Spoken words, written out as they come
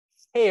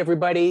Hey,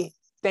 everybody.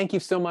 Thank you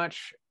so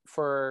much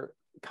for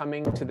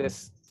coming to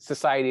this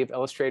Society of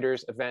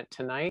Illustrators event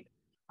tonight.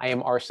 I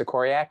am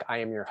Sikoryak. I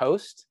am your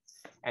host,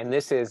 and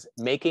this is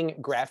Making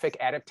Graphic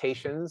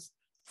Adaptations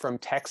from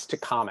Text to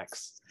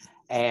Comics.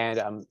 And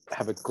I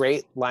have a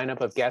great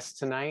lineup of guests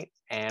tonight,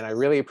 and I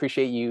really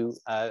appreciate you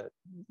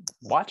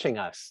watching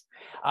us.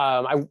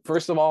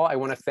 First of all, I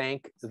want to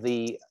thank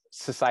the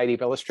Society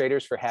of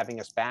Illustrators for having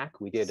us back.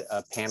 We did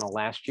a panel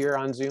last year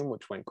on Zoom,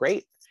 which went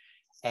great.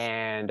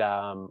 And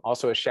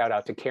also a shout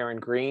out to Karen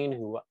Green,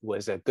 who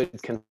was a good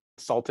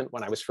consultant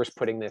when I was first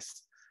putting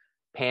this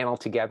panel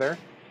together.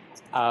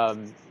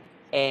 So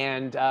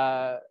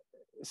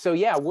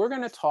yeah, we're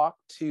going to talk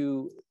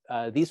to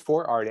these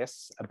four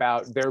artists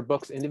about their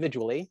books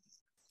individually,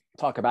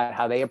 talk about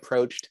how they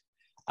approached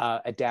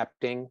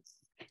adapting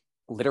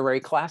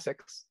literary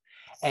classics,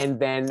 and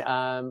then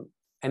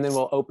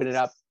we'll open it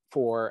up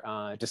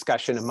for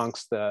discussion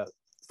amongst the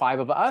five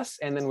of us,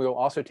 and then we will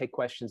also take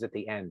questions at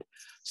the end.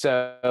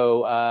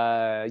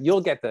 So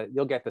you'll get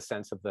the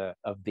sense of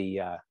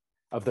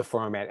the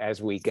format as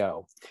we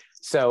go.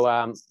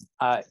 So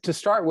to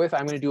start with,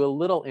 I'm going to do a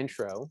little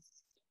intro,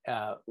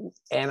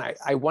 and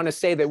I want to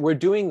say that we're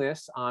doing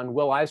this on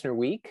Will Eisner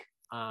Week,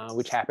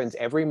 which happens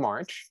every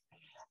March,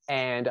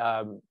 and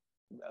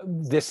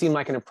this seemed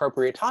like an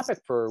appropriate topic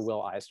for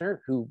Will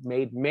Eisner, who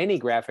made many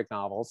graphic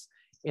novels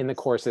in the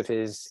course of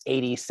his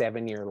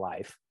 87-year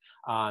life.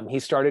 He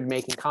started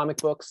making comic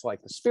books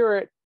like The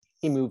Spirit.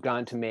 He moved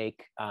on to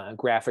make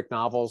graphic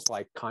novels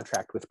like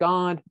Contract with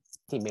God.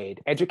 He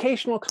made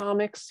educational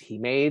comics. He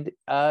made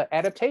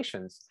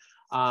adaptations.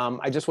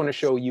 I just want to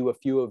show you a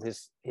few of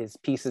his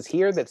pieces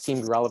here that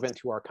seemed relevant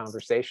to our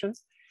conversation.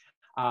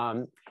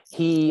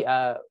 He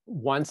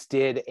once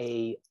did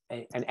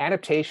an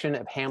adaptation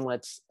of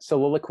Hamlet's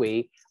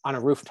soliloquy on a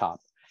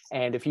rooftop.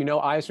 And if you know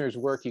Eisner's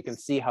work, you can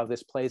see how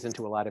this plays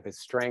into a lot of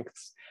his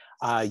strengths.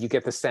 You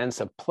get the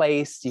sense of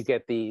place, you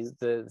get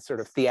the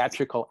sort of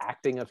theatrical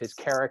acting of his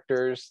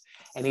characters,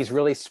 and he's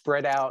really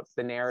spread out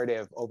the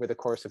narrative over the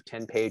course of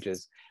 10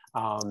 pages.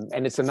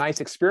 And it's a nice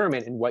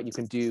experiment in what you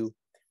can do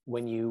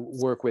when you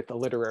work with a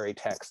literary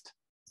text.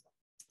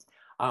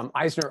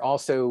 Eisner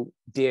also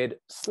did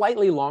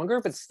slightly longer,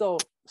 but still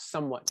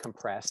somewhat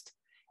compressed,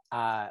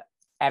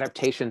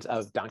 adaptations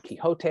of Don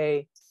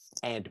Quixote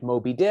and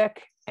Moby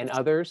Dick and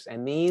others,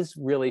 and these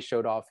really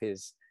showed off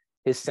his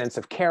sense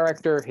of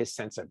character, his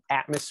sense of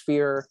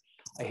atmosphere,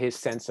 his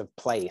sense of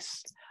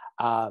place.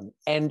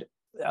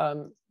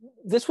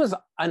 This was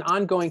an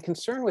ongoing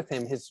concern with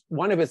him.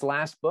 One of his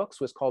last books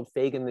was called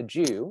Fagin the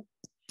Jew,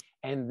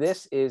 and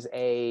this is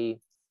a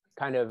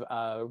kind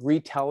of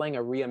retelling,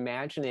 a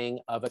reimagining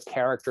of a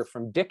character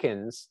from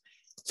Dickens,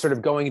 sort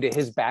of going into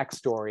his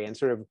backstory, and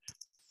sort of,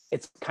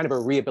 it's kind of a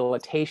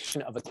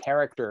rehabilitation of a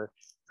character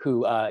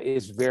who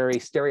is very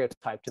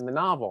stereotyped in the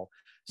novel.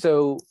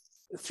 So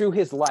through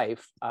his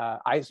life,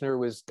 Eisner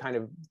was kind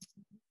of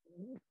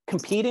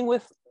competing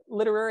with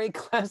literary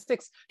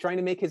classics, trying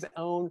to make his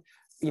own,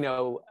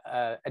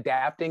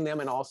 adapting them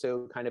and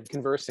also kind of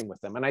conversing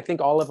with them. And I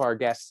think all of our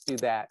guests do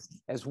that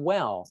as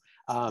well.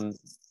 I'm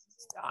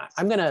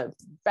going to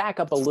back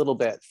up a little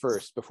bit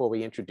first before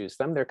we introduce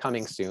them. They're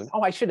coming soon.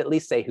 Oh, I should at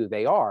least say who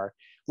they are.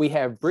 We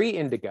have Bre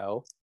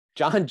Indigo,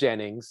 John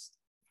Jennings,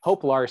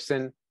 Hope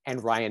Larson,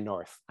 and Ryan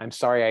North. I'm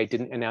sorry I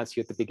didn't announce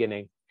you at the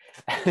beginning.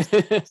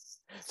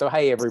 So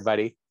hey,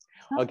 everybody.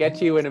 I'll get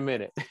to you in a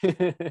minute.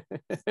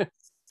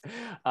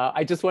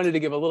 I just wanted to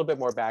give a little bit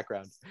more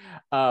background.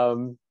 I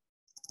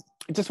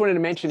just wanted to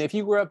mention, if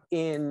you grew up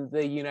in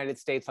the United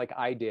States like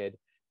I did,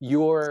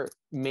 your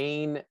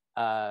main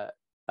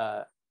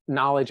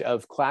knowledge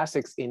of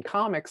classics in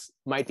comics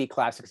might be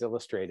Classics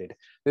Illustrated.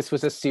 This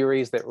was a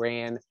series that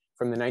ran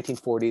from the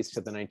 1940s to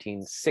the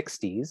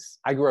 1960s.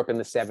 I grew up in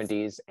the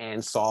 70s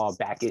and saw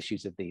back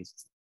issues of these.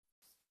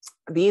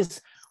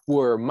 These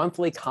were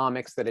monthly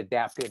comics that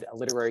adapted a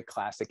literary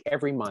classic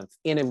every month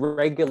in a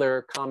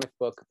regular comic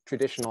book,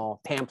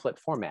 traditional pamphlet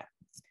format.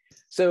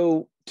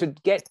 So to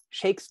get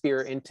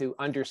Shakespeare into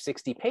under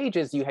 60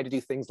 pages, you had to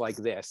do things like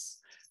this.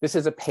 This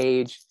is a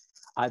page.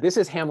 This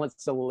is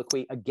Hamlet's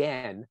soliloquy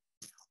again,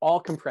 all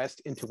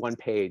compressed into one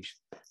page.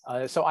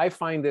 So I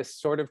find this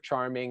sort of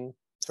charming,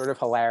 sort of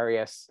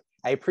hilarious.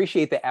 I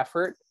appreciate the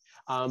effort,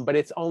 but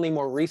it's only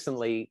more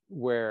recently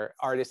where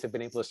artists have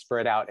been able to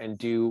spread out and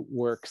do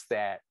works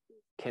that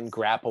can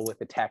grapple with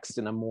the text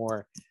in a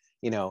more,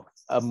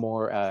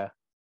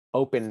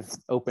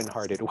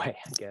 open-hearted way,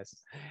 I guess.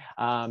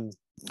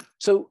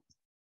 So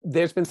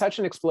there's been such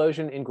an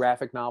explosion in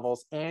graphic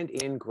novels and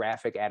in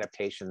graphic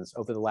adaptations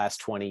over the last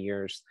 20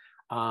 years.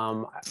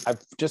 I've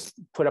just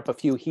put up a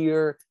few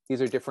here.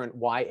 These are different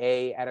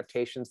YA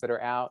adaptations that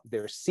are out.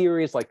 There's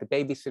series like The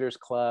Babysitter's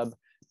Club.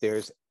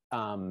 There's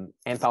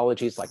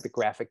anthologies like The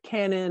Graphic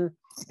Canon.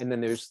 And then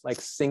there's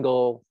like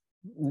single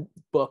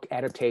book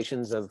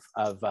adaptations of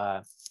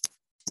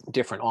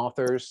different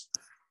authors.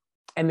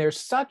 And there's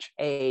such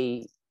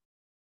a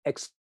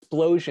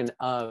explosion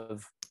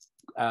of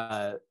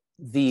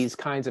these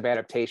kinds of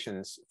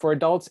adaptations for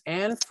adults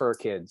and for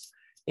kids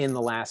in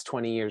the last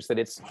 20 years that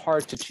it's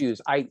hard to choose.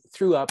 I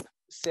put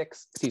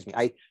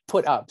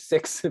up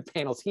 6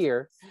 panels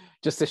here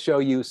just to show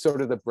you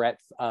sort of the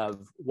breadth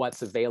of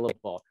what's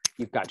available.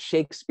 You've got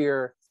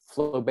Shakespeare,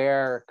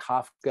 Flaubert,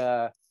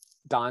 Kafka,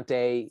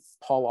 Dante,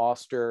 Paul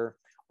Auster.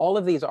 All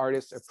of these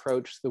artists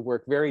approach the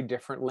work very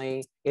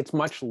differently. It's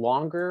much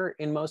longer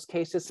in most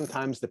cases.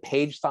 Sometimes the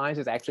page size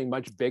is actually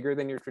much bigger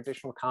than your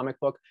traditional comic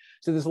book.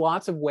 So there's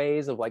lots of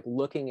ways of like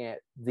looking at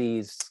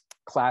these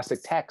classic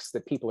texts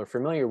that people are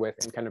familiar with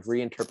and kind of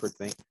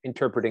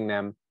interpreting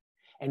them,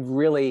 and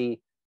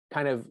really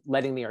kind of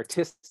letting the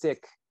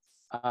artistic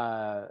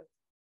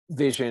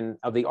vision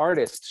of the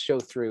artist show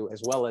through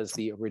as well as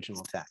the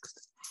original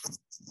text.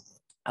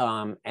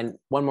 And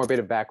one more bit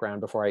of background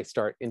before I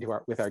start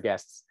with our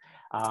guests.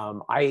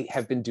 I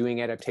have been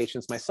doing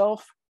adaptations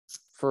myself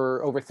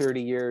for over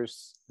 30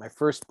 years. My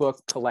first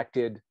book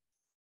collected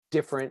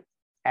different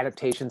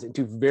adaptations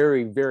into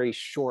very, very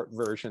short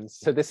versions.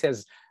 So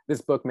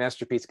this book,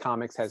 Masterpiece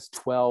Comics, has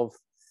 12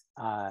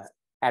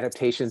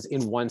 adaptations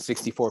in one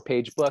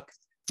 64-page book.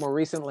 More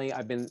recently,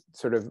 I've been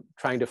sort of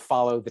trying to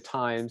follow the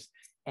times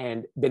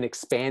and been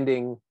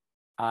expanding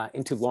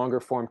into longer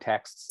form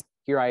texts.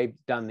 Here I've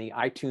done the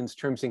iTunes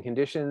Terms and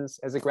Conditions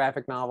as a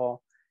graphic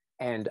novel,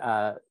 and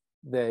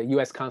the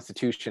US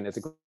Constitution as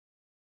a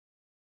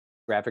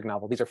graphic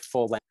novel. These are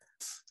full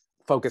lengths,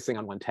 focusing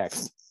on one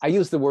text. I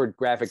use the word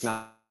graphic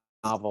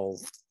novel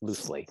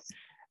loosely.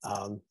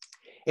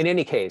 In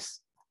any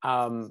case,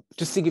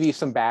 just to give you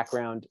some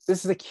background,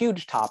 this is a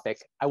huge topic.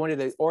 I wanted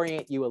to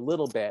orient you a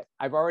little bit.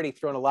 I've already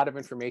thrown a lot of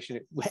information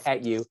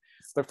at you,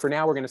 but for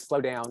now we're going to slow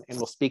down and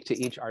we'll speak to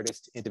each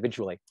artist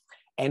individually.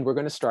 And we're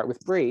going to start with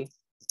Bre.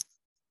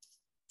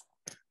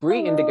 Bre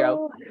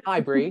Indigo. Hi,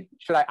 Bre.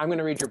 I'm going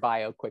to read your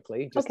bio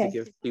quickly just to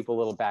give people a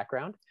little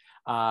background.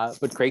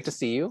 But great to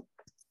see you.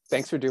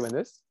 Thanks for doing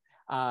this.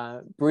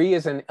 Bre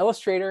is an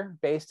illustrator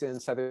based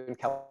in Southern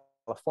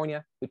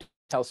California who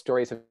tells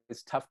stories of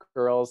these tough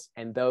girls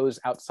and those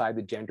outside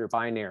the gender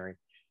binary.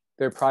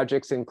 Their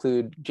projects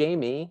include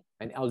Jamie,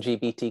 an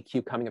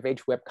LGBTQ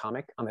coming-of-age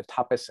webcomic on the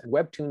Tapas and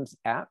Webtoons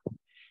app,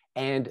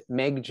 and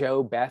Meg,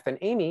 Jo, Beth, and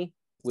Amy,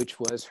 which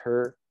was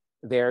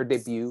their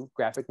debut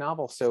graphic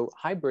novel. So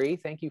hi, Bre,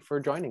 thank you for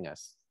joining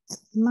us.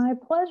 My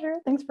pleasure.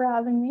 Thanks for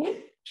having me.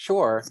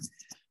 Sure.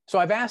 So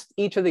I've asked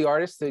each of the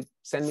artists to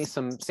send me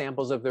some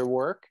samples of their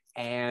work,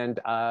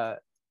 and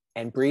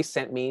Bre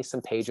sent me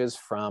some pages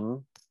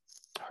from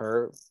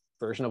her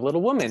version of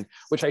Little Woman,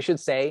 which I should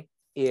say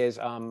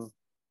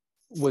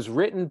was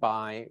written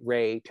by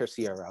Ray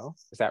Terciero.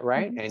 Is that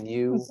right?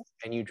 Mm-hmm.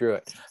 And you drew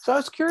it. So I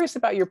was curious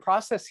about your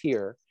process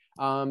here.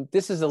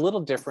 This is a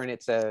little different.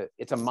 It's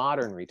a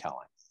modern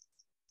retelling.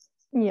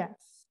 Yes.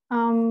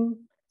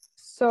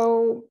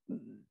 So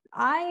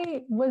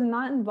I was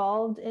not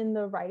involved in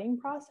the writing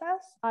process.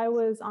 I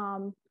was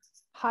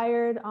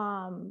hired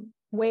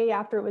way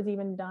after it was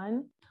even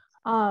done.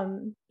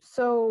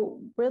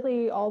 So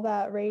really all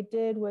that Ray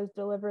did was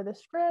deliver the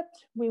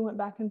script. We went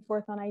back and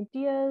forth on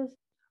ideas.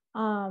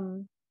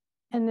 And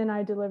then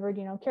I delivered,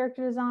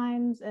 character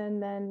designs,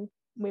 and then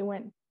we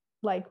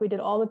did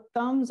all the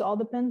thumbs, all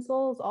the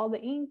pencils, all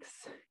the inks.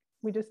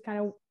 We just kind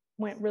of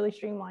went really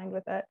streamlined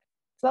with it.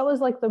 So that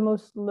was like the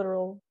most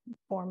literal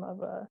form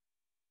of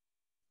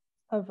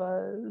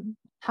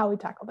how we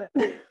tackled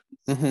it.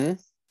 Mm-hmm.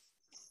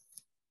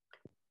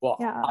 Well,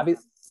 yeah.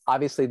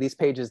 Obviously these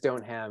pages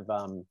don't have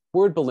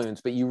word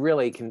balloons, but you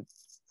really can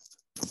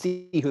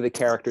see who the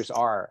characters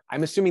are.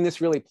 I'm assuming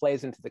this really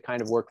plays into the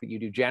kind of work that you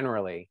do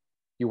generally.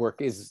 Your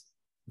work is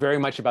very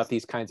much about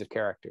these kinds of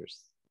characters.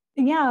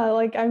 Yeah,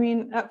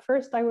 at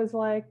first I was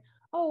like,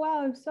 oh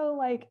wow, I'm so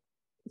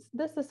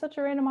this is such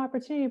a random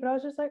opportunity, but I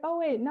was just like, oh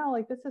wait,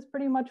 no, this is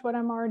pretty much what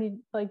I'm already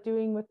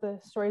doing with the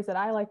stories that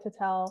I like to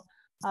tell.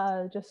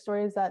 Just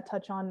stories that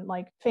touch on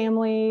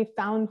family,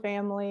 found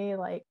family,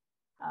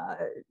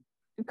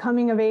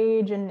 coming of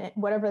age, and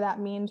whatever that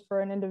means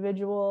for an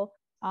individual.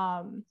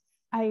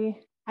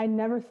 I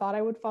never thought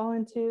I would fall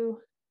into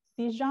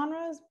these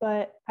genres,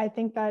 but I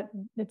think that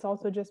it's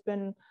also just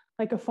been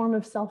a form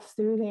of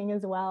self-soothing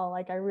as well.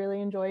 I really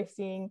enjoy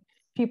seeing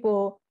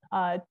people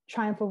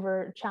triumph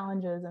over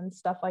challenges and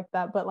stuff like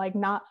that, but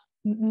not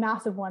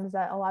massive ones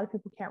that a lot of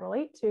people can't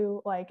relate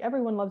to.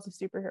 Everyone loves a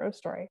superhero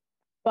story,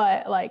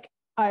 but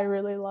I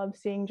really love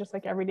seeing just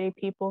everyday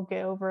people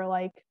get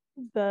over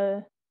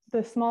the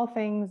small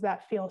things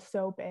that feel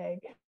so big.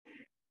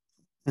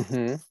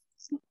 Mm-hmm.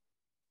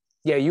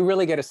 Yeah, you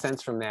really get a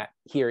sense from that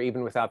here,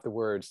 even without the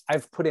words.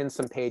 I've put in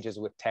some pages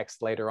with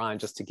text later on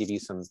just to give you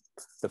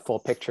the full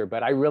picture,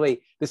 but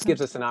this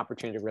gives us an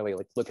opportunity to really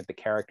look at the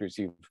characters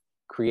you've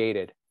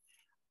created.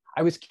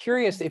 I was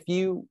curious if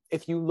you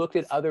looked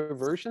at other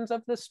versions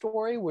of the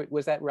story.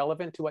 Was that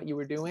relevant to what you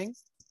were doing?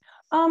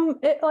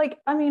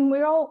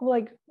 We're all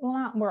well,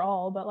 not we're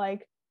all, but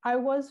I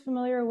was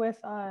familiar with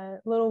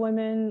Little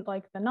Women,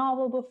 the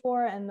novel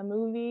before, and the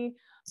movie.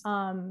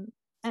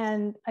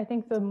 And I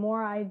think the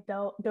more I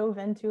dove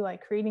into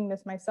creating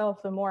this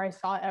myself, the more I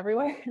saw it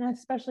everywhere, and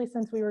especially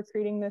since we were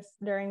creating this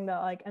during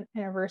the an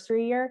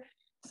anniversary year.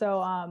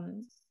 So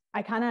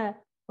I kind of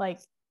like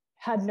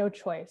had no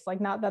choice. Like,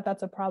 not that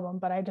that's a problem,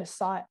 but I just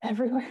saw it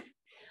everywhere.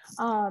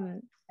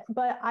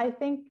 But I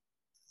think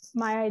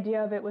my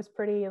idea of it was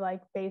pretty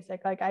like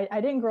basic. Like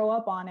I didn't grow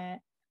up on it.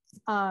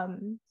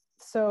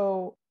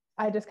 So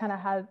I just kind of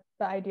had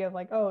the idea of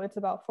like, oh, it's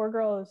about 4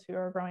 girls who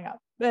are growing up.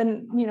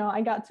 And, you know,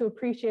 I got to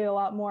appreciate a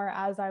lot more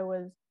as I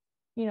was,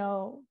 you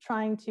know,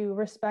 trying to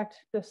respect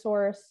the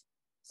source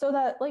so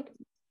that like,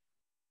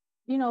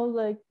 you know,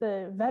 like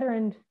the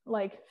veteran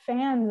like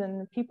fans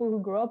and people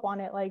who grew up on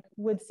it like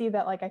would see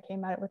that like I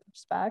came at it with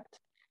respect.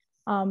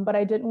 But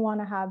I didn't want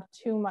to have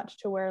too much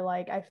to where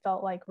like I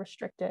felt like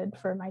restricted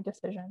for my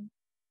decision.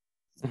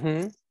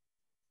 Mm-hmm.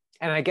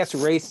 And I guess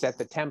Ray set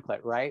the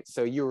template, right?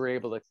 So you were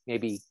able to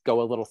maybe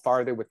go a little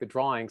farther with the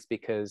drawings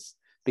because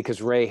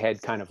Ray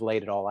had kind of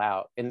laid it all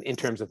out in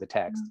terms of the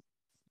text.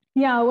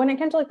 Yeah, when it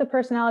came to like the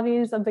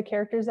personalities of the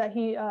characters that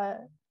he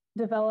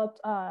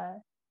developed,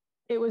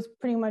 it was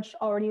pretty much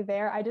already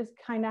there. I just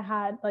kind of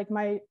had like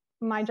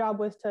my job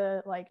was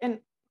to like, and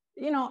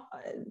you know,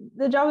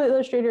 the job of the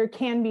illustrator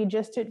can be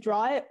just to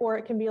draw it, or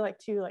it can be like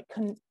to like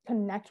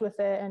connect with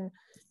it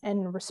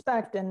and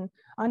respect and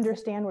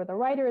understand where the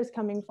writer is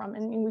coming from.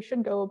 And we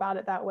should go about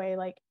it that way.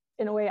 Like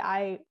in a way,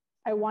 I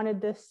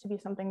wanted this to be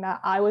something that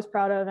I was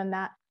proud of and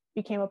that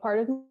became a part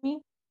of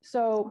me.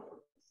 So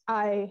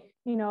I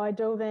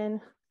dove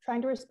in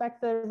trying to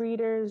respect the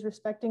readers,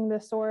 respecting the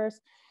source,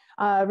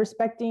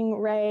 respecting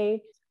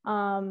Ray,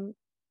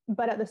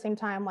 but at the same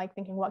time, like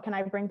thinking, what can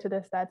I bring to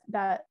this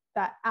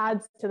that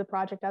adds to the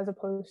project as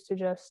opposed to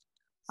just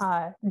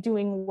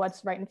doing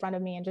what's right in front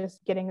of me and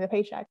just getting the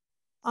paycheck.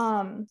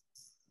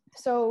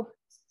 So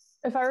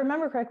if I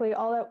remember correctly,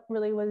 all that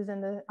really was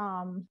in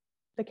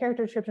the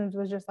character descriptions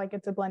was just like,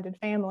 it's a blended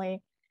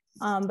family,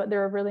 but there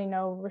were really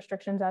no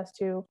restrictions as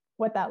to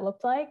what that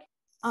looked like.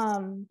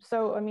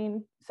 So, I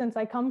mean, since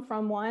I come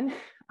from one,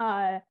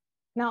 not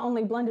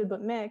only blended,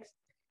 but mixed,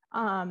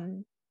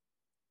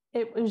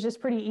 it was just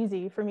pretty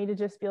easy for me to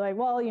just be like,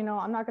 well, you know,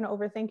 I'm not going to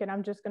overthink it.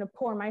 I'm just going to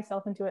pour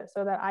myself into it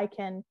so that I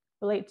can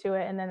relate to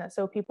it. And then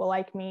so people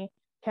like me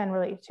can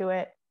relate to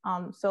it.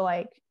 So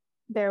like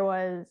there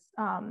was,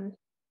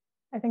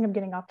 I think I'm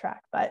getting off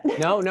track, but.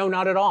 No,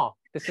 not at all.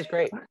 This is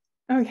great.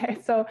 Okay.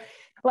 So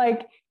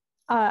like,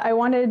 I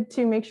wanted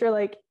to make sure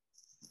like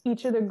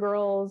each of the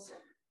girls,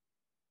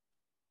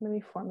 let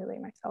me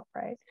formulate myself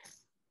right.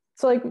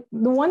 So like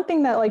the one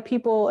thing that like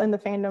people in the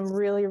fandom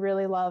really,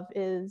 really love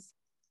is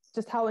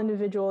just how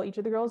individual each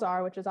of the girls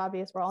are, which is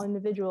obvious, we're all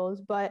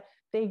individuals, but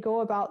they go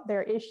about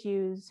their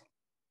issues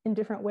in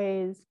different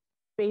ways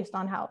based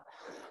on how,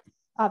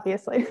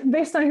 obviously,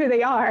 based on who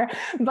they are.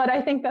 But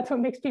I think that's what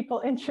makes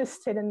people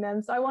interested in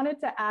them. So I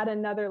wanted to add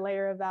another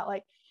layer of that.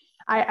 Like,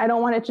 I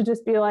don't want it to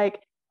just be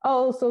like,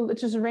 oh, so let's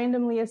just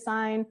randomly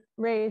assign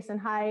race and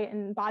height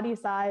and body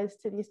size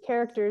to these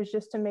characters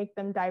just to make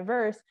them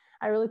diverse.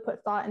 I really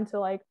put thought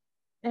into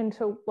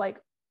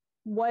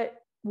what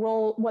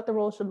the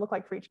role should look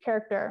like for each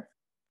character.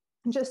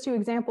 Just 2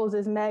 examples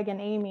is Meg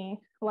and Amy.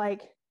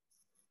 Like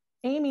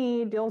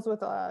Amy deals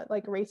with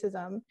like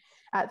racism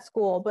at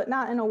school, but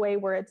not in a way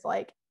where it's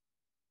like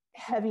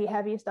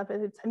heavy stuff.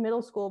 It's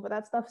middle school, but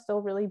that stuff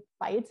still really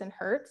bites and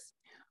hurts.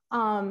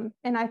 And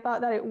I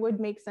thought that it would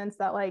make sense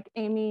that like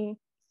Amy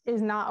is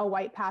not a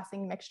white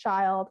passing mixed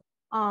child.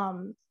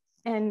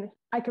 And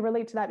I could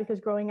relate to that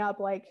because growing up,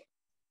 like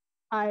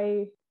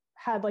I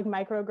had like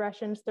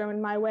microaggressions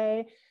thrown my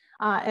way.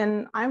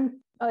 And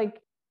I'm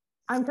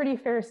pretty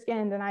fair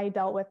skinned and I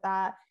dealt with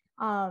that.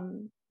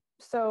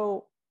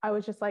 So I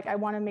was just like, I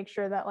want to make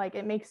sure that like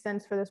it makes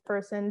sense for this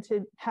person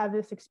to have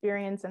this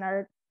experience in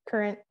our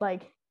current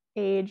like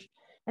age.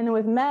 And then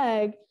with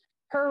Meg,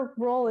 her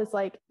role is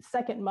like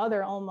second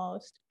mother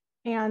almost.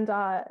 And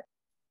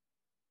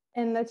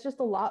that's just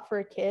a lot for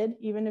a kid,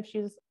 even if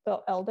she's the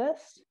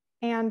eldest.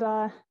 And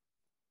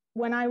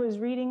when I was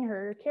reading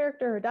her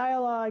character, her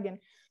dialogue,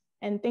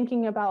 and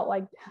thinking about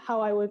like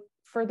how I would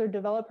further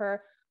develop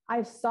her,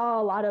 I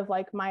saw a lot of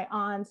like my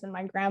aunts and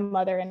my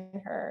grandmother in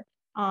her.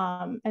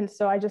 And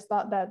so I just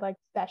thought that like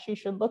that she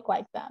should look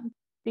like them,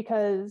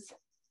 because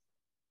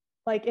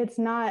like it's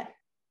not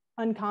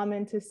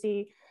uncommon to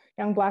see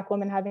young Black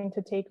women having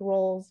to take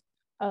roles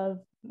of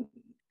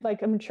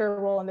like a mature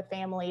role in the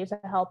family to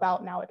help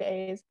out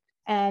nowadays.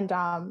 And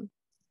I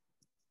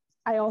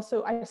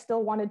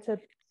still wanted to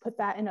put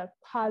that in a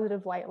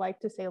positive light, like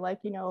to say like,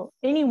 you know,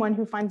 anyone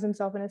who finds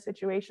himself in a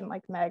situation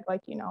like Meg,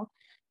 like, you know,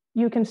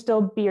 you can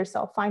still be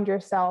yourself, find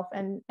yourself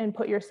and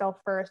put yourself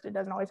first. It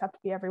doesn't always have to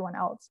be everyone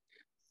else.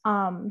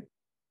 But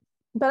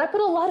I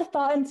put a lot of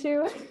thought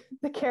into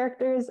the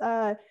characters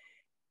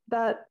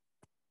that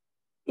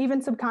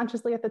even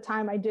subconsciously at the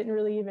time, I didn't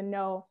really even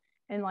know.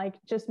 And like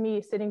just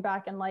me sitting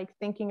back and like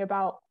thinking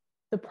about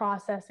the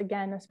process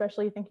again,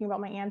 especially thinking about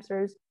my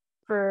answers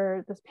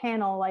for this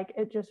panel, like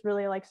it just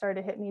really like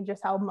started to hit me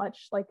just how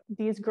much like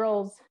these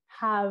girls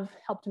have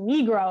helped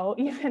me grow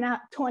even at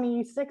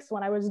 26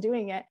 when I was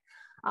doing it.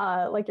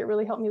 Like it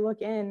really helped me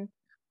look in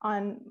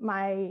on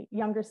my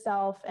younger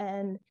self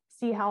and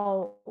see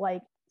how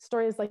like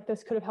stories like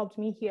this could have helped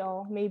me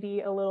heal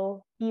maybe a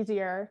little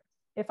easier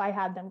if I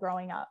had them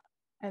growing up.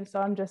 And so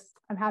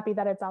I'm happy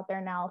that it's out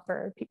there now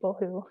for people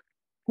who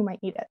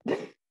might need it.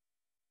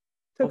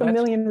 Took a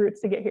million routes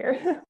to get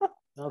here.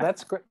 No,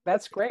 that's great.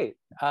 That's great.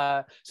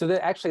 So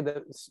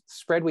the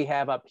spread we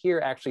have up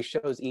here actually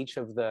shows each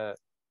of the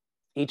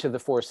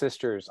four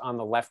sisters on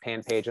the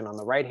left-hand page and on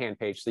the right-hand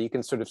page, so you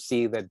can sort of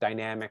see the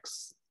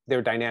dynamics,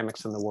 their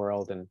dynamics in the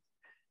world,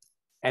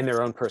 and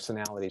their own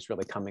personalities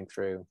really coming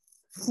through.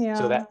 Yeah.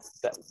 So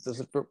that's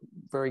a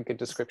very good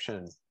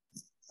description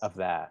of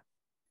that.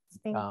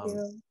 Thank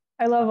you.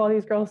 I love all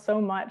these girls so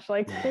much.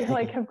 Like they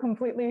like have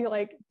completely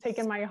like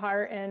taken my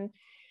heart, and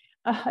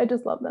I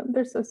just love them.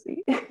 They're so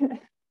sweet.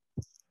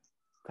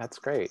 That's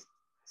great.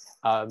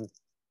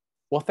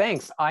 Well,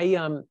 thanks.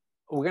 We're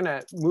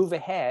gonna move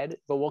ahead,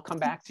 but we'll come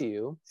back to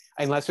you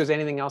unless there's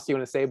anything else you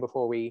want to say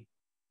before we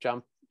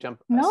jump.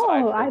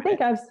 No, I think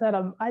I've said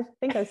a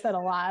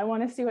lot. I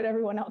want to see what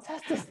everyone else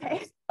has to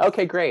say.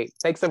 Okay, great.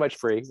 Thanks so much,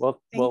 Bre. We'll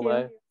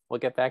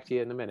get back to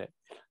you in a minute.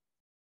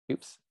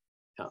 Oops.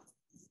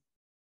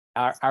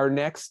 Our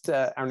next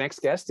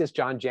guest is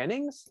John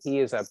Jennings. He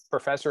is a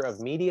professor of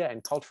media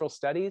and cultural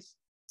studies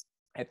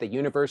at the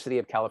University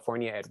of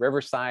California at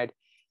Riverside.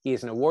 He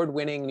is an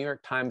award-winning New York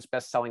Times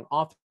bestselling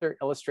author,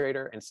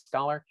 illustrator, and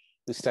scholar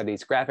who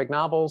studies graphic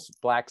novels,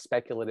 Black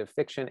speculative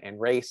fiction, and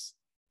race,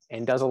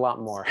 and does a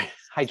lot more.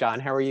 Hi, John.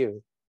 How are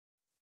you?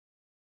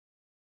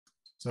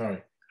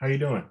 Sorry. How you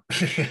doing?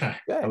 Good.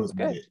 I was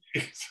good.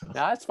 No,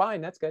 that's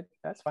fine. That's good.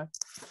 That's fine.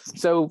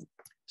 So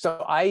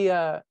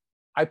I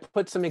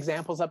put some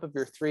examples up of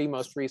your three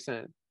most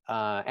recent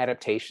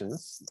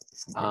adaptations,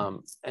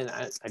 and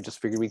I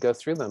just figured we'd go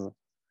through them.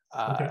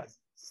 Okay.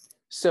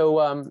 So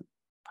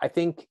I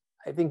think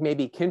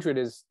maybe Kindred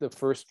is the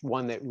first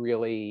one that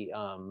really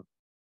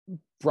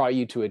brought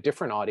you to a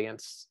different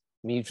audience.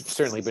 I mean, you've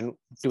certainly been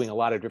doing a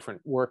lot of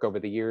different work over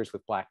the years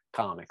with Black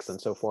comics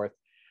and so forth.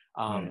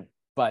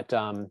 But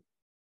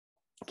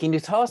can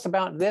you tell us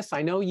about this?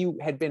 I know you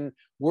had been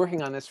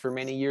working on this for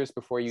many years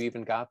before you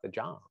even got the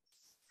job.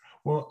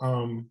 Well,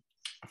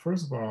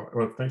 first of all,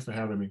 well, thanks for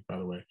having me, by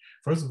the way.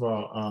 First of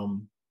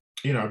all,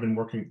 I've been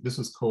working, this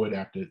was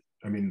co-adapted.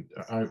 I mean,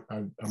 I'm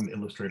an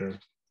illustrator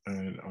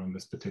and on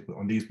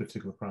these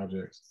particular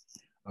projects.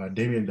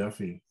 Damian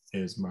Duffy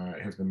has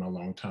been my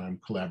longtime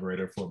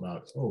collaborator for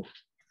about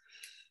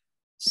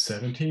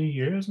 17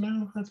 years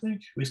now, I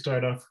think. We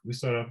started off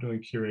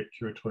doing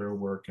curatorial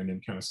work and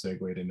then kind of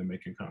segued into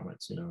making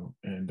comics,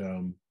 and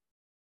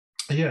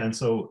and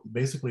so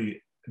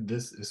basically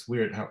this is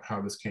weird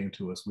how this came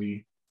to us.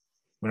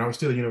 When I was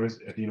still at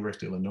the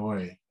University of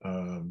Illinois,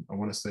 I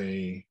want to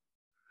say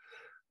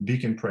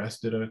Beacon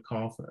Press did a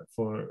call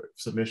for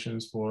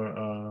submissions for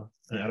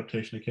an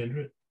adaptation of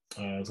Kindred.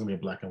 It was gonna be a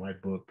black and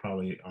white book,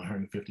 probably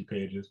 150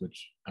 pages,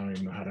 which I don't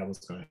even know how that was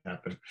gonna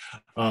happen.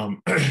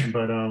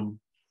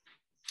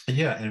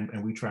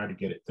 And we tried to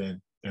get it then,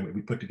 and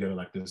we put together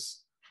like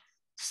this,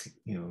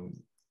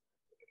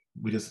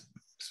 we just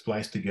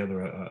spliced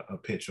together a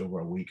pitch over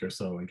a week or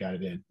so and got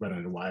it in right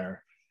under the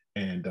wire,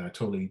 and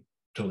totally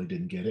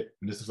didn't get it.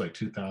 And this was like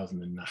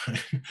 2009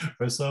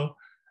 or so.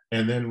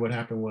 And then what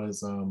happened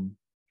was,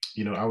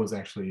 we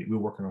were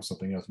working on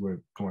something else. We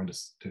were going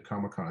to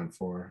Comic-Con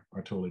for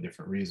a totally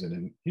different reason.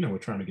 And, we're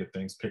trying to get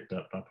things picked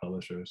up by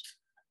publishers.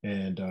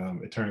 And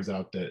it turns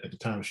out that at the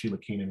time, Sheila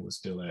Keenan was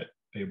still at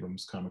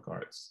Abrams Comic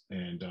Arts.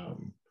 And,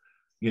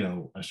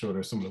 I showed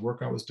her some of the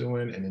work I was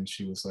doing. And then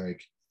she was like,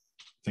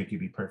 I think you'd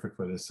be perfect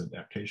for this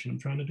adaptation I'm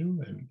trying to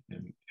do.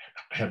 And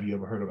have you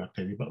ever heard of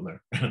Octavia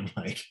Butler? And I'm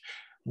like,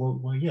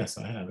 well, yes,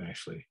 I have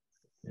actually.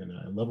 And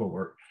I love her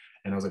work.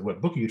 And I was like, what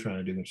book are you trying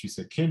to do? And she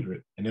said,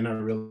 Kindred. And then I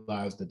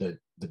realized that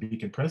the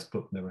Beacon Press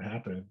book never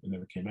happened. It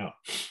never came out.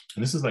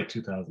 And this is like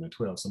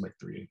 2012, so like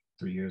three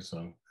years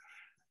so.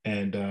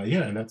 And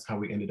and that's how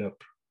we ended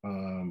up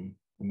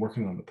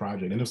working on the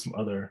project. And there's some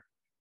other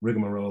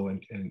rigmarole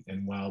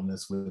and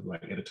wildness with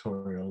like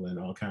editorial and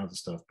all kinds of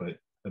stuff. But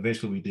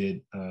eventually we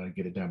did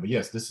get it done. But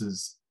yes, this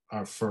is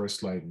our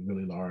first like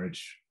really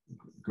large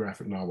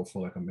graphic novel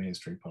for like a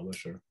mainstream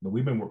publisher. But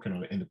we've been working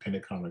on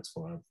independent comics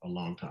for a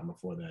long time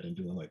before that, and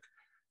doing like,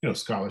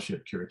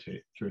 scholarship,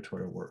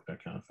 curatorial work,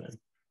 that kind of thing.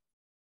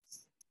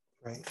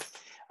 Right.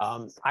 I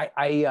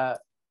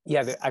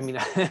mean,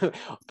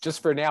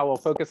 just for now, we'll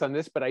focus on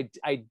this, but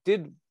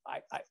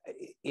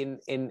in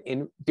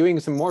doing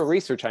some more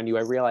research on you,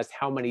 I realized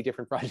how many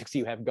different projects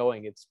you have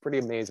going. It's pretty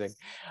amazing.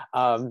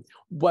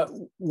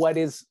 What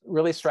is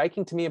really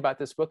striking to me about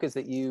this book is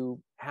that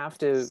you have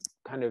to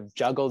kind of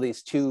juggle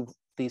these two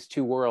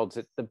worlds.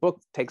 The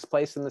book takes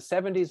place in the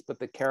 70s, but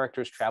the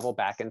characters travel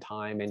back in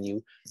time, and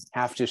you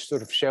have to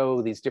sort of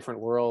show these different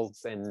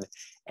worlds, and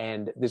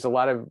there's a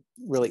lot of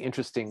really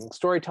interesting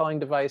storytelling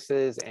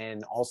devices,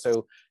 and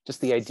also just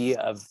the idea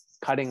of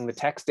cutting the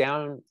text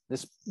down.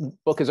 This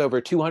book is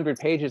over 200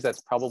 pages.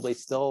 That's probably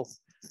still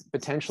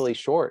potentially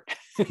short.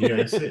 Yeah,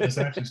 it's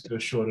actually still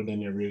shorter than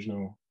the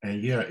original.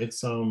 And yeah,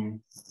 it's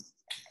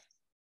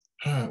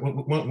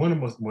one of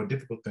the more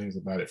difficult things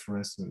about it, for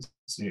instance,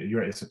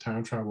 you're right, it's a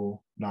time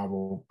travel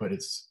novel, but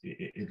it's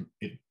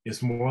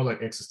more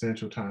like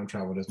existential time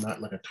travel. There's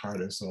not like a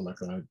TARDIS or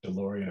like a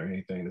DeLorean or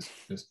anything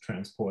that's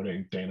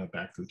transporting Dana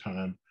back through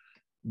time.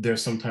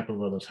 There's some type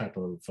of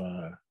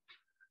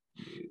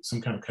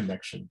some kind of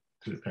connection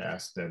to the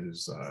past that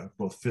is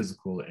both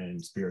physical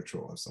and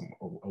spiritual,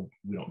 or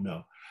we don't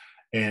know.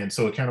 And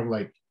so it kind of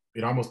like,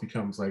 it almost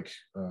becomes like,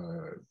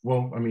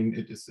 well, I mean,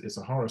 it's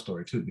a horror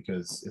story too,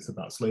 because it's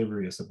about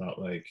slavery. It's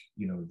about like,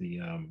 you know, the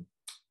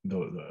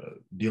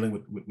dealing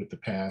with the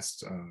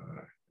past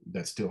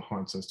that still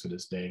haunts us to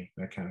this day,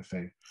 that kind of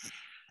thing.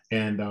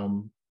 And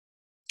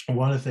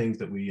one of the things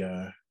that we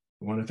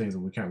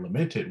kind of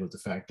lamented was the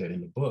fact that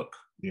in the book,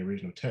 the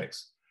original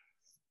text,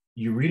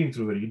 you're reading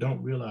through it, you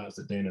don't realize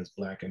that Dana is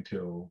Black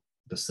until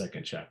the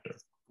second chapter,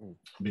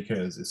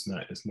 because it's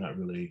not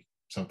really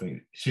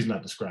something, she's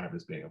not described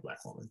as being a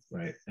Black woman,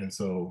 right? And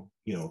so,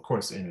 you know, of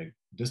course, in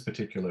this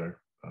particular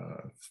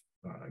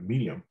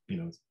medium, you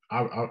know,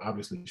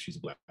 obviously she's a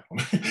Black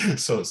woman.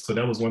 so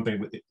that was one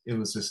thing. It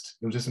was just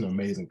an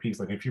amazing piece.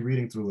 Like if you're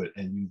reading through it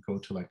and you go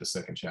to like the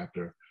second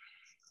chapter,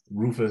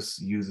 Rufus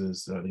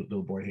uses the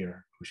little boy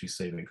here, who she's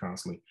saving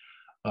constantly,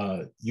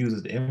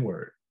 uses the N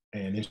word,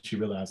 and then she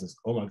realizes,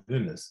 oh my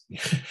goodness,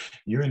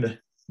 you're in the,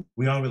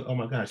 we all, oh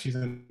my God, she's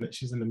in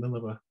the middle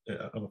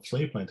of a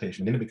slave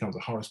plantation. Then it becomes a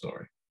horror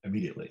story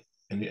immediately,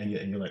 and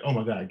you're like, oh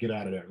my God, get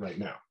out of there right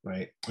now,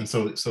 right? And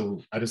so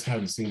I just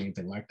haven't seen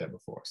anything like that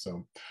before.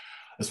 So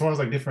as far as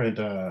like different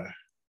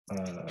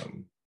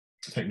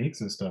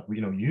techniques and stuff,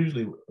 you know,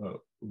 usually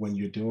when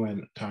you're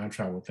doing time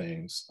travel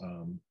things,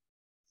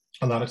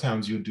 a lot of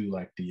times you'll do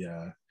like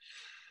the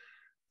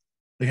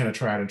kind of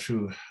tried and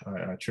true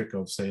trick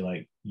of, say,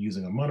 like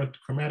using a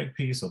monochromatic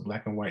piece or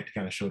black and white to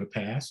kind of show the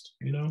past,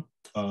 you know.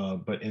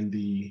 But in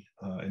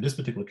this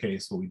particular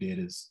case, what we did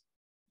is,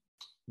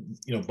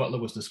 you know, Butler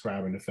was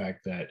describing the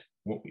fact that,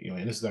 you know,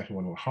 and this is actually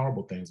one of the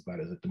horrible things about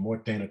it, is that the more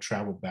Dana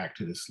traveled back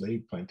to the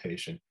slave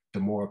plantation, the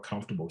more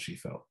comfortable she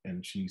felt,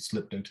 and she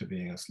slipped into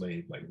being a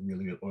slave like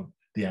really, or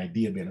the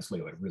idea of being a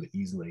slave like really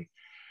easily.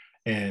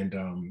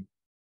 And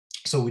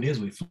so it is,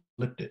 we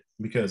flipped it,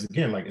 because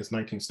again, like it's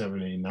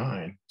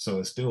 1979, so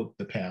it's still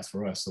the past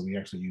for us. So we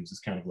actually use this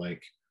kind of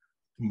like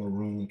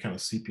maroon kind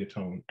of sepia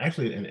tone.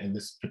 Actually, and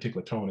this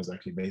particular tone is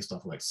actually based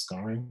off of like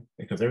scarring,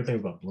 because everything's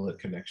about blood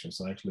connection.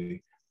 So I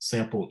actually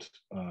sampled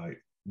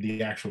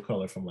the actual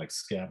color from like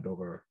scabbed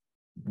over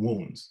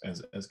wounds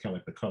as kind of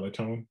like the color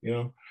tone, you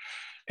know.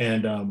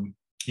 And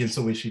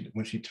so when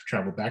she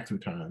traveled back through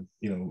time,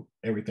 you know,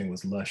 everything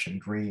was lush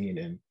and green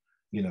and,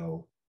 you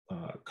know,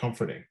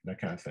 comforting, that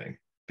kind of thing.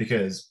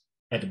 Because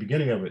at the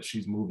beginning of it,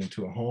 she's moved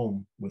into a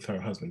home with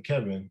her husband,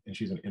 Kevin, and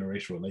she's in an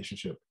interracial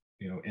relationship,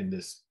 you know, in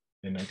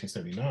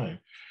 1979.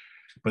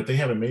 But they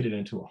haven't made it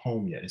into a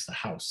home yet. It's a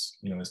house,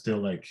 you know, it's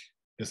still like,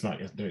 it's not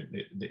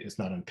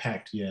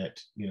unpacked yet,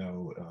 you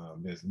know,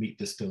 there's meat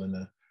that's still in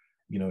the,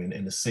 you know,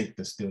 in the sink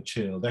that's still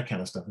chilled, that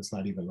kind of stuff. It's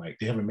not even like,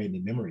 they haven't made any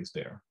memories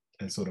there.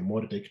 And so the more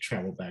that they could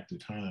travel back through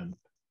time,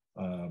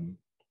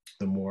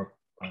 the more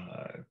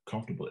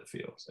comfortable it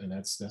feels. And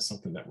that's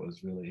something that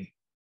was really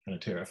kind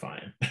of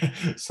terrifying.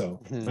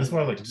 So as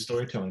far as like the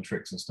storytelling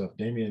tricks and stuff,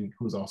 Damien,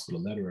 who's also the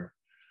letterer,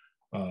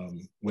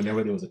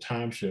 whenever there was a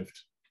time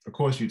shift, of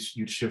course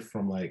you'd shift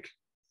from like,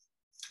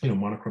 you know,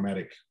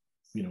 monochromatic,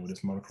 you know,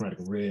 this monochromatic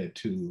red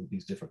to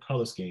these different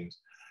color schemes,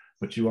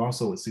 but you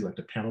also would see like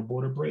the panel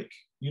border break,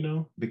 you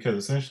know, because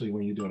essentially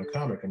when you're doing a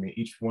comic, I mean,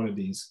 each one of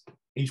these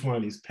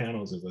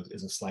panels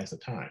is a slice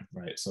of time,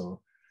 right? So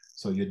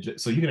you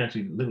can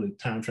actually literally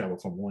time travel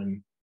from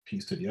one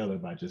piece to the other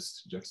by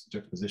just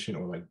juxtaposition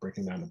or like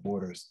breaking down the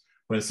borders.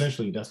 But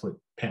essentially that's what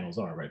panels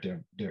are, right?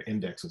 They're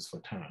indexes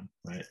for time,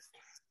 right?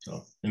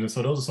 So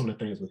so those are some of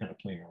the things we're kind of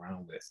playing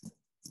around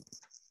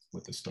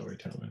with the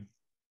storytelling.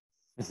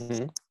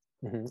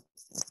 Mm-hmm. Mm-hmm.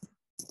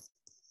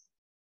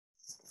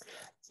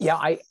 Yeah,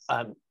 I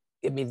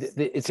mean,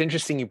 it's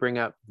interesting you bring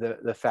up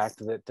the fact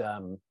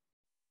that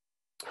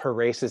her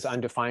race is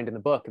undefined in the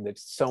book, and that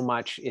so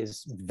much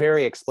is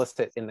very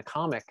explicit in the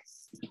comic.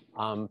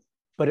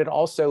 But it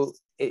also,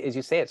 as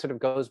you say, it sort of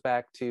goes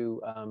back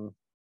to,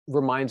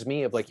 reminds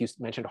me of, like you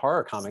mentioned,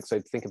 horror comics. I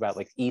think about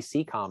like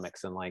EC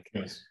comics and like,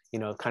 yes, you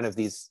know, kind of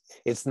these,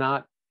 it's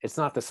not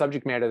the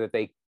subject matter that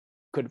they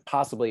could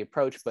possibly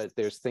approach, but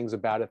there's things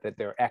about it that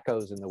they're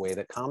echoes in the way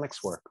that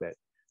comics work that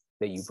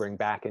you bring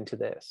back into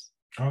this.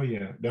 Oh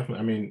yeah, definitely.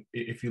 I mean,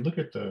 if you look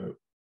at the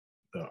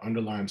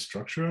underlying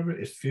structure of it,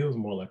 it feels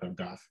more like a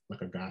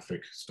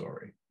gothic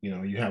story. You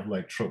know, you have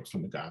like tropes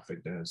from the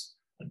gothic. There's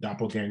a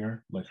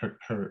doppelganger, like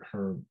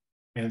her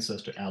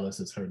ancestor Alice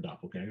is her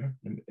doppelganger,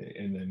 and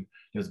then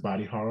there's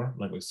body horror.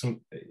 Like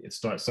it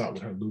starts out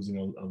with her losing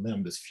a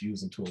limb that's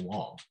fused into a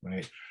wall,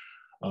 right?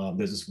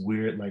 There's this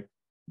weird like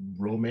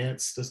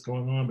romance that's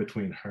going on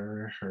between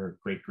her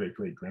great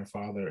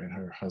grandfather and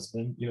her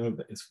husband. You know,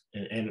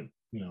 and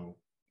you know,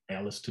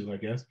 Alice too, I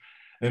guess.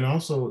 And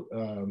also,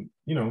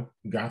 you know,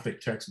 Gothic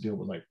texts deal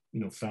with like,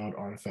 you know, found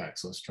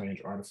artifacts or strange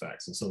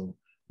artifacts. And so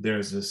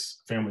there's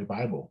this family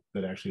Bible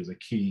that actually is a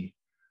key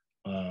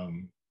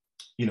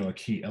you know, a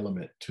key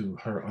element to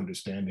her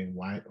understanding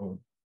why or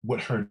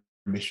what her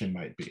mission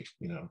might be.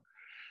 You know,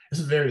 this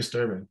is very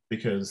disturbing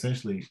because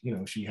essentially, you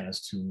know, she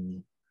has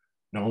to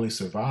not only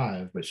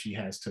survive, but she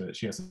has to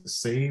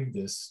save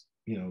this,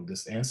 you know,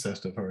 this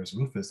ancestor of hers,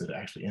 Rufus, that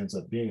actually ends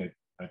up being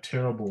a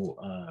terrible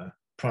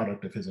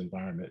product of his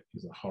environment.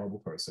 He's a horrible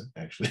person,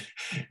 actually,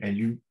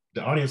 and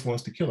the audience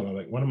wants to kill him.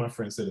 Like one of my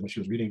friends said that when she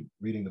was reading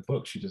the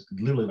book, she just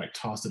literally like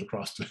tossed it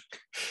across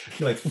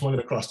she like flung it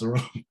across the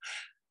room.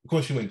 Of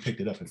course, she went and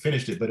picked it up and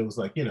finished it, but it was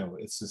like, you know,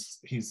 it's just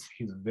he's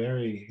a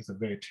very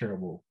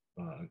terrible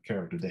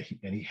character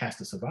and he has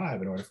to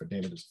survive in order for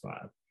Dana to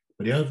survive.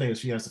 But the other thing is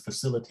she has to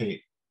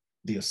facilitate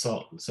the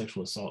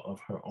sexual assault of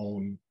her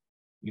own,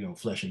 you know,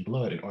 flesh and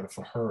blood in order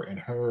for her and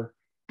her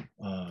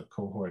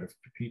cohort of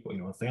people, you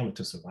know, a family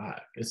to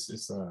survive.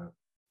 It's not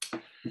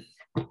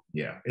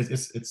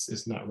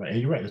right.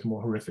 And you're right, it's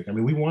more horrific. I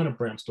mean, we won a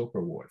Bram Stoker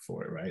Award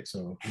for it, right?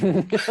 So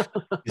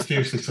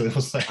seriously, so it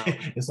was like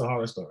it's a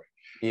horror story.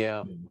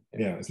 Yeah.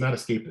 Yeah, it's not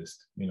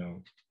escapist, you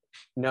know.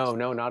 No,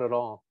 not at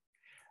all.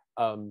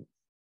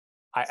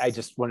 I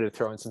just wanted to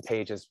throw in some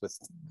pages with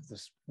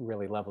this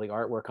really lovely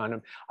artwork on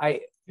them.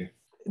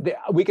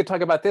 We could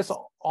talk about this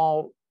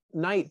all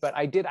night, but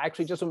I did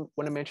actually just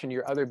want to mention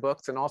your other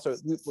books, and also,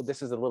 well,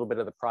 this is a little bit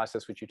of the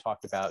process which you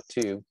talked about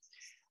too.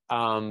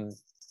 Well,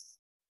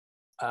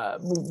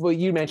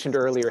 you mentioned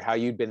earlier how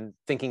you'd been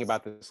thinking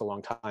about this a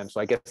long time, so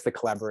I guess the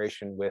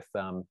collaboration with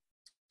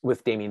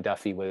Damien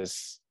Duffy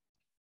was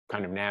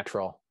kind of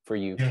natural for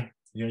you. Yeah,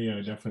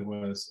 it definitely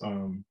was.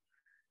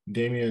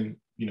 Damien,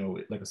 you know,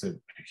 like I said,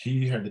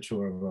 he had the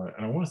chore of,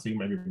 and I want to say he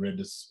maybe read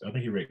this, I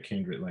think he read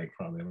Kindred like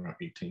probably around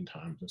 18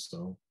 times or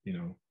so, you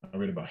know. I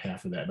read about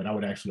half of that, but I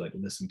would actually like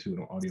listen to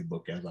an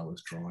audiobook as I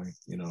was drawing,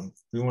 you know.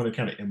 We want to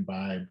kind of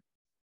imbibe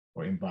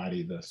or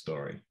embody the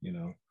story, you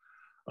know.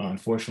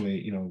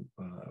 Unfortunately, you know,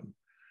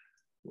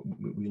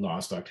 we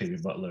lost Octavia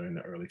Butler in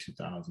the early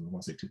 2000s, I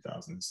want to say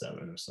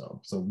 2007 or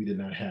so. So we did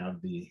not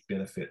have the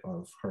benefit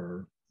of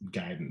her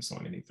guidance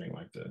on anything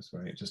like this,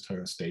 right? Just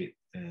her estate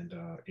and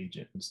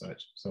agent and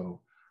such. So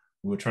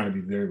we were trying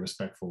to be very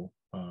respectful,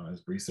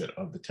 as Bre said,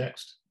 of the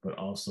text, but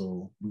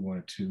also we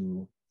wanted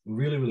to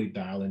really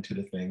dial into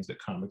the things that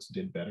comics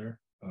did better.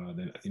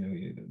 Than, you know,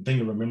 the thing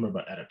to remember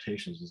about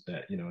adaptations is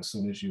that, you know, as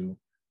soon as you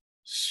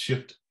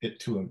shift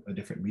it to a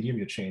different medium,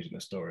 you're changing the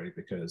story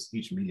because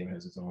each medium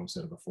has its own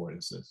set of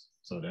affordances.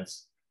 So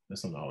that's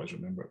something I always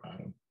remember about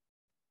them.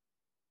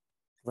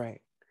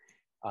 Right.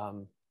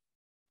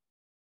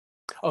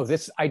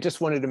 I just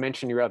wanted to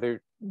mention your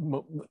other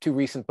two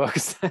recent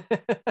books,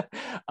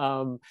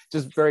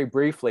 just very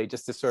briefly,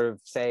 just to sort of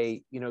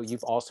say, you know,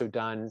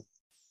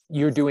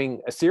 you're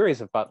doing a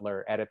series of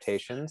Butler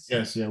adaptations.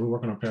 Yes, yeah, we're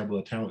working on Parable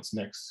of Talents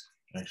next,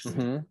 actually.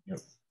 Mm-hmm. Yep.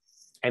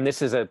 And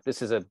this is a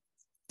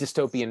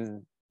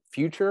dystopian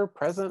future,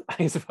 present,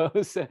 I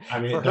suppose. I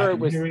mean, for her it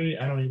was, I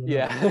don't even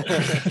know.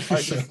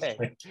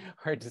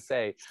 hard to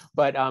say.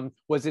 But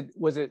was it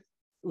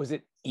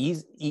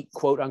easy,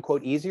 quote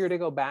unquote, easier to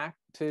go back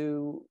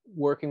to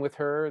working with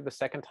her the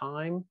second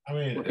time? I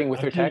mean, working with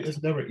her text?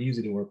 It's never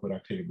easy to work with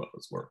Octavia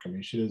Butler's work. I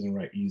mean, she doesn't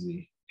write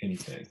easy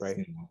anything, right?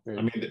 You know? Right.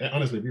 I mean,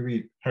 honestly, if you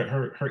read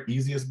her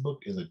easiest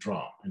book is a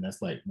draw, and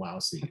that's like wow,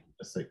 see,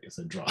 it's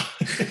a draw.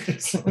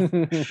 So,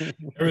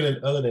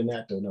 everything other than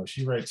that, though, no,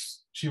 she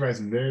writes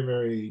very,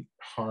 very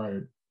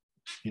hard,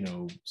 you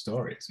know,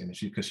 stories, and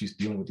because she's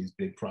dealing with these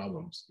big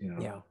problems, you know.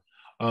 Yeah.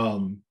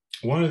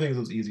 One of the things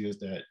that was easy is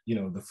that, you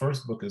know, the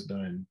first book is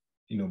done,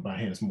 you know, by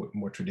hand. It's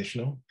more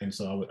traditional, and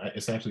so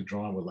it's actually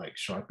drawn with like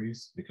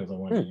Sharpies because I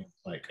wanted to use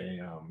like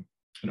an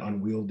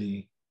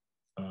unwieldy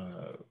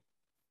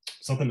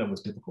something that was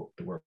difficult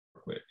to work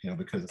with, you know,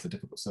 because it's a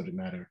difficult subject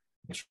matter.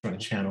 I was trying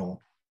to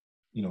channel,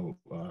 you know,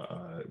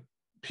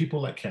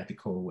 people like Kathy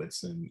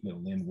Kolowitz and, you know,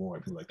 Lynn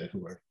Ward, people like that,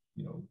 who are,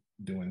 you know,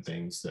 doing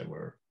things that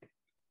were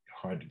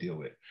hard to deal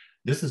with.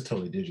 This is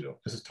totally digital.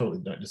 This is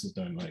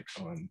done like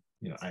on,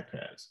 you know,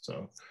 iPads.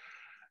 So,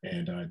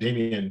 and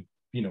Damien,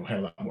 you know, had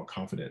a lot more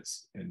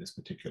confidence in this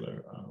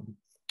particular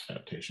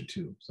adaptation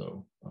too.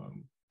 So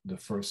the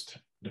first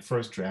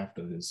draft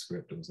of his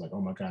script, it was like,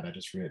 oh my God, I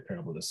just read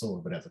Parable of the Sower,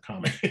 but as a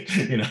comic,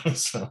 you know.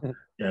 So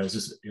yeah,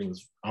 it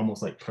was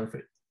almost like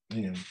perfect,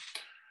 you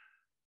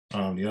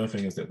know. The other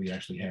thing is that we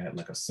actually had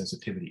like a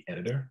sensitivity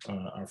editor.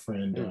 Our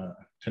friend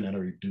Tanetta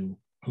Ridu,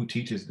 who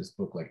teaches this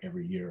book like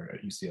every year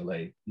at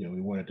UCLA, you know,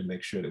 we wanted to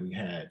make sure that we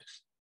had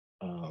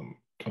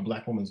a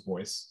Black woman's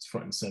voice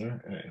front and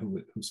center,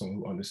 who's someone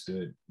who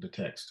understood the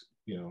text,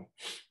 you know.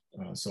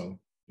 So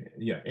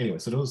yeah, anyway,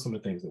 so those are some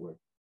of the things that were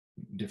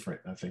different,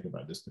 I think,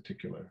 about this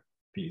particular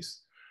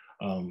piece.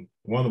 One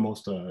of the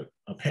most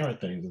apparent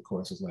things, of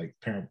course, is like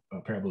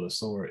Parable of the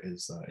Sower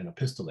is an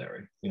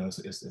epistolary. You know,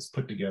 it's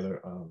put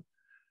together of,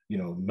 you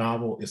know,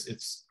 novel.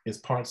 It's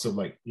parts of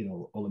like, you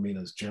know,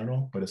 Olamina's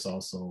journal, but it's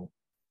also,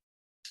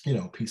 you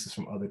know, pieces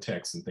from other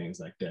texts and things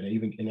like that.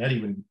 And that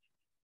even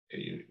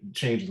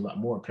changes a lot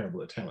more in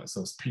Parable of Talent.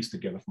 So it's pieced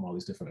together from all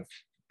these different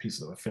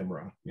pieces of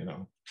ephemera, you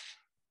know,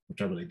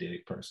 which I really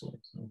dig personally.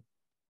 So.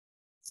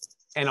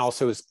 And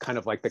also is kind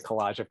of like the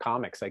collage of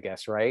comics, I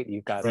guess, right?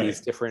 You've got Right.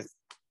 these different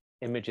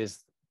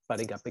images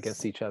butting up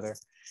against each other.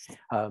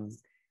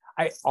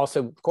 I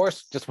also, of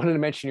course, just wanted to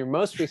mention your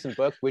most recent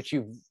book, which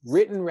you've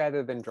written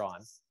rather than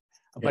drawn,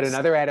 but Yes.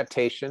 another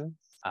adaptation,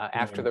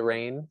 After the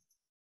Rain.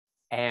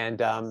 And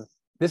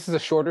this is a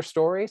shorter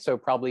story, so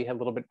probably had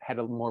a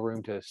little more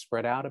room to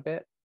spread out a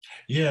bit.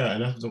 Yeah,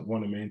 and that's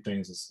one of the main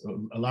things. Is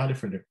a lot of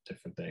different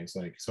things.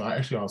 Like, so I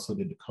actually also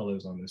did the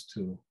colors on this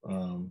too.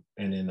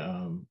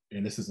 And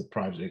this is a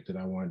project that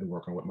I wanted to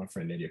work on with my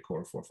friend Nadia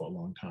Cora for a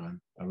long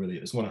time.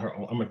 It's one of her.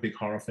 I'm a big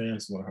horror fan.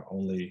 It's one of her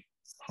only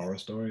horror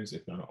stories,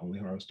 if not her only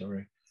horror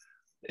story.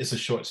 It's a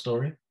short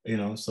story, you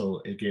know,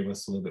 so it gave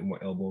us a little bit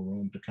more elbow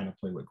room to kind of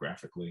play with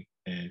graphically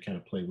and kind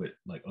of play with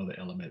like other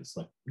elements,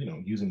 like, you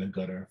know, using the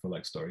gutter for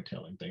like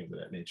storytelling, things of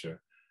that nature.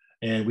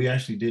 And we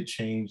actually did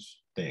change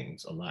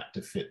things a lot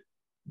to fit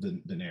the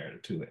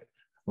narrative to it.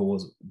 But what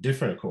was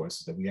different, of course,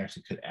 is that we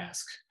actually could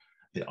ask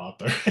the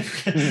author,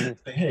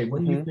 hey,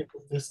 what do you think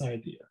of this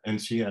idea?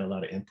 And she had a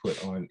lot of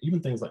input on even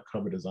things like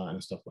cover design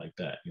and stuff like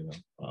that, you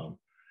know.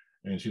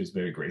 And she was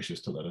very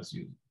gracious to let us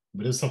use it.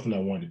 But it's something I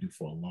wanted to do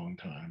for a long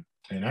time.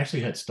 And I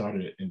actually had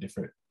started it in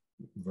different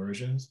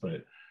versions,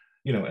 but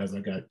you know, as I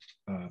got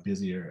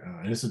busier,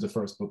 and this is the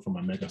first book from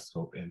my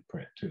Megascope in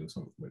print too,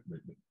 so with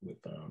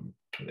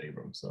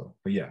Abrams. So,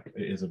 but yeah,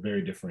 it is a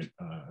very different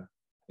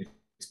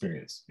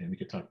experience, and we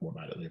could talk more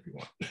about it if you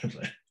want.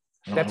 But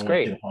That's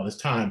great. All this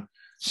time.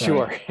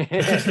 Sorry. Sure,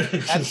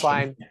 that's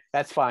fine.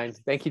 That's fine.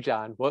 Thank you,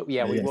 John. Well,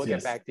 yeah, we will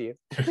get back to you.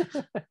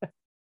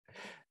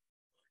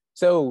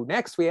 So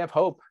next we have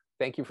Hope.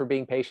 Thank you for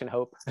being patient,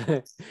 Hope.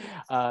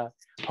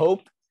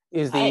 Hope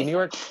is the New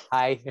York.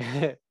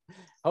 Hi.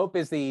 Hope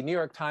is the New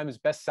York Times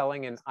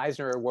best-selling and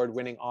Eisner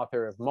Award-winning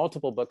author of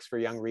multiple books for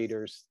young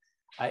readers,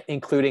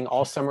 including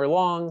All Summer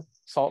Long,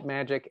 Salt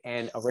Magic,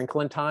 and A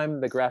Wrinkle in Time,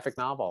 the graphic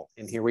novel.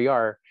 And here we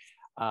are.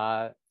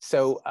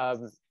 So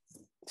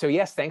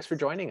yes, thanks for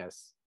joining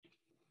us.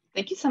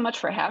 Thank you so much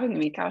for having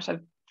me. Gosh,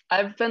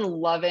 I've been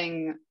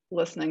loving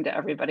listening to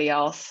everybody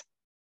else.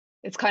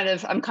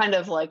 I'm kind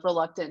of like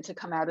reluctant to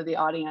come out of the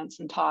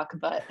audience and talk,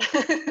 but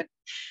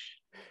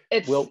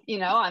it's, you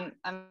know,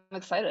 I'm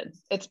excited.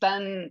 It's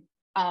been,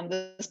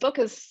 this book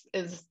is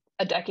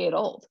a decade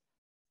old.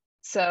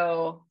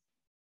 So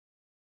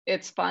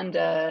it's fun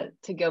to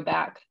go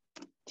back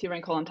to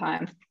Wrinkle in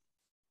Time.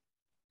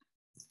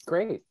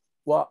 Great.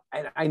 Well,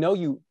 I know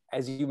you,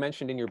 as you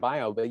mentioned in your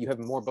bio, but you have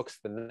more books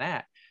than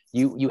that.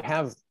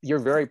 You're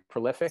very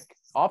prolific.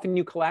 Often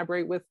you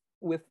collaborate with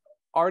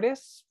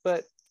artists,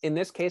 but in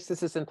this case,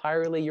 this is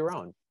entirely your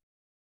own.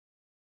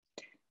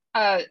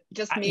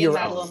 Just me and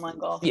Madeline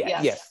Lingle.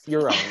 Yeah, yes,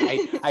 your own.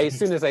 I as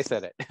soon as I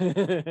said it.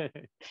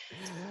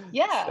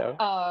 Yeah.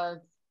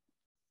 So.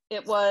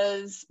 It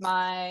was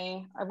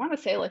I want to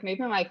say like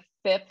maybe my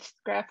 5th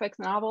graphic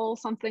novel,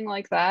 something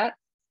like that.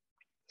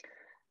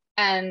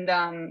 And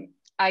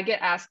I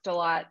get asked a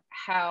lot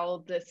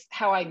how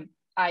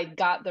I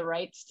got the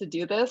rights to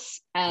do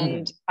this.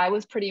 And I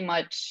was pretty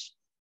much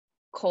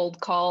cold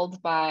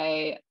called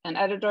by an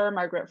editor,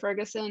 Margaret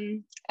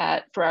Ferguson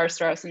at Farrar,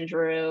 Straus and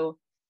Giroux.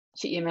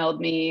 She emailed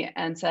me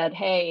and said,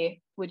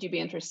 hey, would you be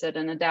interested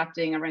in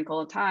adapting A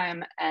Wrinkle in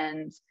Time?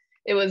 And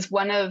it was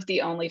one of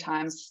the only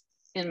times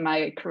in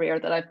my career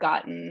that I've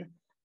gotten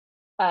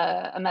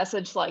a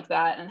message like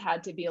that and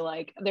had to be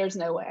like, there's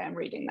no way I'm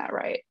reading that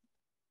right.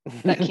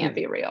 That can't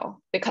be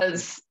real,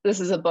 because this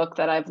is a book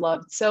that I've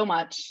loved so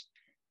much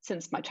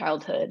since my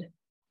childhood.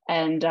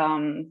 And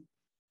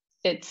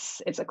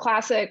it's a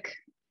classic.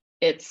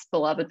 It's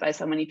beloved by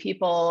so many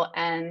people.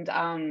 And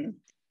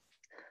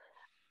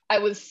I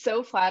was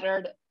so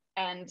flattered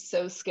and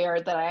so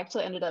scared that I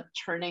actually ended up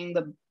turning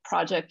the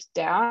project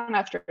down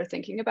after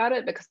thinking about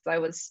it, because I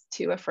was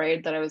too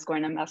afraid that I was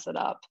going to mess it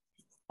up.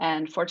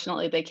 And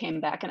fortunately, they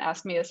came back and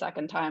asked me a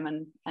second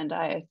time, and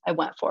I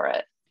went for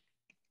it.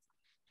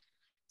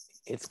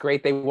 It's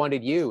great they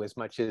wanted you as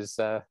much as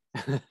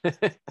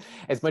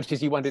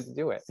you wanted to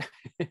do it.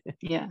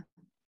 Yeah.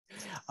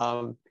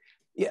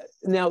 Yeah.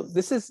 Now,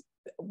 this is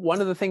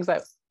one of the things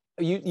that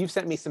you've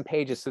sent me some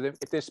pages, so that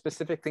if there's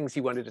specific things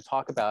you wanted to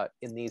talk about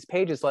in these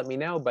pages, let me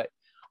know. But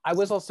I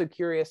was also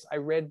curious. I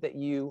read that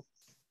you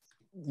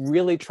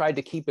really tried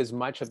to keep as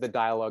much of the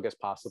dialogue as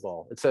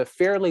possible. It's a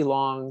fairly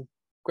long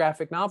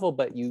graphic novel,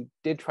 but you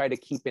did try to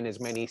keep in as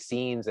many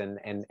scenes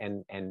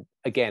and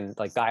again,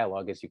 like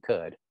dialogue as you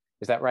could.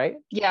 Is that right?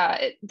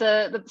 Yeah.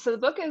 So the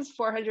book is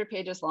 400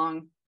 pages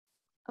long,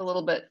 a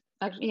little bit.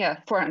 Actually, yeah,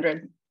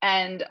 400.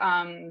 And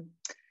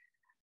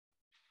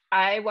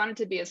I wanted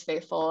to be as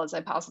faithful as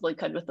I possibly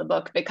could with the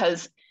book,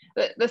 because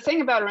the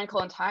thing about A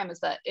Wrinkle in Time is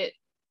that it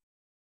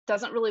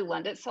doesn't really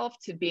lend itself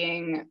to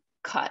being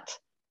cut.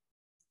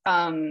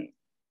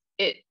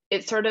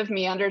 It sort of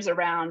meanders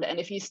around, and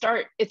if you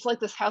start, it's like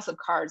this house of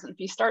cards, and if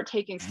you start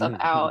taking stuff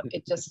out,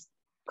 it just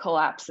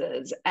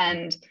collapses.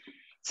 And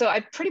so I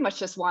pretty much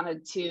just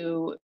wanted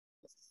to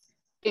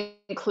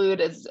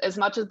include as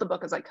much of the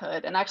book as I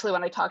could. And actually,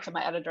 when I talked to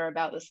my editor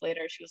about this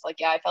later, she was like,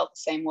 yeah, I felt the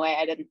same way.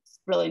 I didn't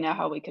really know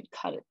how we could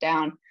cut it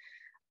down.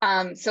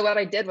 So what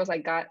I did was I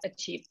got a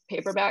cheap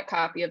paperback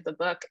copy of the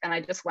book, and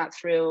I just went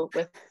through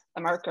with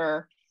a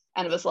marker,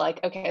 and it was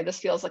like, okay, this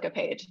feels like a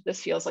page,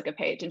 this feels like a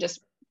page, and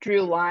just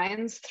drew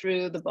lines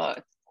through the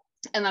book.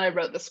 And then I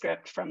wrote the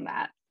script from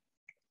that.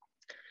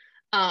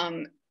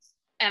 And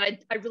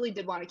I really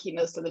did want to keep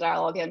most of the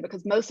dialogue in,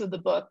 because most of the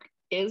book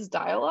is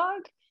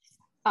dialogue.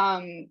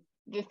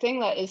 The thing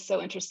that is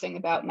so interesting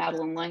about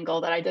Madeleine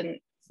L'Engle that I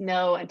didn't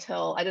know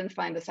until, I didn't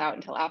find this out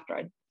until after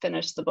I'd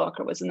finished the book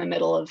or was in the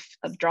middle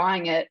of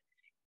drawing it.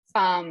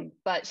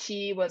 But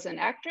she was an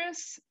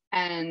actress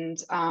and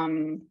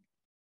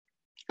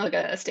like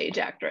a stage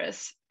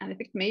actress. And I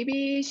think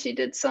maybe she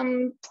did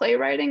some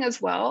playwriting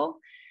as well.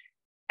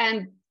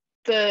 And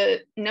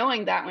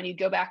knowing that when you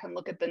go back and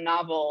look at the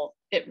novel,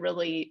 it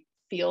really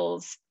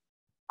feels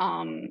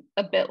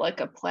a bit like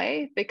a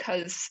play,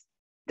 because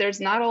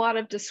there's not a lot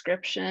of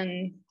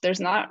description. There's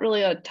not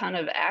really a ton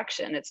of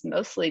action. It's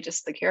mostly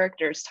just the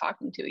characters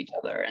talking to each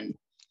other and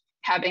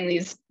having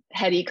these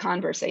heady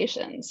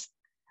conversations.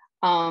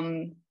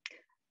 And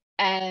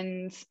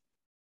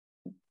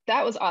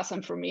that was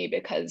awesome for me,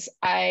 because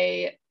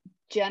I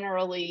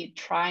generally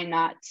try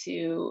not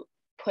to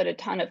put a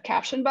ton of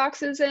caption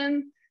boxes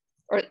in,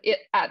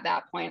 at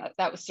that point,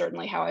 that was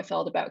certainly how I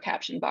felt about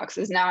caption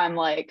boxes. Now I'm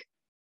like,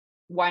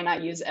 why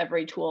not use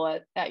every tool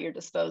at your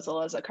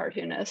disposal as a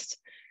cartoonist?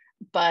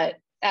 But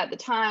at the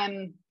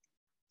time,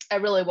 I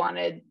really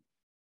wanted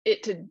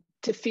it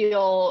to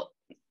feel,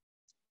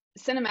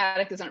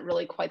 cinematic isn't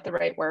really quite the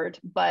right word,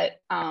 but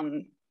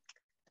I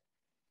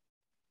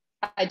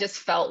just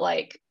felt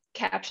like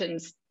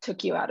captions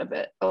took you out of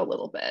it a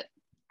little bit.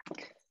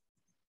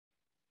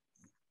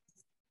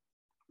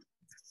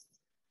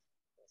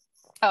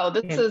 Oh,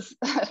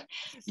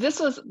 this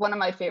was one of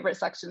my favorite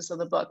sections of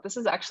the book. This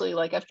is actually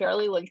like a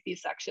fairly lengthy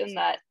section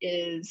that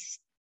is,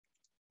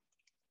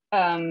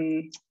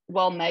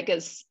 well, Meg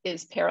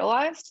is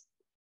paralyzed.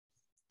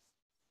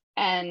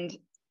 And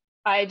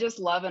I just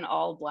love an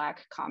all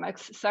Black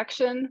comics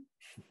section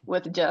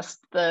with just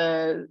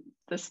the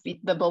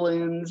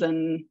balloons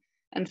and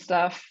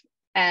stuff.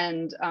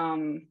 And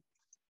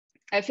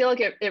I feel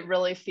like it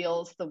really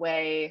feels the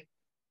way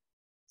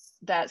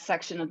that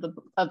section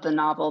of the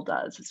novel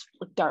does. It's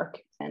dark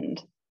and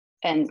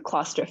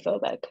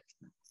claustrophobic,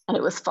 and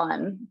it was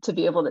fun to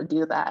be able to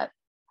do that.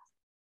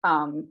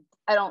 I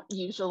don't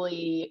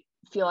usually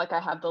feel like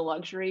I have the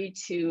luxury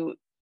to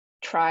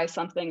try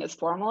something as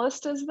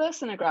formalist as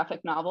this in a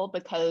graphic novel,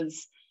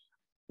 because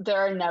there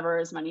are never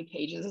as many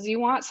pages as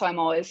you want. So I'm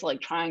always like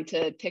trying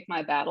to pick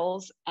my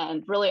battles,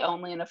 and really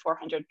only in a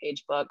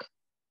 400-page book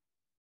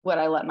would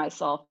I let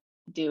myself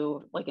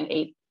do like an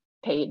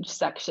 8-page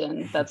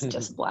section that's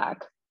just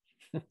Black.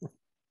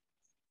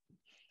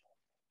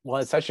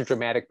 Well, it's such a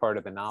dramatic part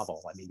of the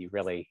novel. I mean, it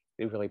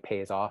really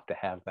pays off to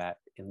have that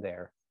in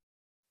there.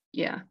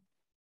 Yeah.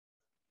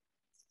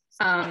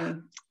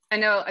 I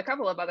know a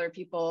couple of other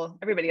people,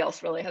 everybody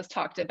else really has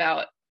talked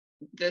about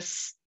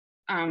this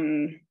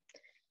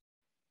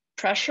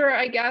pressure,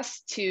 I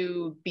guess,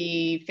 to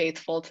be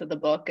faithful to the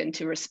book and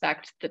to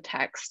respect the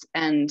text.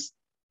 And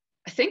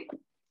I think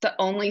the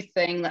only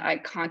thing that I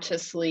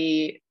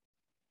consciously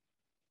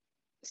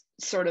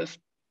sort of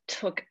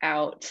took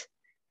out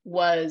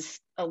was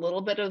a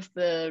little bit of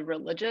the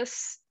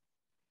religious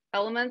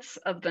elements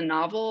of the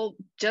novel,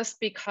 just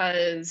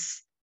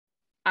because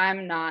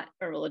I'm not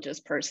a religious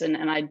person,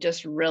 and I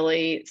just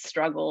really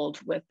struggled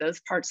with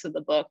those parts of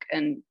the book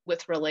and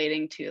with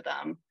relating to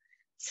them.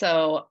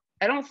 So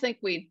I don't think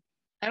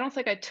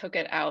I took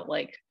it out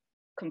like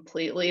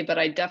completely, but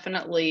I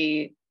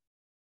definitely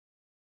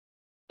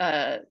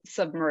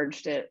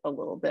submerged it a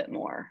little bit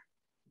more.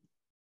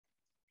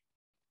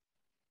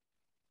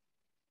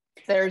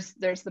 There's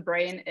the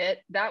brain.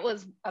 That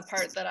was a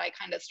part that I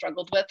kind of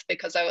struggled with,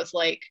 because I was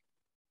like,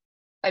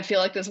 I feel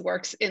like this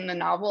works in the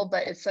novel,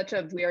 but it's such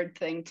a weird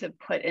thing to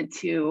put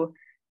into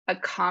a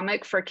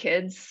comic for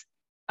kids.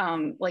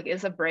 Like,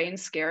 is a brain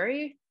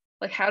scary?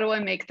 Like, how do I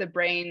make the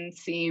brain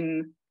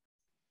seem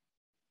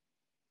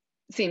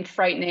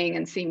frightening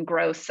and seem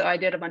gross? So I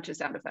did a bunch of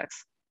sound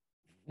effects.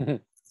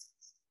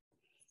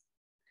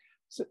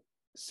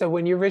 So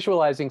when you're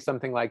visualizing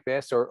something like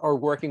this, or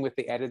working with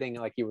the editing,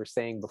 like you were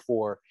saying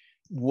before,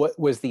 what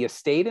was the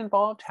estate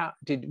involved?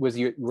 Was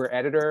your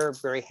editor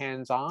very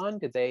hands-on?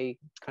 Did they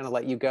kind of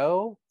let you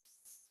go?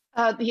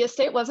 The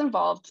estate was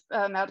involved.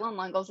 Madeleine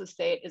L'Engle's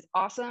estate is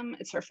awesome.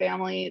 It's her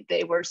family.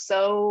 They were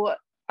so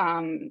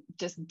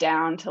just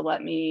down to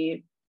let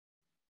me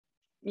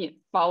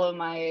follow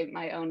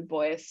my own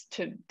voice,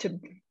 to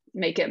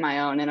make it my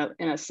own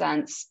in a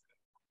sense.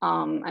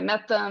 I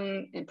met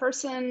them in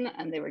person,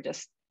 and they were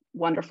just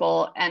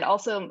wonderful. And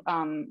also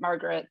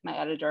Margaret, my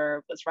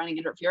editor, was running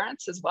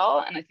interference as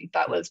well, and I think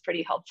that was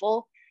pretty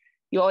helpful.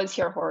 You always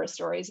hear horror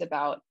stories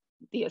about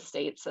the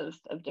estates of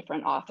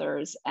different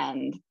authors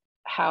and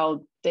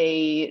how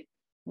they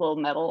will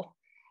meddle,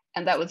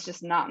 and that was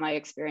just not my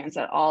experience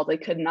at all. They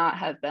could not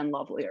have been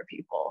lovelier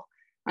people.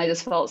 I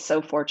just felt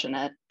so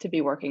fortunate to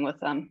be working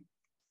with them.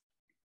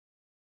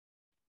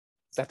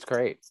 That's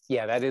great.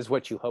 Yeah, that is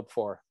what you hope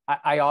for.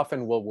 I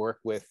often will work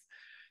with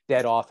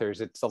dead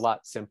authors. It's a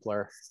lot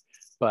simpler,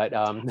 but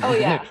Oh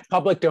yeah,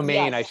 public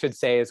domain, yes. I should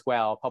say as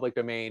well. Public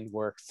domain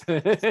works.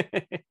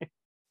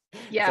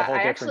 Yeah,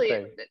 I actually,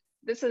 thing.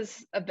 this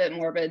is a bit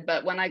morbid,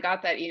 but when I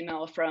got that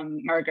email from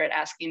Margaret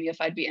asking me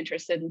if I'd be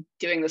interested in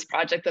doing this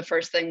project, the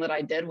first thing that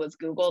I did was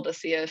Google to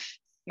see if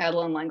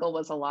Madeleine L'Engle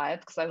was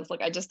alive, because I was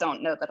like, I just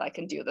don't know that I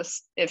can do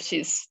this if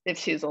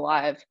she's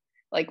alive.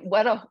 Like,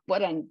 what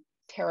a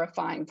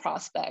terrifying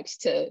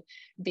prospect to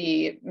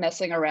be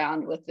messing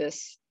around with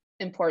this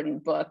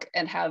important book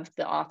and have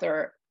the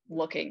author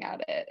looking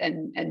at it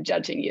and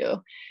judging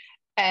you.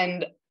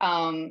 And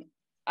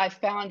I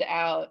found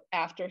out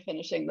after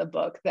finishing the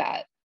book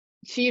that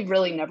she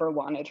really never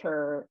wanted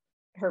her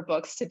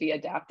books to be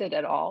adapted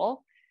at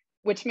all,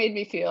 which made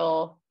me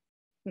feel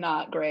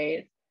not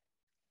great.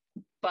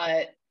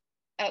 But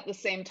at the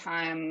same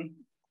time,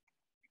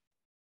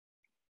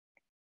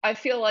 I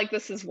feel like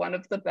this is one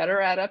of the better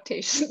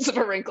adaptations of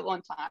A Wrinkle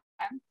in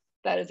Time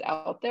that is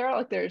out there.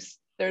 Like there's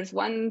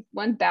one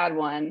bad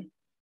one,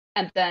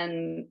 and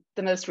then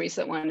the most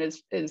recent one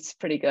is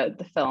pretty good,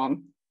 the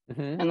film,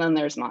 and then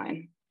there's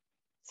mine.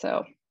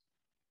 So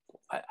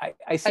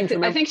I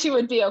think she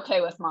would be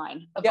okay with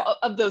mine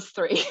of those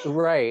three.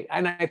 Right,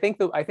 and I think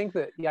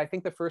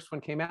the first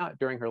one came out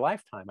during her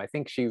lifetime. I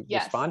think she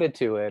responded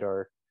to it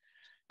or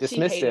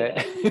dismissed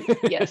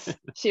it. Yes,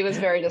 she was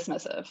very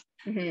dismissive.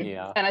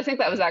 Yeah, and I think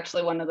that was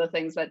actually one of the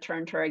things that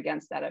turned her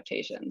against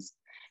adaptations.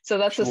 So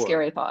that's a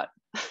scary thought.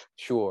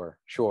 Sure.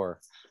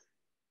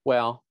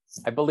 Well,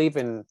 I believe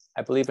in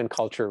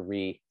culture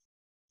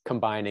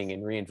combining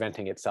and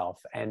reinventing itself,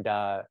 and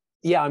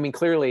yeah, I mean,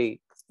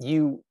 clearly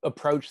you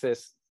approach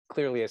this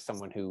clearly as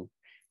someone who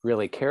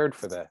really cared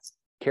for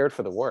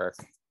the work,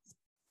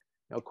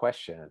 no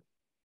question.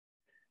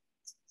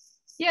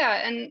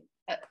 Yeah, and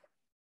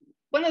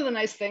one of the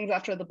nice things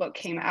after the book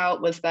came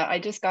out was that I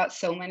just got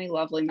so many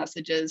lovely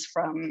messages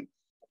from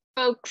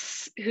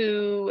folks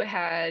who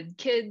had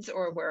kids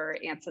or were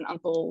aunts and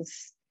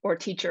uncles or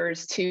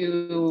teachers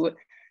to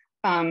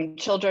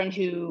children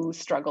who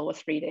struggle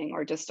with reading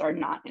or just are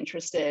not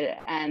interested.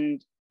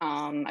 And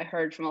I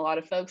heard from a lot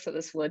of folks that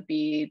this would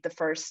be the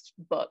first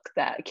book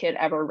that a kid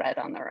ever read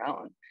on their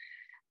own.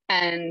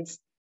 And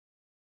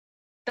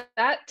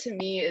that to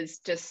me is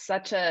just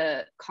such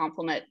a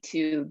compliment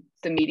to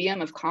the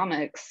medium of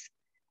comics.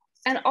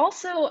 And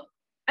also,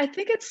 I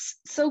think it's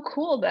so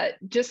cool that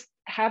just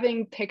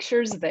having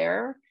pictures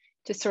there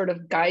to sort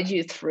of guide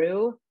you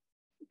through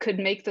could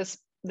make this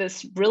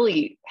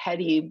really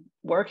heady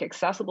work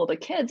accessible to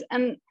kids.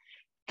 And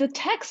the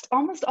text,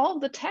 almost all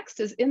of the text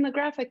is in the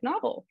graphic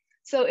novel.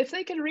 So if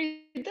they could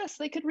read this,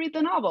 they could read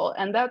the novel.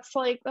 And that's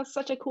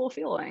such a cool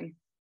feeling.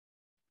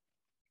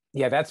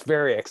 Yeah, that's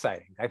very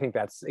exciting. I think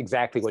that's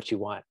exactly what you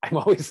want. I'm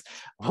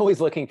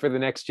always looking for the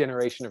next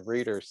generation of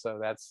readers. So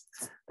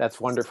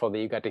that's wonderful that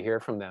you got to hear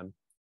from them.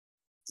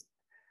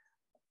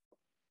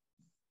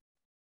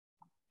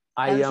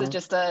 This is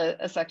just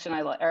a section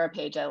I like, or a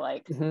page I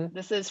like.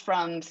 This is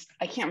from,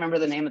 I can't remember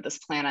the name of this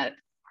planet.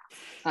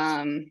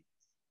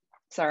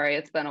 Sorry,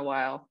 it's been a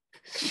while.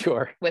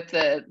 Sure. With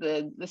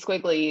the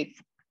squiggly.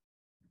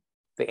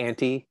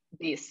 The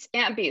Beast.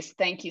 Ant Beast,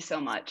 thank you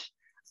so much.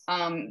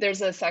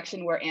 There's a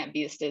section where Ant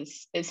Beast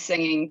is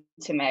singing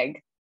to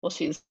Meg while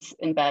she's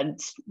in bed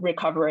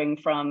recovering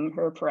from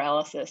her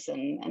paralysis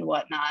and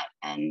whatnot.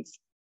 And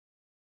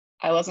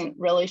I wasn't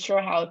really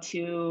sure how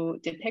to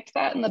depict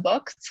that in the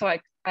book. So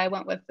I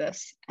went with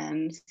this,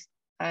 and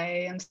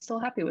I am still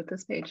happy with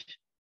this page.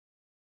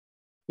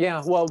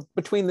 Yeah, well,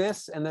 between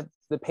this and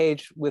the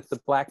page with the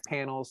black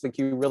panels, like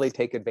you really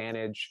take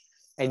advantage.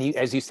 And you,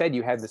 as you said,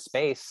 you had the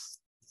space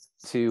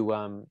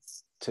to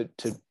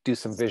do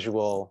some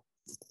visual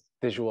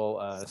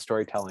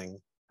storytelling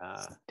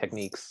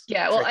techniques.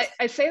 Yeah, well,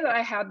 I say that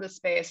I had the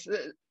space.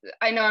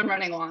 I know I'm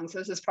running long, so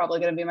this is probably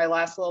going to be my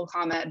last little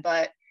comment,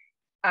 but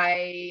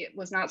I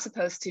was not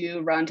supposed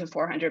to run to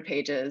 400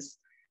 pages.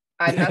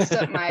 I messed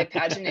up my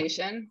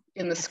pagination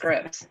in the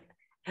script,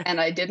 and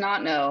I did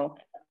not know.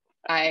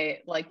 I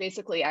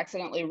basically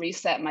accidentally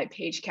reset my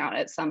page count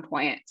at some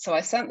point. So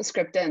I sent the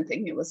script in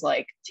thinking it was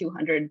like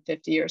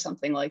 250 or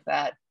something like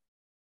that.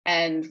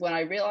 And when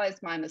I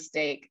realized my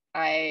mistake,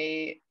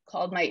 I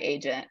called my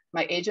agent.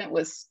 My agent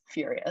was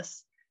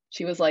furious.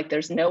 She was like,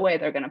 there's no way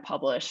they're going to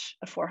publish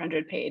a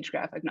 400-page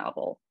graphic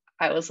novel.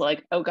 I was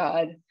like, oh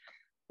God,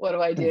 what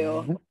do I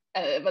do?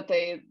 But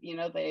they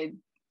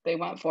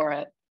went for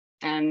it.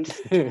 And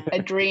I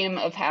dream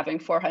of having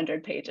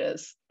 400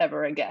 pages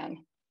ever again.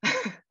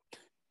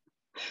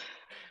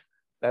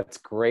 That's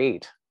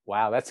great.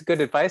 Wow, that's good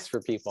advice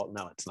for people.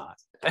 No, it's not.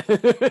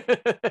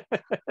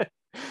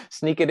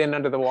 Sneak it in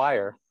under the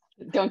wire.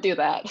 Don't do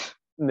that.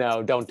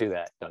 No, don't do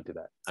that. Don't do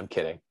that. I'm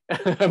kidding.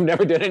 I've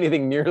never done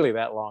anything nearly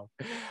that long.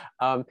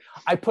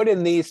 I put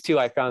in these too.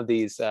 I found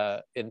these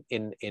in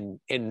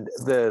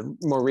the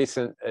more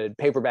recent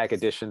paperback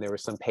edition. There were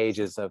some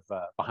pages of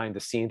behind the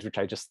scenes, which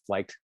I just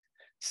liked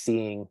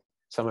seeing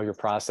some of your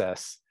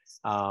process.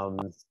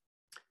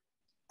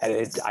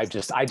 And I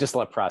just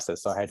love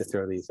process, so I had to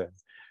throw these in.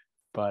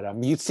 But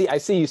I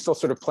see you still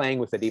sort of playing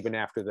with it even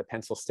after the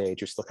pencil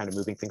stage. You're still kind of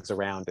moving things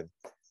around and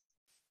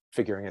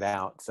figuring it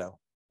out. So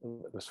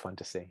it was fun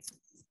to see.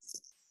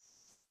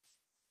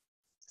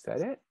 Is that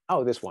it?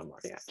 Oh, there's one more.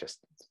 Yeah, just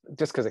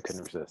because I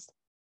couldn't resist.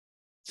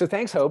 So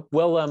thanks, Hope.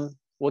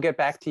 We'll get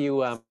back to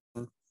you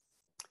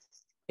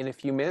in a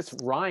few minutes.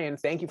 Ryan,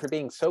 thank you for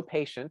being so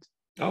patient.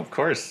 Oh, of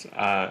course.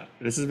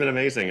 This has been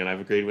amazing, and I've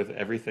agreed with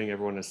everything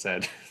everyone has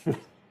said.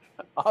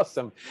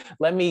 Awesome.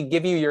 Let me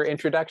give you your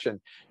introduction.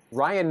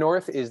 Ryan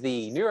North is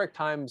the New York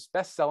Times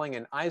best-selling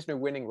and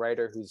Eisner-winning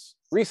writer whose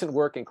recent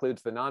work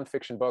includes the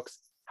nonfiction books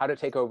How to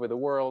Take Over the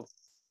World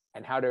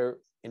and How to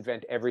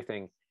Invent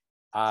Everything,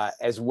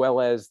 as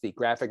well as the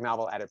graphic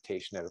novel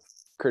adaptation of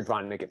Kurt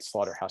Vonnegut's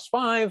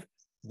Slaughterhouse-Five,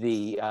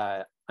 the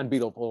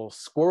Unbeatable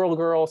Squirrel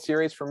Girl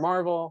series for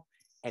Marvel,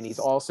 and he's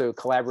also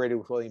collaborated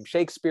with William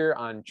Shakespeare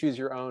on Choose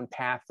Your Own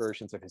Path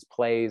versions of his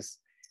plays.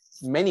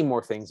 Many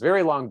more things.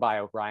 Very long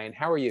bio, Ryan.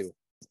 How are you?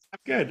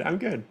 I'm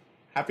good.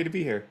 Happy to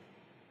be here.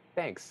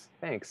 Thanks.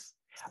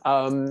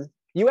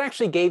 You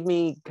actually gave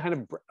me kind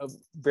of a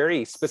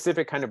very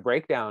specific kind of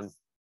breakdown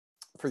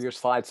for your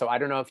slides. So I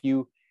don't know if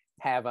you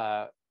have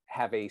a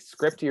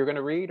script you're going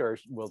to read, or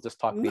we'll just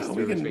talk these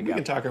through. We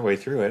can talk our way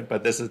through it.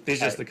 But these are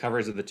just the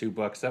covers of the two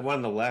books. That one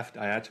on the left,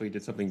 I actually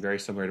did something very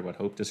similar to what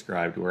Hope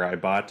described, where I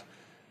bought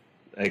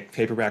a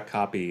paperback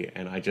copy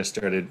and I just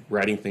started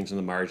writing things in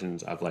the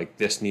margins of like,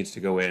 this needs to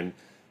go in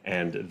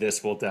and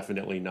this will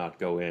definitely not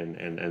go in,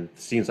 and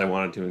scenes I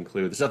wanted to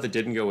include. The stuff that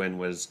didn't go in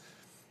was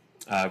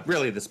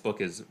really, this book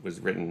was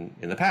written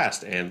in the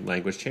past and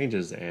language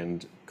changes,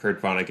 and Kurt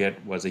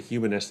Vonnegut was a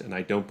humanist and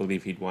I don't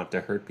believe he'd want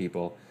to hurt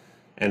people,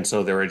 and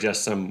so there were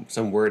just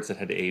some words that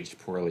had aged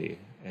poorly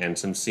and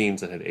some scenes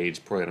that had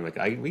aged poorly, and I'm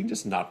like, we can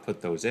just not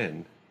put those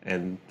in,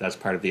 and that's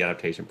part of the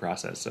adaptation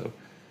process. So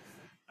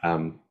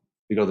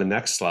we go to the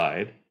next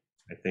slide.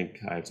 I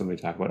think I have something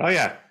to talk about. Oh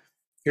yeah,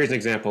 here's an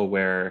example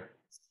where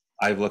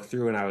I looked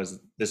through and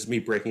this is me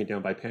breaking it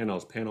down by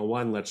panels. Panel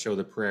 1, let's show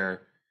the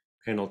prayer.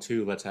 Panel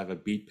 2, let's have a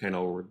beat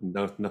panel where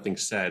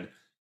nothing's said.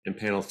 And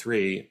panel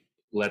 3,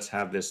 let's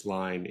have this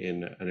line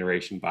in a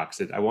narration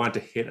box. I wanted to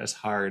hit as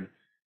hard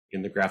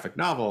in the graphic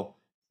novel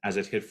as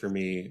it hit for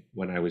me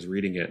when I was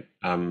reading it.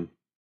 And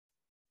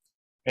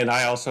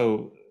I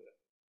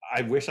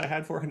wish I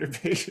had 400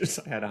 pages.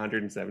 I had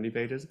 170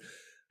 pages.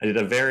 I did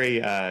a very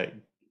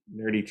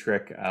nerdy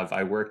trick of,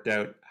 I worked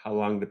out how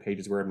long the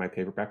pages were in my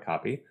paperback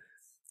copy.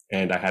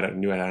 And I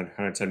knew I had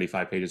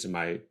 175 pages in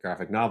my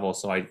graphic novel.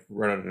 So I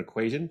wrote out an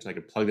equation so I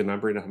could plug the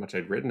number into how much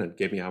I'd written and it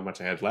gave me how much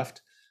I had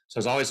left. So I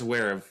was always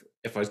aware of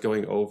if I was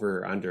going over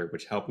or under,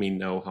 which helped me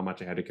know how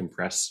much I had to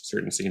compress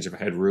certain scenes, if I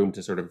had room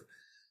to sort of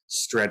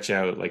stretch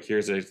out. Like,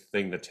 here's a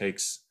thing that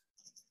takes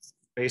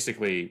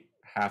basically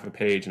half a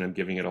page and I'm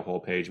giving it a whole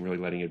page and really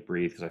letting it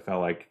breathe, because I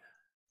felt like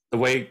the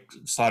way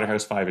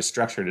Slaughterhouse-Five is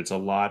structured, it's a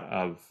lot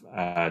of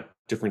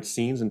different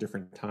scenes and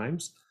different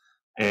times.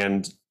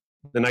 And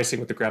the nice thing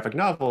with the graphic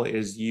novel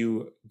is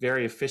you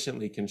very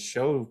efficiently can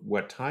show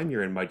what time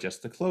you're in by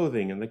just the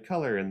clothing and the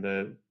color and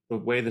the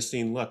way the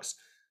scene looks.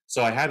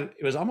 So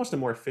it was almost a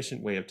more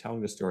efficient way of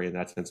telling the story in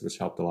that sense, which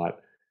helped a lot.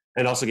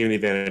 And also gave me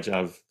the advantage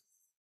of,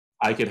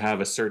 I could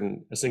have a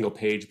single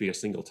page be a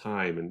single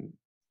time and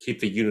keep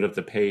the unit of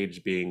the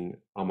page being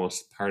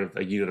almost part of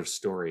a unit of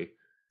story,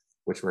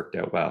 which worked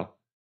out well.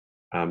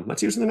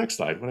 Let's use the next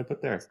slide. What I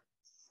put there.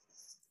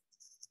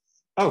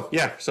 Oh,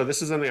 yeah. So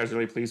this is something I was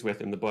really pleased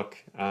with in the book.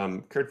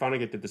 Kurt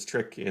Vonnegut did this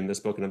trick in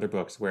this book and other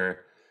books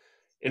where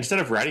instead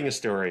of writing a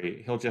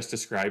story, he'll just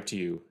describe to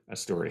you a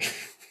story.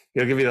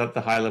 He'll give you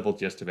the high-level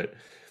gist of it.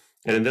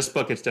 And in this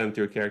book, it's done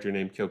through a character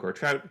named Kilgore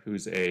Trout,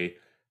 who's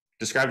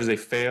described as a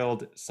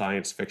failed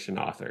science fiction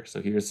author.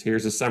 So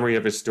here's a summary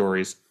of his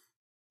stories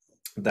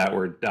that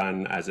were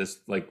done as this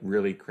like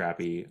really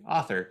crappy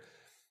author.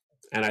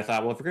 And I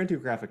thought, well, if we're going to do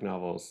graphic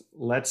novels,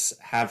 let's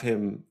have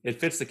him, it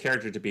fits the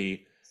character to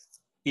be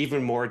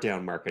even more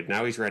down market.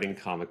 Now he's writing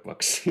comic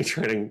books. He's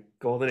writing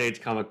Golden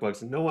Age comic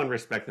books. No one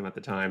respected them at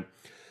the time.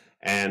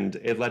 And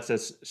it lets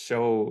us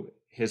show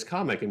his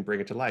comic and bring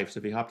it to life. So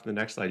if you hop to the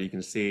next slide, you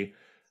can see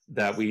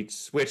that we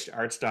switched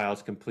art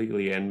styles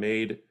completely and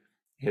made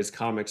his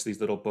comics these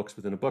little books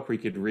within a book where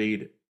you could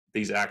read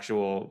these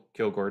actual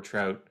Kilgore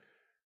Trout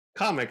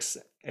comics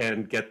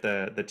and get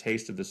the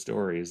taste of the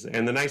stories.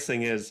 And the nice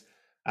thing is,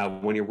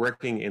 when you're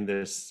working in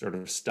this sort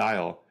of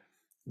style,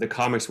 the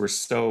comics were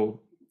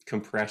so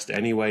compressed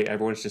anyway.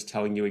 Everyone's just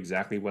telling you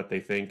exactly what they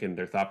think, and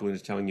their thought balloon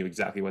is telling you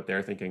exactly what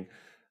they're thinking,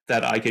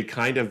 that I could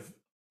kind of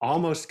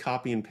almost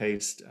copy and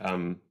paste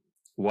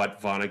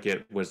what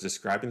Vonnegut was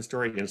describing the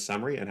story in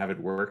summary and have it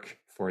work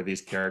for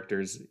these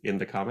characters in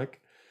the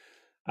comic.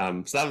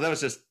 So that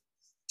was just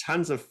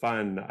tons of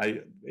fun.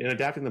 In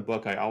adapting the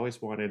book, I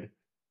always wanted,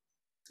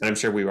 and I'm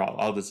sure we were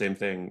all the same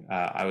thing,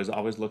 I was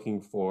always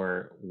looking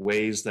for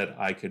ways that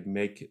I could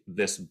make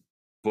this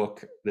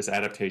book, this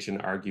adaptation,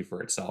 argue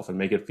for itself and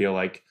make it feel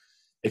like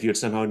if you had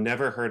somehow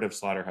never heard of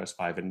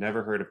Slaughterhouse-Five and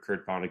never heard of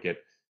Kurt Vonnegut,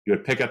 you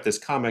would pick up this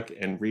comic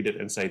and read it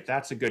and say,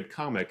 that's a good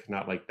comic,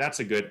 not like, that's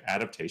a good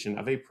adaptation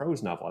of a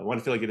prose novel. I want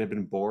to feel like it had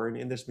been born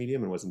in this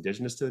medium and was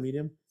indigenous to the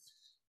medium.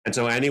 And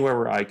so anywhere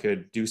where I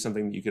could do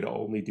something that you could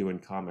only do in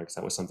comics,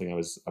 that was something I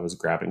was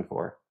grabbing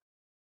for.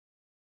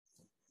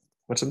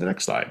 What's on the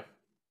next slide?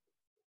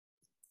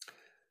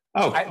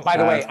 Oh, by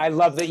the way, I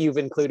love that you've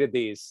included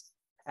these.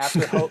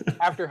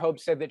 After Hope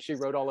said that she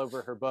wrote all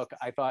over her book,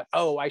 I thought,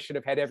 oh, I should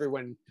have had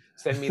everyone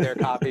send me their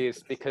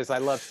copies because I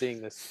love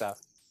seeing this stuff.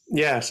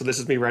 Yeah, so this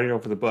is me writing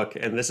over the book,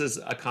 and this is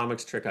a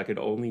comics trick I could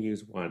only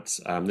use once.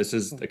 This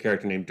is a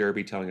character named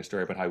Derby telling a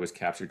story about how he was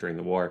captured during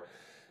the war.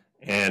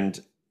 And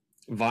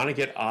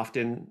Vonnegut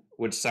often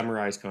would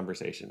summarize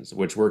conversations,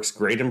 which works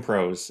great in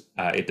prose.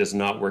 It does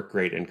not work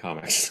great in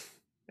comics.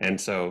 And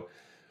so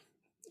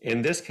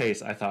in this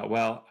case, I thought,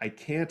 well,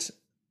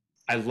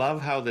 I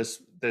love how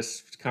this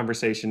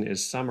conversation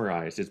is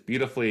summarized. It's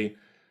beautifully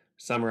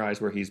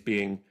summarized where he's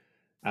being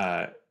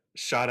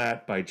shot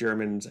at by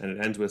Germans, and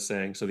it ends with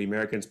saying, so the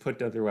Americans put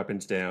their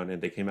weapons down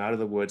and they came out of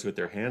the woods with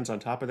their hands on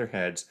top of their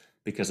heads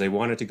because they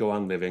wanted to go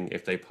on living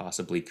if they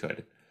possibly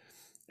could.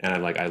 And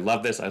I'm like, I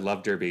love this. I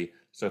love Derby.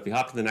 So if you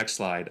hop to the next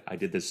slide, I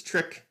did this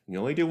trick. You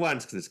only do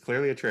once because it's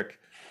clearly a trick,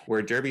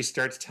 where Derby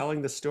starts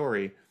telling the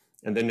story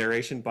and the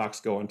narration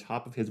box go on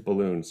top of his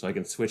balloon, so I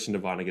can switch into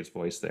Vonnegut's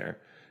voice there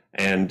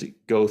and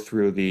go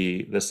through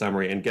the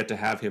summary and get to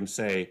have him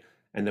say,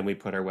 and then we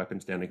put our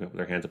weapons down and come up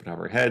with our hands up on top of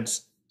our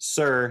heads,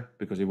 sir,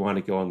 because we want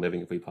to go on living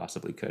if we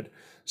possibly could.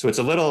 So it's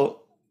a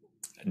little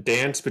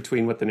dance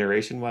between what the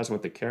narration was and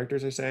what the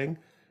characters are saying.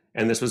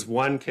 And this was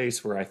one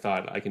case where I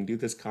thought I can do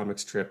this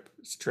comics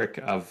trick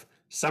of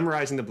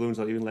summarizing the balloons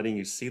without even letting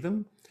you see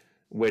them,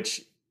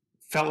 which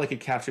felt like it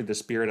captured the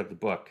spirit of the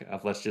book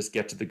of let's just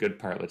get to the good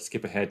part. Let's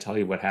skip ahead, tell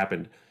you what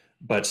happened,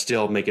 but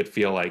still make it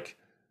feel like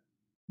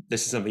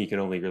this is something you can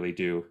only really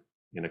do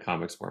in a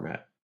comics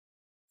format.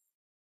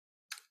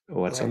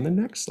 What's on the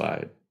next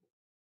slide?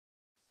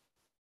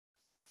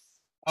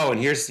 Oh,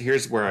 and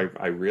here's where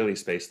I really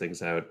space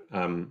things out.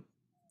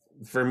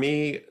 For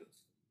me,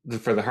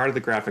 for the heart of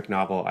the graphic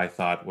novel, I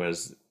thought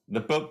was the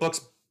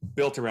book's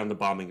built around the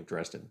bombing of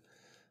Dresden.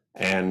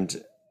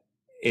 And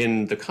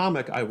in the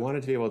comic, I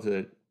wanted to be able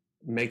to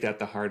make that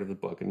the heart of the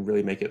book and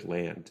really make it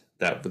land,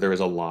 that there was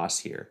a loss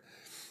here.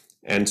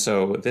 And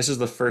so this is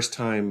the first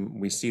time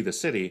we see the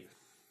city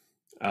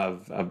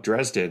of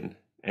Dresden,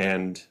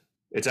 and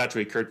it's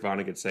actually Kurt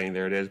Vonnegut saying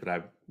there it is,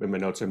 but in my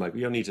notes I'm like,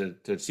 we don't need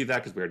to see that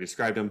because we already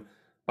described him.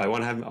 But I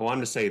want him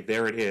to say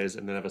there it is,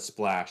 and then have a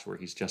splash where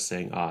he's just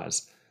saying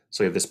Oz.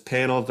 So you have this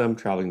panel of them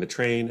traveling the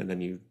train, and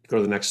then you go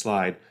to the next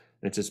slide,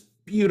 and it's this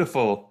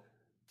beautiful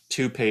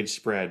 2-page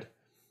spread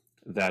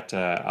that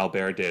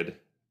Albert did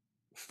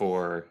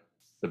for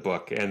the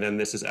book. And then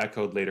this is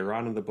echoed later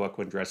on in the book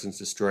when Dresden's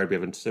destroyed. We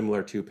have a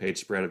similar 2-page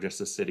spread of just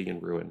the city in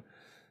ruin.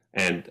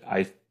 And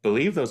I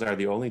believe those are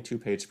the only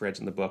 2-page spreads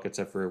in the book,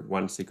 except for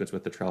one sequence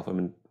with the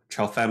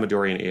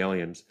Tralfamadorian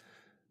aliens.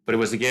 But it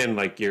was, again,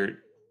 like your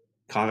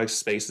comics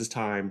space is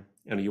time,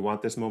 and you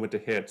want this moment to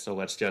hit, so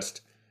let's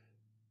just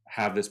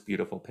have this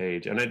beautiful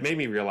page. And it made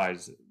me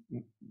realize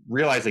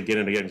again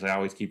and again, because I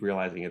always keep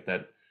realizing it,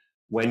 that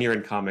when you're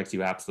in comics,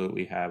 you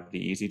absolutely have the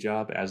easy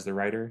job as the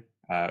writer,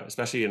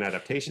 especially in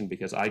adaptation,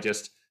 because I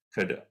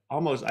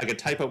could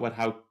type out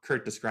how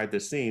Kurt described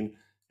this scene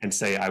and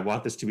say, I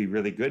want this to be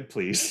really good,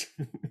 please.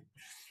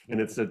 And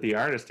it's the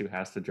artist who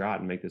has to draw it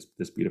and make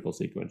this beautiful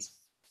sequence.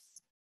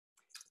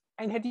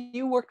 And had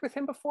you worked with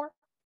him before?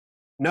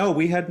 No,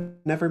 we had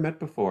never met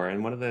before.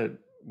 And one of the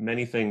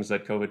many things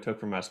that COVID took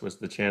from us was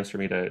the chance for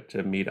me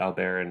to meet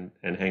Albert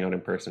and hang out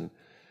in person.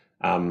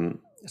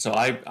 So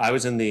I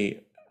was in the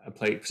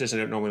position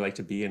I don't normally like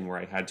to be in, where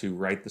I had to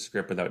write the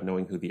script without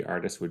knowing who the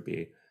artist would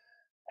be.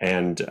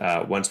 And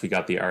once we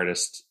got the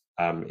artist,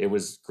 it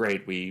was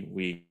great.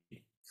 We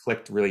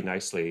clicked really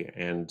nicely,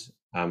 and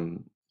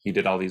he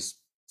did all these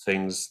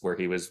things where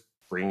he was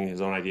bringing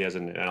his own ideas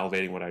and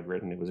elevating what I'd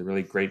written. It was a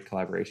really great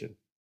collaboration.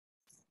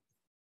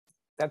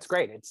 That's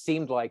great.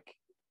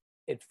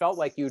 It felt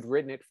like you'd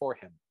written it for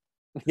him.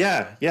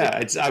 Yeah.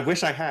 I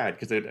wish I had,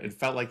 because it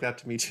felt like that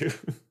to me too.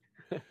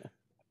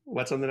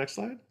 What's on the next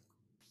slide?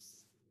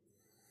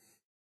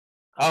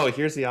 Oh,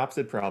 here's the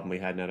opposite problem we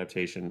had in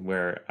adaptation,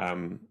 where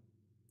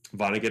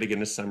Vonnegut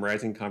again is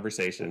summarizing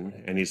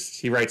conversation, and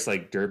he writes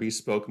like, Derby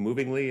spoke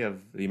movingly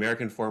of the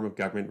American form of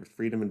government with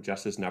freedom and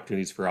justice and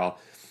opportunities for all.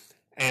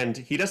 And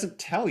he doesn't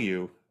tell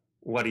you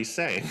what he's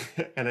saying.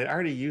 And I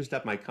already used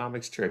up my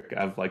comics trick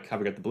of like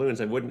covering up the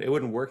balloons. It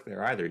wouldn't work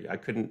there either. I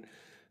couldn't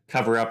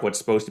cover up what's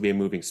supposed to be a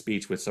moving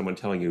speech with someone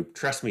telling you,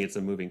 trust me, it's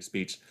a moving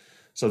speech.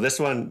 So this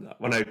one,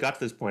 when I got to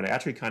this point, I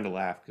actually kind of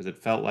laughed, because it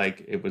felt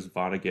like it was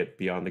Vonnegut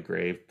beyond the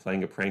grave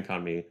playing a prank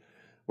on me,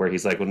 where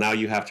he's like, well, now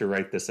you have to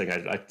write this thing.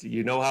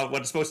 You know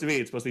what it's supposed to be.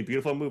 It's supposed to be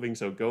beautiful and moving,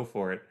 so go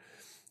for it.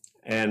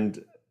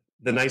 And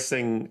the nice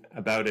thing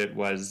about it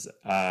was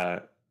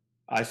I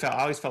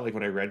always felt like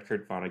when I read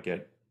Kurt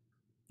Vonnegut,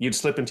 you'd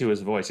slip into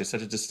his voice. It's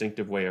such a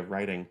distinctive way of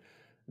writing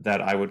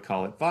that I would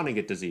call it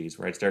Vonnegut disease,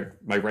 where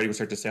my writing would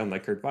start to sound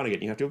like Kurt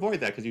Vonnegut. You have to avoid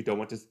that because you don't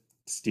want to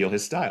steal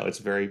his style. It's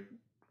very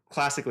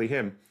classically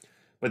him.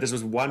 But this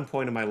was one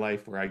point in my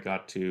life where I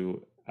got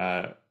to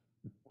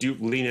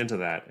lean into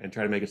that and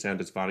try to make it sound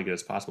as Vonnegut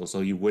as possible,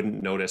 so you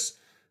wouldn't notice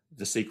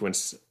the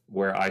sequence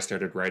where I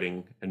started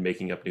writing and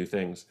making up new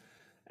things.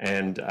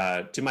 And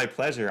to my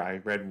pleasure, I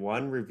read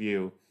one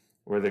review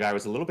where the guy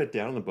was a little bit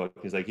down on the book.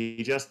 He's like,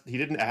 he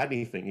didn't add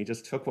anything. He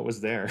just took what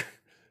was there.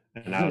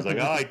 And I was like,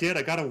 oh, I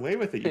got away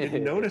with it. You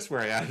didn't notice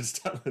where I added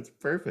stuff. It's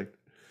perfect.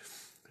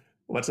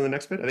 What's on the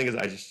next bit? I think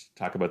I just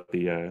talk about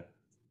the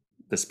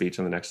speech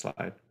on the next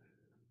slide.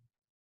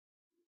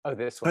 Oh,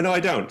 this one. Oh, no, I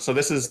don't. So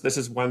this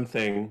is one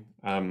thing.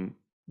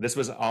 This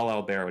was all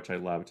Albert, which I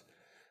loved.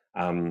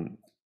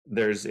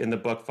 There's in the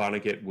book,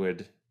 Vonnegut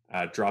would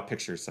draw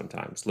pictures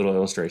sometimes, little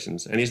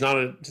illustrations, and he's not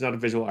a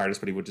visual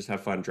artist, but he would just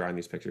have fun drawing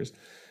these pictures.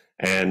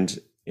 And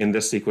in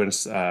this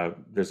sequence,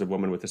 there's a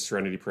woman with a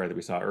Serenity Prayer that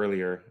we saw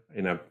earlier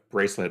in a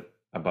bracelet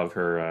above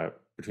her,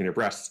 between her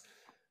breasts.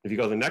 If you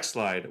go to the next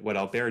slide, what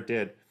Albert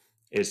did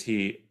is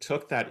he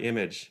took that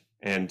image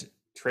and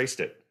traced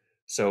it.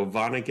 So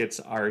Vonnegut's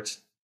art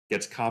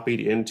gets copied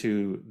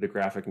into the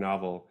graphic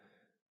novel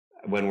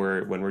when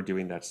we're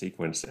doing that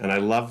sequence. And I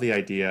love the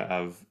idea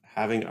of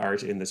having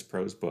art in this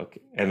prose book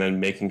and then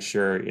making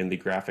sure in the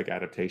graphic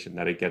adaptation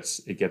that it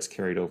gets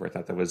carried over. I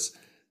thought that was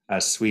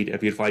sweet and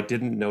beautiful. I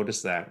didn't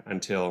notice that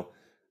until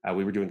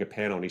we were doing a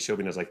panel and he showed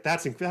me and I was like,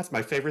 that's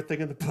my favorite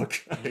thing in the book.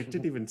 I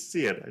didn't even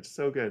see it. It's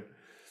so good.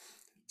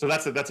 So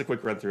that's a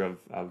quick run through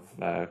of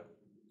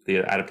the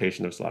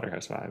adaptation of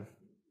Slaughterhouse-Five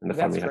and the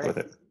fun we had with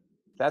it.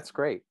 That's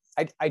great.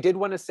 I did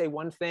want to say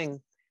one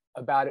thing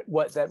about it,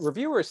 what that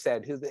reviewer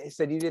said, who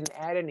said you didn't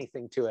add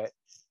anything to it.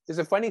 There's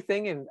a funny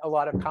thing in a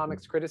lot of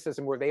comics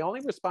criticism where they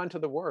only respond to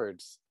the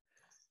words.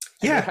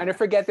 Yeah. They kind of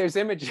forget there's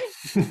images.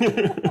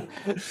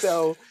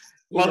 So,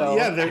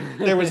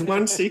 there was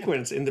one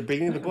sequence in the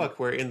beginning of the book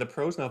where in the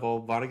prose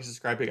novel, Vonnegut's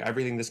describing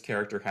everything this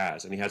character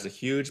has. And he has a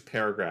huge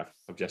paragraph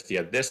of just,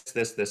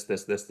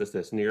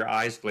 this, and your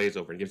eyes glaze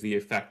over. It gives the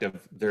effect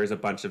of there's a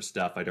bunch of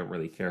stuff. I don't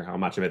really care how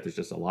much of it. There's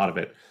just a lot of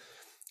it.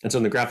 And so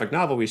in the graphic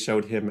novel, we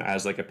showed him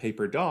as like a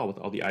paper doll with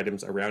all the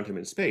items around him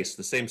in space.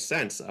 The same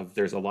sense of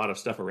there's a lot of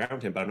stuff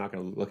around him, but I'm not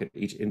going to look at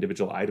each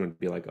individual item and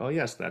be like, oh,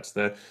 yes, that's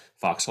the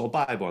Foxhole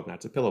Bible, and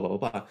that's a pillow, blah,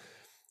 blah, blah.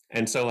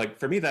 And so like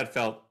for me, that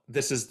felt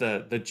this is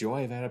the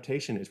joy of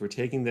adaptation is we're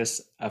taking this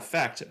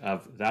effect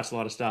of that's a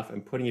lot of stuff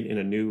and putting it in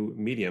a new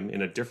medium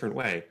in a different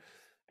way.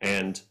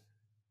 And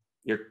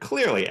you're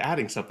clearly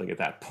adding something at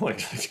that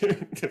point.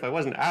 If I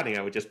wasn't adding,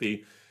 I would just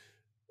be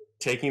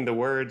taking the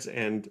words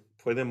and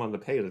put them on the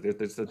page.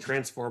 There's the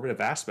transformative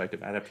aspect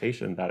of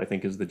adaptation that I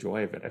think is the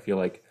joy of it. I feel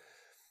like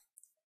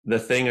the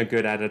thing a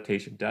good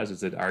adaptation does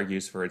is it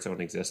argues for its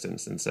own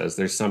existence and says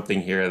there's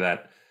something here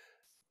that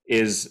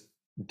is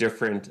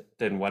different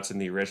than what's in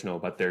the original,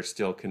 but they're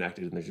still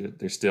connected and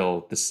they're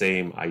still the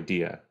same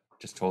idea,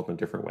 just told in a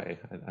different way.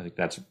 I think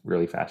that's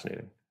really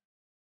fascinating.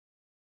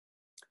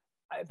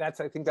 I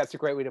think that's a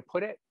great way to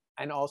put it.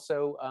 And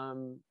also,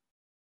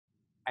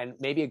 and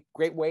maybe a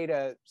great way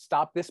to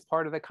stop this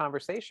part of the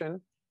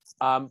conversation.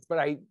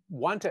 But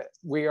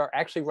we are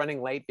actually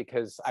running late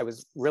because I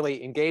was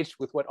really engaged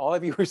with what all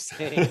of you were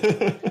saying.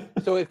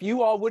 So if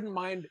you all wouldn't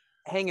mind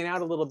hanging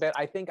out a little bit,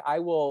 I think I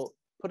will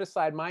put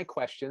aside my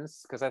questions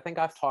because I think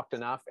I've talked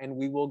enough and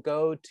we will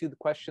go to the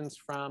questions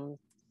from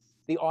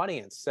the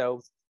audience.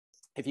 So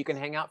if you can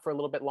hang out for a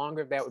little bit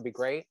longer, that would be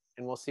great.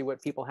 And we'll see what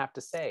people have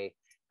to say.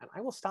 And I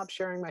will stop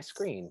sharing my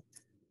screen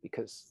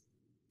because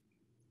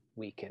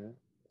we can,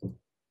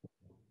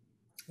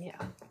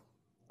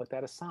 put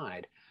that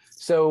aside.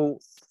 So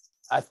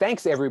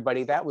thanks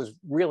everybody. That was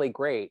really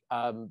great.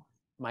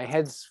 My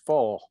head's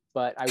full,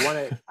 but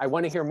I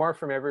want to hear more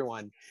from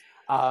everyone.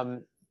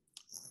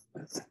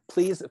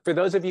 Please, for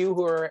those of you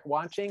who are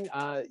watching,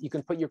 you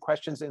can put your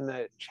questions in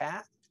the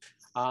chat.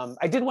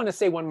 I did want to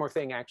say one more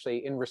thing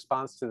actually in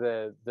response to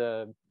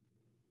the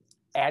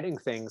adding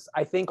things.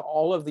 I think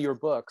all of your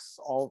books,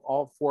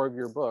 all four of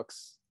your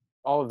books,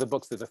 all of the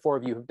books that the four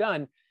of you have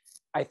done,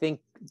 I think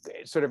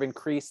sort of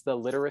increase the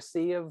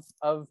literacy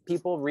of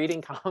people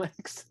reading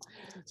comics.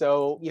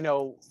 So,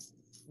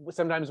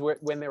 sometimes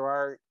when there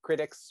are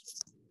critics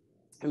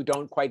who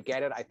don't quite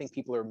get it, I think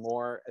people are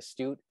more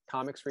astute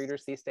comics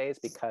readers these days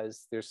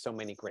because there's so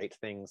many great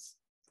things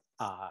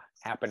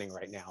happening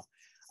right now.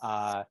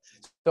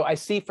 So I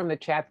see from the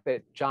chat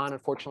that John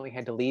unfortunately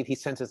had to leave. He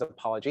sends his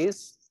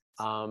apologies.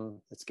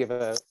 Let's give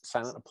a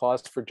silent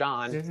applause for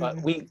John. But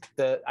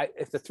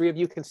if the three of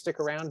you can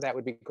stick around, that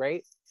would be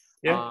great.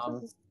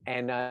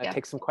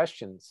 Take some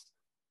questions.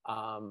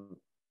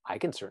 I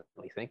can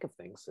certainly think of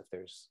things if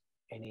there's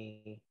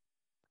any.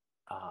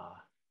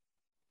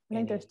 I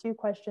think there's 2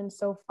 questions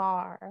so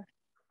far.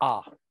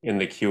 In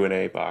the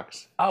Q&A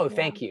box. Oh,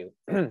 thank you.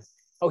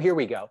 Oh, here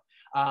we go.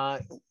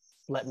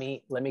 Let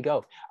me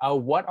go.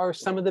 What are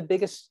some of the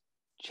biggest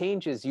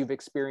changes you've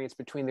experienced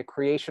between the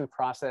creation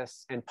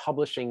process and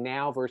publishing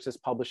now versus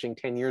publishing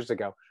 10 years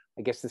ago?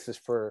 I guess this is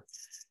for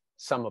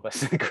some of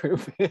us in the group.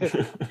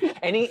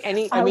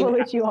 I will mean,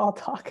 let you all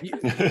talk.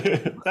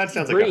 That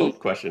sounds like a hope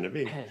question to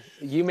me.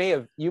 You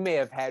may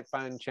have had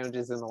fun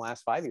challenges in the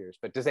last 5 years,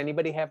 but does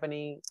anybody have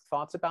any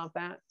thoughts about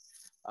that?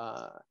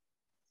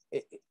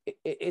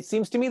 It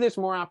seems to me there's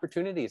more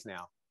opportunities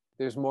now.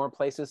 There's more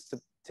places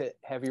to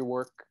have your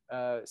work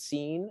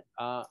seen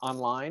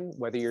online,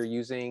 whether you're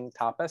using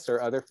Tapas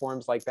or other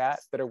forms like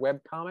that are web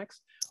comics,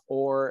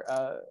 or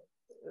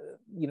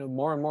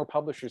more and more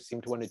publishers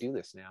seem to want to do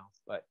this now.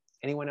 But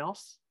anyone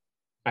else?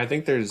 I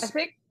think there's.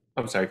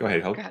 I'm sorry. Go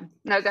ahead, Hope. Go ahead.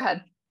 No, go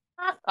ahead.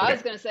 I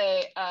was going to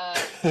say,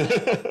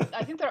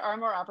 I think there are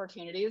more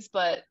opportunities,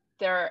 but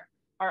there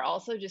are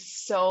also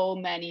just so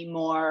many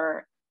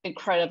more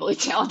incredibly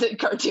talented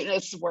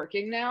cartoonists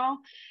working now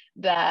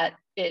that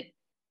it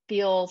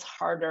feels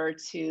harder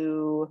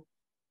to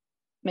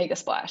make a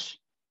splash.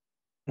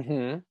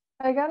 Mm-hmm.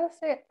 I gotta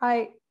say,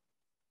 I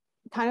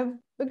kind of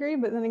agree,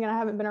 but then again, I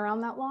haven't been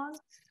around that long.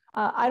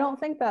 I don't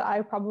think that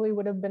I probably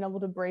would have been able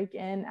to break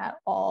in at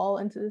all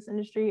into this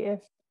industry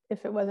if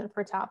it wasn't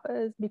for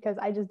Tapas, because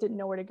I just didn't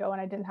know where to go,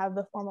 and I didn't have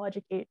the formal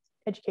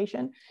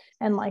education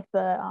and like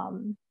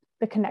the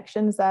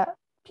connections that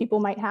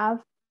people might have.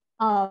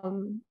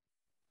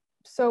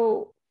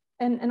 So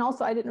and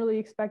also I didn't really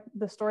expect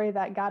the story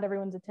that got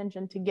everyone's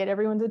attention to get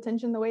everyone's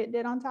attention the way it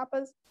did on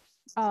Tapas.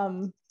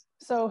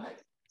 So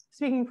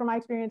speaking from my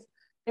experience,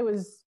 it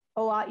was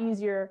a lot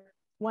easier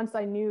once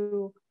I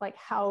knew like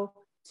how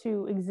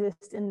to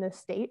exist in this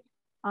state,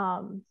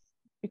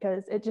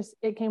 because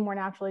it came more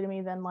naturally to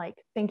me than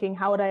like thinking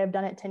how would I have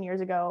done it 10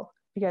 years ago,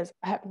 because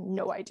I have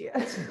no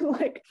idea.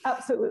 Like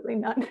absolutely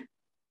none.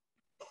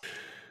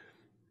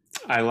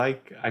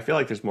 I feel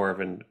like there's more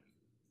of an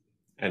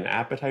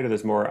appetite, or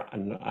there's more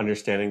an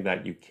understanding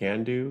that you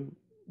can do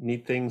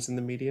neat things in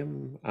the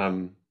medium.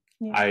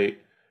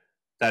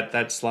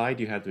 That slide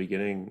you had at the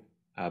beginning,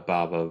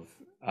 Bob,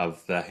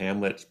 of the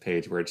Hamlet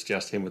page where it's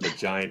just him with a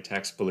giant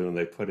text balloon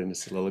they put in a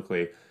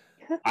soliloquy.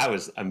 I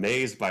was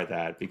amazed by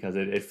that, because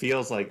it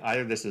feels like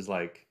either this is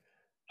like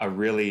a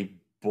really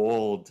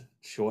bold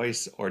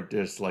choice or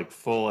just like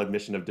full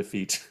admission of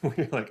defeat.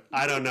 You're like,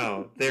 I don't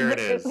know. There it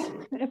is.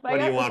 What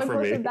do you want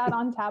from me? If I posted that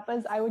on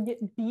Tapas, I would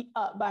get beat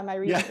up by my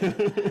readers. Yeah.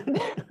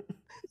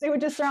 They would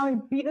just surround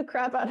me, beat the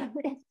crap out of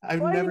me.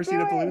 I've never seen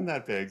a balloon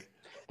that big.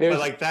 But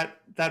like that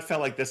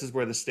felt like this is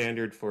where the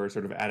standard for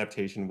sort of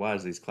adaptation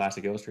was, these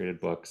classic illustrated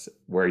books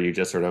where you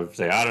just sort of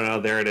say, I don't know,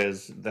 there it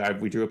is.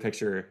 We drew a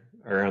picture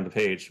around the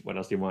page. What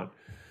else do you want?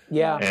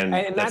 Yeah,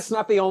 and that's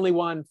not the only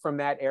one from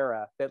that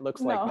era that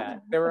looks like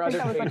that. There were other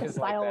pages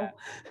like that.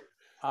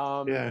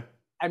 Yeah.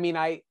 I mean,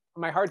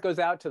 my heart goes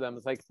out to them.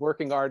 It's like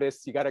working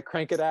artists, you got to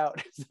crank it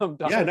out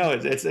sometimes. Yeah, no,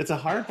 it's a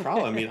hard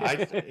problem. I mean,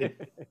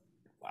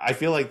 I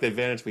feel like the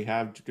advantage we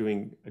have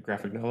doing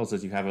graphic novels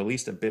is you have at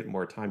least a bit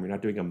more time. You're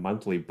not doing a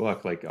monthly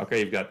book. Like, okay,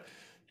 you've got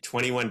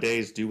 21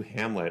 days, do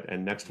Hamlet,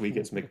 and next week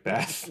it's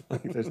Macbeth.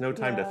 Like, there's no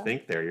time to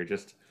think there. You're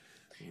just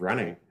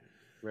running.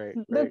 Right.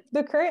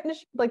 The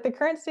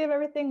current state of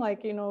everything,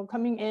 like,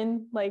 coming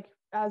in like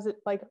as it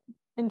like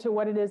into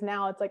what it is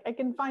now, it's like I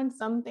can find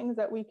some things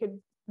that we could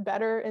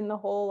better in the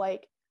whole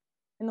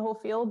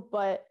field,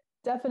 but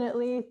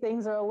definitely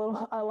things are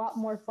a lot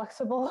more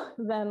flexible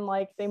than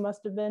like they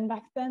must have been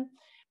back then.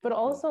 But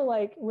also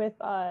like with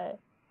the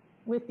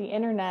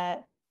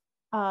internet,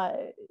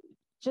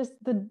 just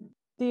the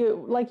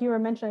like you were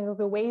mentioning,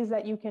 the ways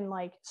that you can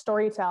like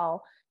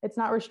storytell. It's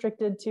not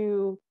restricted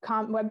to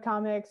web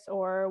comics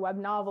or web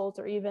novels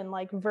or even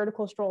like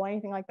vertical scroll or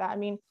anything like that. I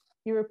mean,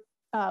 you were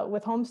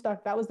with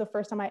Homestuck, that was the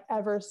first time I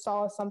ever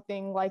saw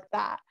something like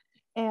that.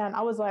 And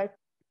I was like,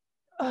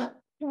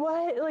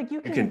 what? Like you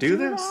can do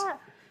this? That?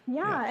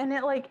 Yeah. And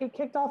it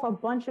kicked off a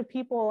bunch of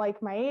people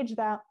like my age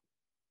that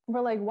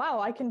were like, wow,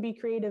 I can be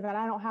creative and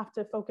I don't have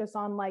to focus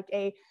on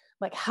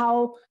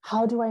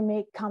how do I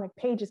make comic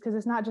pages? Because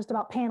it's not just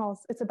about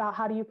panels. It's about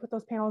how do you put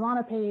those panels on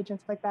a page and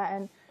stuff like that.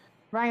 And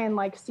Ryan,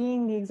 like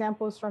seeing the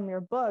examples from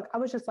your book, I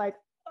was just like,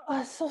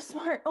 oh, so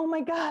smart. Oh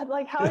my God.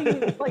 Like how do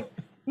you like,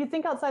 you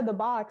think outside the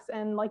box.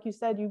 And like you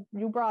said,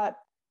 you brought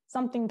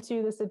something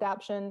to this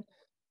adaptation,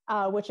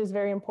 which is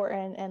very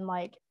important. And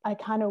like, I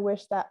kind of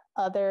wish that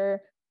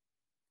other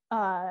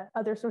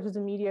sources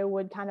of media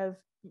would kind of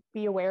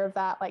be aware of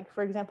that. Like,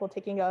 for example,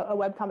 taking a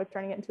webcomic,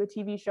 turning it into a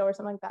TV show or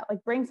something like that,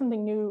 like bring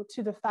something new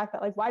to the fact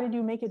that like, why did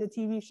you make it a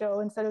TV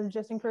show instead of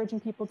just encouraging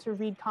people to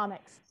read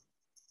comics?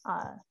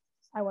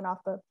 I went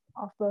off the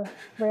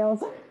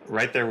rails.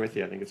 Right there with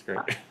you. I think it's great.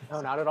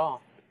 No, not at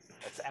all.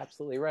 That's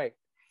absolutely right.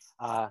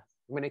 I'm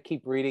going to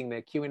keep reading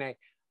the Q&A.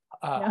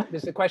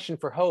 There's a question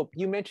for Hope.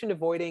 You mentioned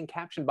avoiding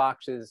caption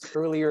boxes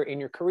earlier in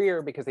your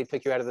career because they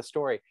took you out of the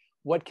story.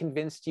 What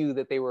convinced you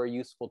that they were a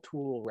useful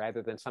tool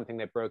rather than something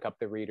that broke up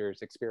the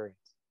reader's experience?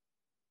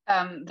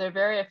 They're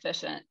very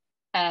efficient.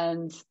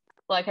 And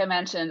like I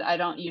mentioned, I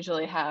don't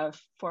usually have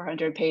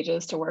 400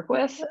 pages to work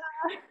with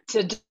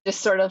to just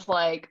sort of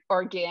like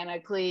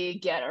organically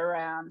get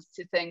around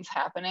to things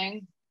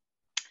happening.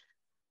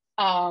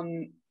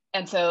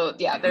 And so,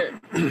 yeah, there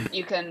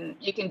you can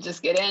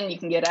just get in, you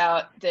can get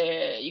out,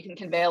 you can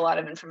convey a lot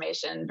of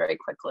information very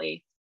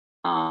quickly.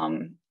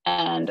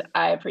 And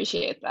I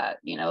appreciate that,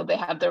 you know, they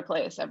have their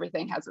place,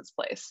 everything has its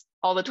place.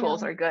 All the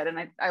tools are good.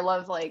 And I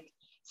love like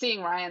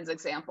seeing Ryan's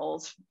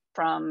examples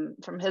from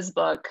his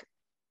book.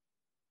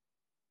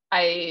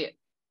 I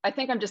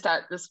think I'm just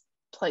at this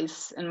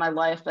place in my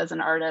life as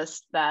an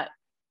artist that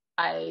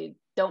I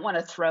don't want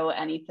to throw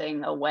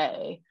anything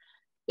away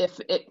if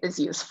it is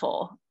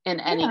useful in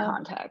any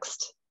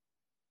context.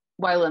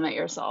 Why limit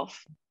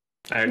yourself?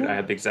 I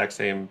had the exact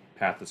same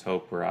path as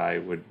Hope, where I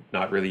would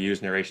not really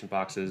use narration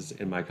boxes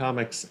in my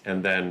comics,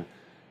 and then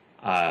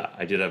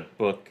I did a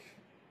book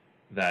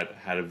that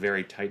had a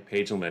very tight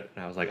page limit,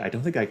 and I was like, I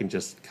don't think I can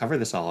just cover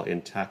this all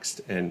in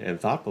text and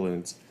thought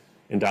balloons,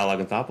 in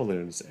dialogue and thought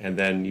balloons. And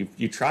then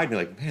you tried, and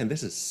you're like, man,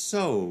 this is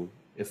so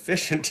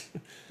efficient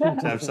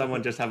to have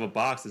someone just have a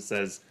box that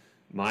says,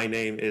 my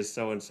name is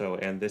so-and-so,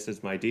 and this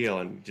is my deal,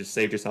 and you just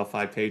saved yourself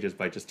 5 pages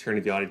by just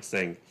turning the audience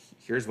saying,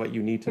 here's what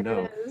you need to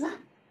know.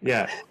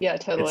 Yeah. Yeah,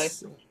 totally.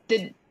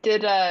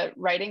 Did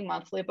writing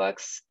monthly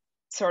books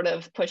sort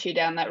of push you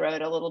down that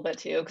road a little bit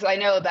too? Because I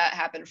know that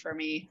happened for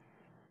me.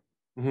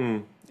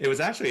 It was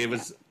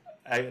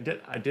I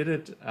did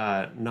it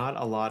not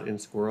a lot in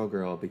Squirrel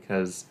Girl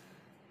because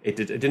it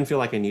didn't feel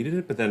like I needed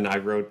it. But then I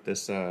wrote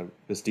this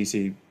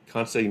DC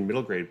Constantine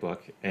middle grade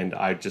book, and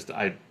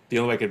the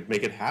only way I could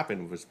make it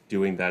happen was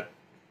doing that,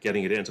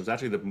 getting it in. So it was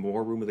actually the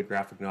more room of the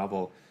graphic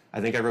novel.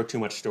 I think I wrote too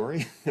much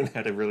story and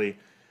had to really.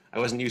 I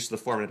wasn't used to the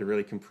form. I had to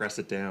really compress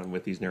it down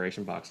with these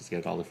narration boxes to get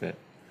it all to fit.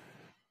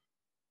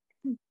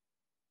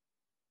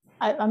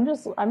 I'm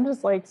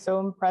just like so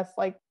impressed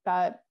like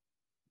that.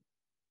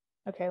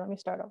 Okay, let me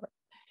start over.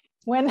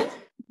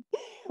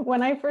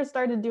 When I first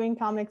started doing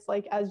comics,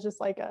 like as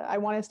just like I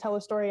want to tell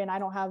a story and I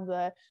don't have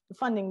the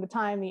funding, the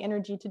time, the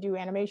energy to do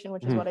animation,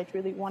 which is what I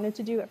truly wanted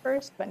to do at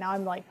first. But now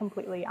I'm like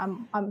completely,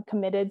 I'm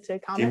committed to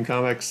comics. Team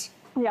comics.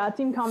 Yeah,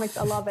 team comics.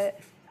 I love it.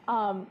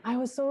 I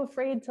was so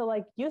afraid to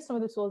like use some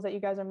of the tools that you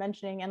guys are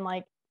mentioning, and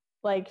like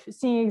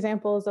seeing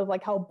examples of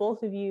like how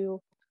both of you,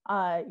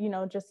 you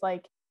know, just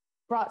like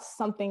brought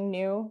something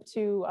new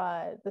to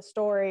the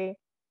story.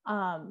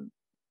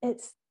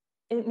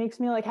 It makes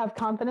me like have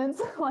confidence.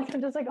 Like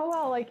I'm just like, oh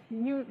wow, like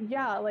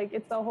like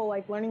it's the whole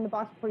like learning the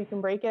box before you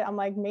can break it. I'm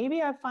like,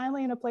 maybe I'm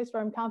finally in a place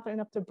where I'm confident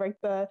enough to break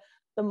the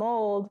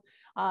mold,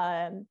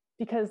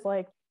 because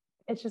like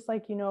it's just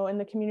like, you know, in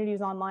the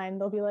communities online,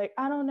 they'll be like,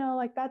 I don't know,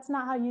 like that's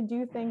not how you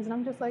do things, and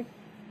I'm just like,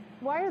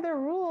 why are there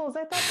rules?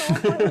 I thought the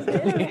whole point was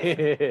the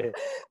internet.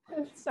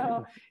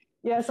 So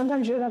yeah,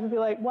 sometimes you just have to be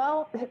like,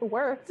 well, it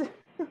worked.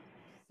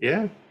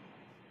 Yeah,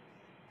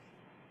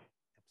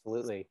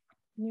 absolutely.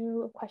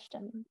 New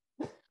question.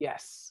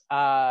 Yes.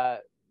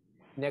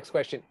 Next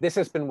question. This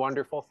has been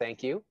wonderful.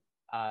 Thank you.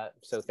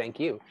 So thank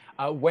you.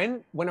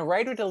 When a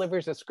writer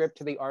delivers a script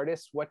to the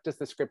artist, what does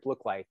the script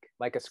look like?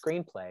 Like a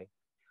screenplay?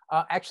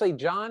 Actually,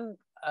 John,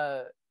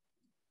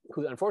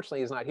 who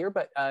unfortunately is not here,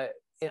 but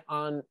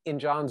in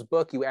John's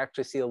book, you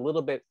actually see a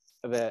little bit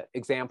of an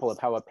example of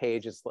how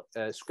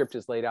a script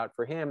is laid out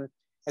for him.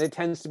 And it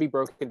tends to be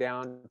broken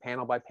down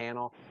panel by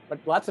panel, but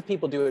lots of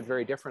people do it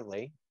very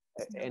differently.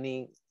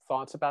 Any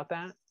thoughts about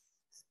that?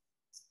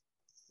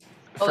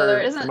 Although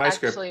there isn't my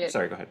actually... script,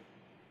 sorry, go ahead.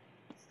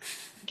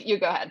 You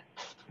go ahead.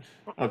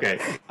 Okay,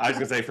 I was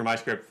gonna say for my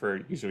script,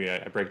 usually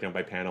I break it down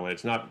by panel, and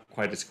it's not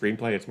quite a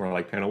screenplay. It's more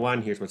like panel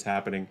 1, here's what's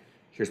happening,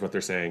 here's what they're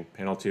saying.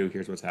 Panel 2,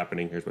 here's what's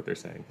happening, here's what they're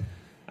saying.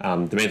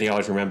 The main thing I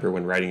always remember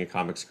when writing a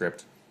comic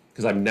script,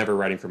 because I'm never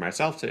writing for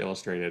myself to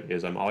illustrate it,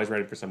 is I'm always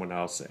writing for someone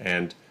else,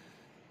 and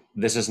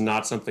this is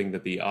not something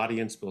that the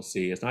audience will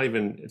see. It's not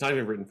even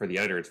written for the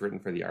editor, it's written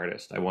for the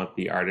artist. I want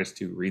the artist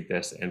to read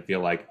this and feel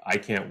like, I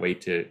can't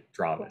wait to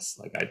draw this.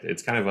 Like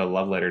it's kind of a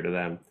love letter to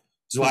them.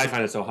 This is why I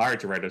find it so hard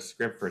to write a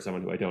script for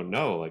someone who I don't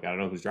know. Like, I don't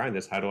know who's drawing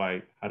this. How do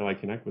I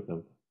connect with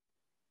them?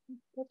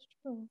 That's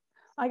true.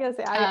 I gotta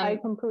say, I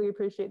completely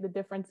appreciate the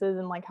differences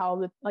and like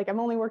how I've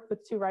only worked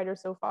with 2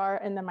 writers so far,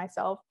 and then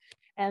myself,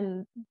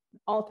 and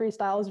all 3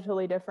 styles are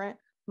totally different.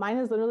 Mine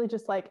is literally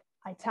just like,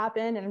 I tap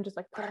in and I'm just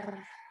like,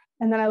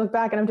 and then I look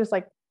back and I'm just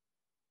like,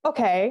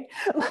 okay,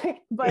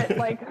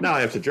 but now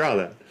I have to draw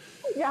that.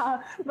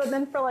 Yeah, but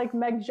then for like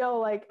Meg Jo,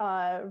 like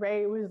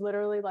Ray was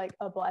literally like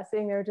a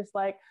blessing. They were just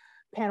like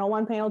panel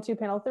 1, panel 2,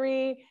 panel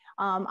 3.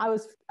 I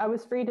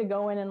was free to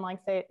go in and like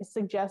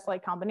suggest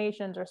like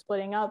combinations or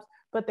splitting ups,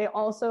 but they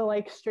also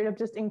like straight up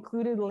just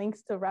included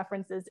links to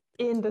references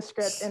in the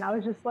script, and I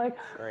was just like,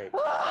 great.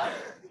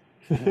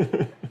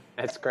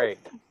 That's great.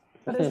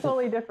 But it's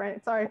totally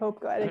different. Sorry,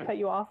 Hope, go ahead, I cut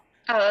you off.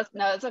 Oh,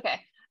 no, it's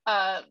okay.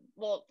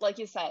 Well, like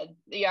you said,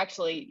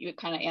 you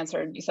kind of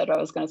answered, you said what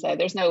I was going to say.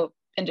 There's no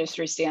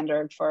industry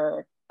standard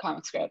for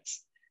comic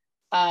scripts.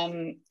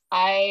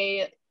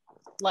 I,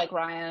 like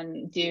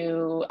Ryan,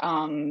 do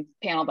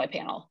panel by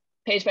panel,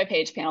 page by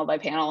page, panel by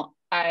panel.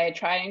 I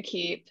try and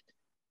keep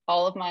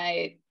all of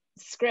my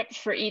script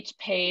for each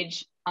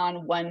page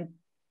on one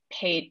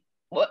page.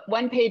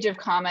 One page of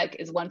comic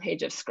is one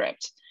page of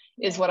script,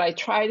 is what I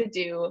try to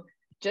do,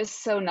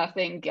 just so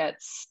nothing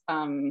gets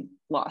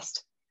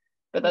lost.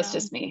 But that's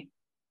just me.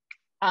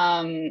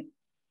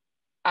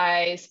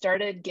 I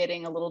started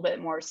getting a little bit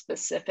more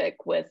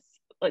specific with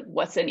like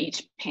what's in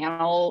each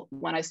panel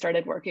when I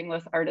started working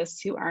with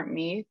artists who aren't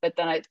me, but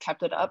then I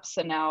kept it up.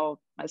 So now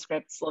my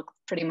scripts look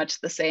pretty much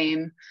the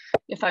same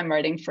if I'm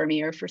writing for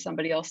me or for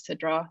somebody else to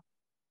draw.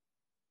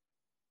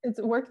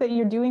 It's work that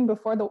you're doing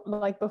before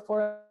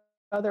before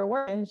other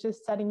work, and it's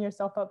just setting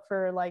yourself up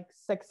for like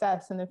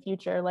success in the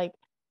future. Like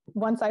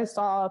once I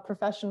saw a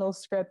professional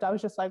script, I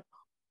was just like,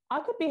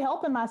 I could be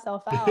helping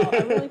myself out. I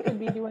really could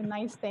be doing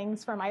nice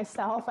things for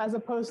myself as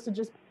opposed to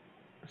just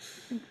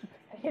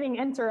hitting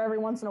enter every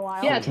once in a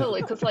while. Yeah,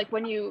 totally. Because like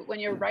when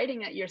you're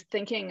writing it, you're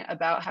thinking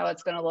about how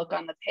it's going to look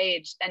on the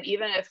page. And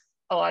even if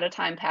a lot of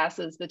time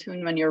passes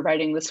between when you're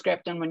writing the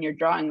script and when you're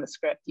drawing the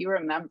script, you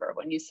remember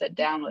when you sit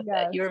down with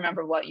it, you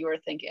remember what you were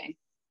thinking.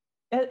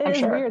 I'm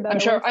sure. Weird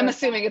I'm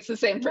assuming it's the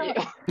same for you.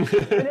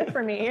 It is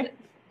for me.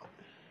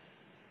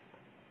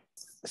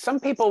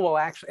 Some people will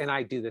actually, and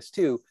I do this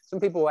too,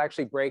 some people will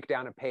actually break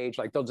down a page,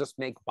 like they'll just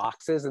make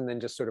boxes and then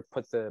just sort of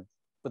put the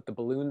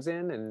balloons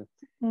in. And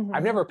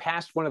I've never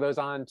passed one of those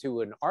on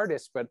to an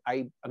artist, but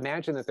I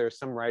imagine that there's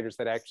some writers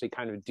that actually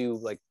kind of do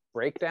like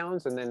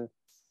breakdowns and then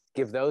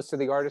give those to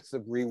the artists to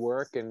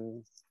rework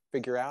and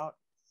figure out.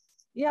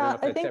 Yeah,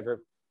 I think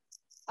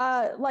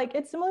like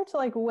it's similar to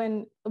like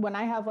when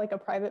I have like a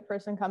private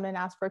person come in and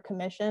ask for a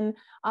commission,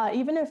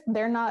 even if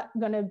they're not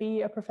going to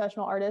be a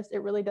professional artist,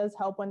 it really does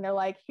help when they're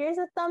like, here's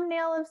a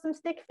thumbnail of some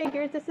stick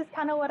figures, this is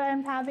kind of what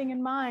I'm having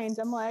in mind.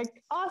 I'm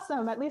like,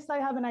 awesome, at least I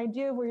have an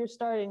idea of where you're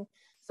starting.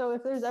 So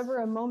if there's ever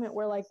a moment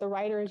where like the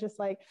writer is just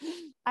like,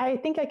 I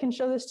think I can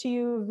show this to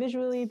you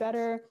visually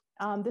better,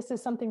 this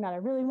is something that I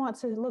really want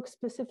to look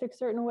specific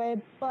certain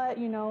way, but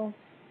you know,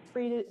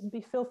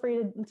 feel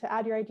free to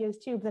add your ideas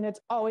too. But then it's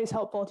always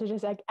helpful to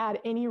just like add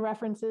any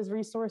references,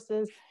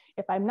 resources.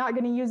 If I'm not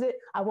going to use it,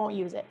 I won't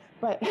use it.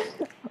 But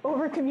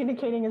over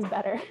communicating is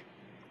better.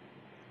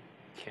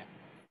 Yeah,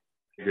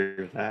 I agree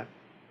with that.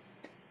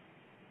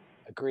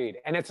 Agreed.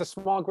 And it's a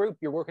small group.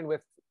 You're working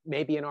with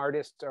maybe an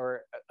artist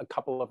or a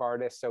couple of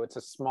artists, so it's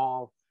a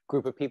small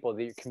group of people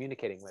that you're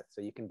communicating with.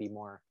 So you can be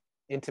more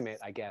intimate,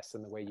 I guess,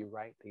 in the way you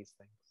write these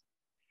things.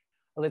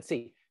 Well, let's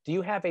see. Do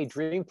you have a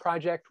dream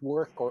project,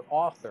 work, or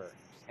author?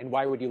 And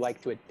why would you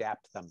like to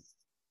adapt them?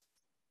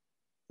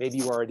 Maybe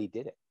you already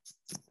did it.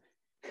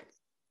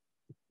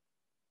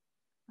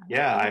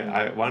 Yeah,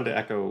 I wanted to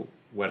echo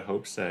what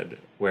Hope said,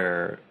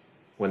 where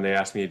when they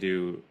asked me to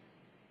do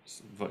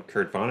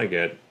Kurt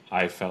Vonnegut,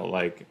 I felt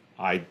like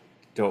I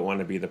don't want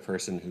to be the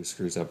person who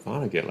screws up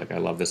Vonnegut. Like, I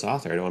love this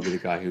author. I don't want to be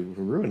the guy who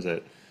ruins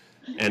it.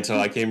 And so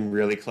I came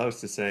really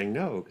close to saying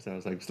no, because I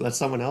was like, let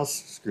someone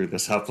else screw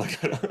this up.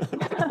 Like, I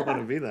don't want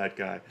to be that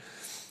guy.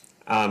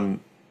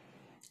 And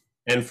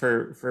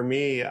for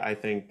me, I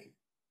think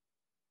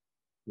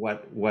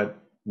what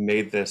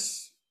made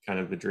this kind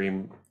of the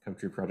dream come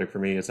true project for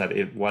me is that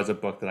it was a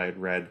book that I had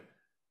read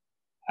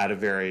at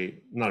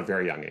not a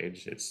very young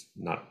age. It's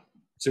not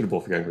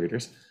suitable for young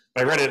readers.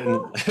 But I read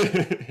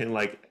it in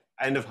like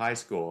end of high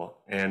school,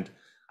 and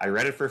I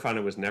read it for fun.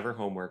 It was never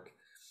homework.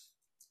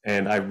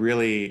 And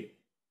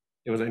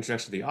it was an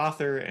introduction to the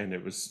author, and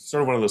it was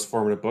sort of one of those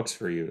formative books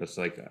for you. It's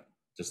like,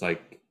 just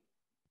like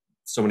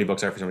so many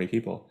books are for so many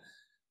people.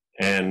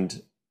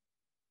 And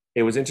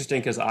it was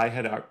interesting because I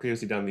had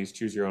previously done these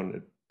choose your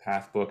own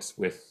path books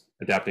with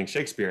adapting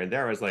Shakespeare. And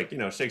there I was like,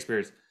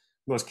 Shakespeare's the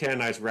most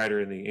canonized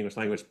writer in the English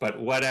language, but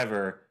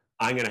whatever,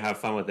 I'm going to have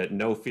fun with it.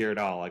 No fear at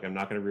all. Like, I'm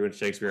not going to ruin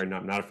Shakespeare. I'm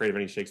not afraid of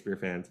any Shakespeare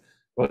fans.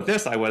 But with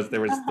this,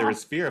 there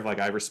was fear of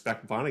like, I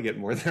respect Vonnegut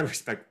more than I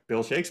respect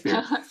Bill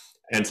Shakespeare.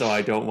 And so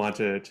I don't want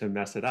to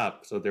mess it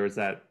up. So there was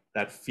that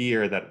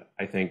fear that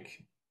I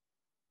think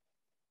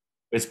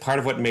is part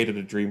of what made it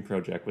a dream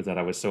project, was that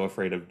I was so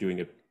afraid of doing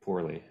it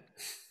poorly.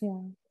 Yeah.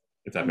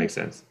 If that makes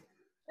sense.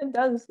 It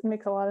does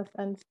make a lot of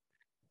sense.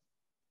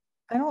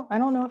 I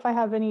don't know if I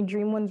have any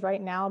dream ones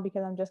right now,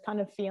 because I'm just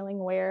kind of feeling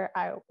where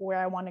I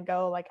want to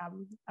go. Like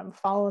I'm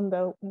following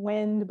the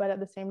wind, but at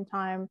the same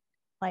time,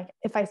 like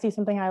if I see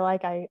something I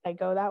like, I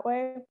go that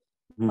way.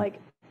 Like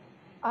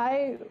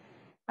I've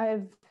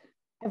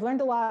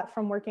learned a lot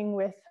from working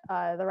with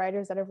the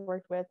writers that I've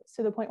worked with,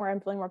 to the point where I'm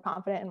feeling more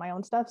confident in my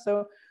own stuff.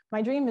 So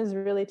my dream is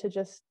really to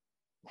just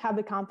have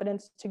the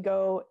confidence to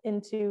go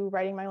into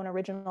writing my own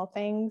original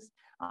things,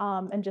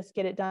 and just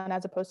get it done,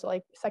 as opposed to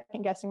like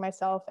second guessing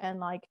myself and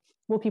like,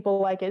 will people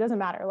like it? It doesn't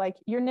matter. Like,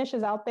 your niche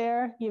is out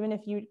there, even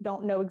if you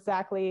don't know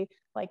exactly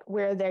like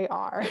where they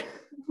are.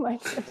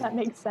 Like, if that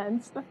makes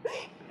sense.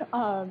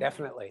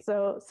 Definitely.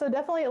 So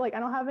definitely, like, I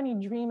don't have any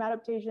dream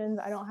adaptations.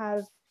 I don't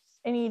have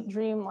any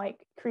dream like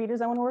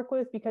creators I want to work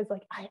with, because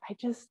like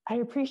I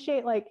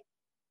appreciate like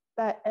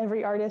that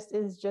every artist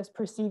is just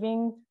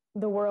perceiving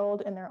the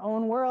world in their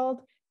own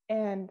world,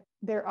 and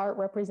their art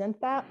represents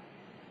that.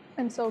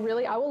 And so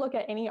really, I will look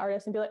at any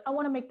artist and be like, I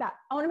want to make that.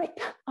 I want to make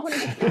that. I want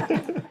to make that.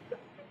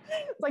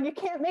 It's like, you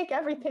can't make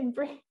everything,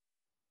 Bre.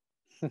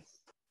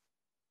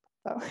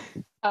 So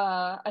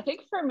I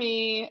think for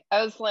me,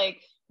 I was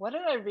like what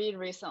did I read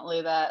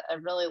recently that I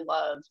really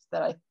loved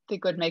that I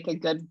think would make a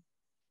good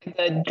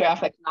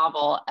graphic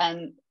novel?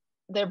 And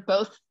they're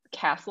both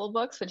castle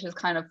books, which is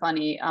kind of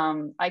funny.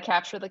 I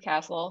Capture the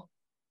Castle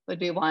would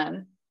be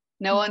one.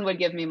 No one would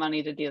give me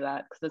money to do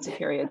that because it's a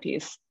period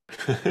piece.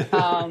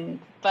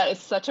 But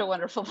it's such a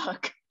wonderful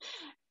book.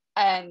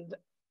 And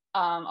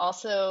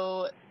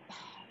also,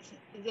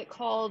 is it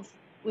called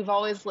We've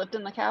Always Lived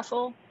in the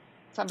Castle?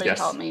 Somebody Yes.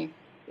 help me.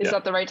 Is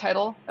that the right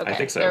title? Okay, I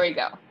think so. There we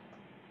go.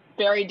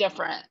 Very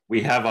different.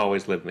 We have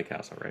always lived in the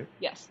castle, right?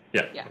 Yes.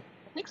 Yeah. I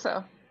think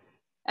so.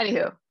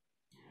 Anywho,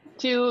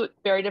 two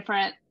very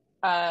different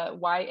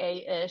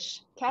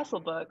YA-ish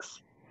castle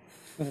books.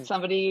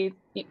 Somebody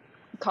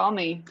call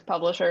me,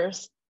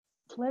 publishers.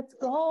 Let's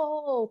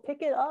go.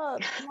 Pick it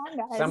up. Come on,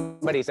 guys.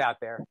 Somebody's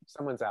out there.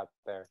 Someone's out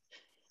there.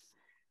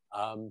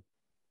 All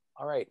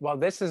right. Well,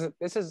 I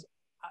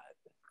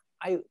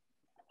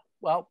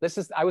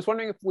was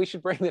wondering if we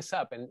should bring this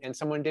up, and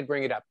someone did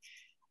bring it up.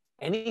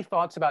 Any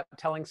thoughts about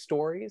telling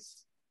stories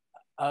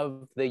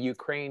of the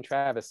Ukraine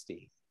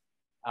travesty?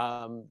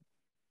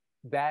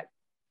 That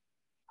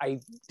I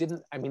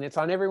mean, it's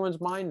on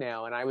everyone's mind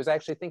now. And I was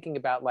actually thinking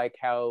about like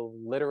how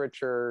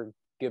literature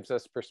gives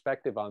us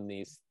perspective on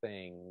these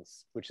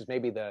things, which is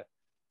maybe the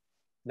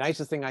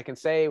nicest thing I can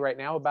say right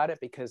now about it,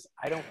 because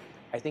I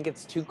think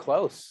it's too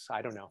close.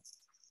 I don't know.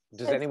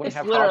 Does anyone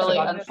have thoughts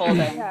about this? It's literally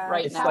unfolding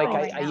right it's now.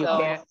 Like you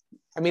can't.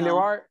 I mean,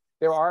 No.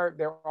 there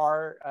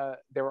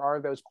are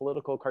those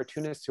political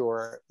cartoonists who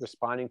are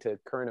responding to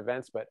current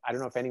events, but I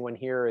don't know if anyone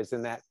here is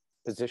in that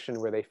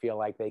position where they feel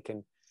like they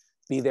can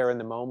be there in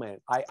the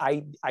moment.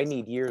 I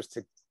need years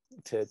to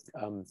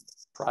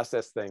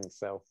process things.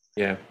 So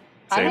yeah,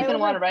 I don't same.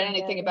 even want to write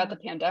anything about the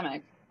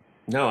pandemic.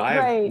 No, I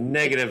have Right.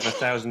 negative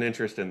 1,000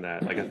 interest in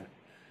that. Like,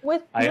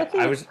 With I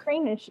the was-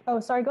 Ukrainish. Oh,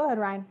 sorry. Go ahead,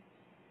 Ryan.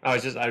 I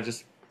was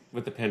just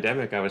with the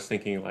pandemic. I was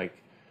thinking like,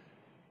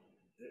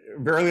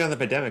 very early on in the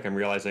pandemic, I'm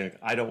realizing like,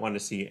 I don't want to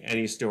see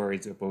any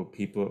stories about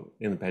people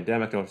in the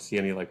pandemic. I don't want to see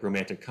any like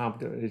romantic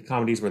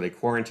comedies where they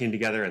quarantine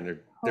together and they're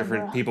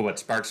different people, but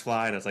sparks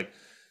fly. And I was like,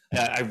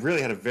 I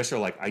really had a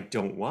visceral like, I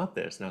don't want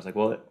this. And I was like,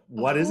 well,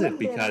 what is it?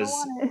 Because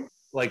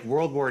like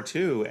World War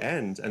II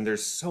ends, and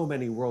there's so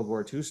many World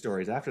War II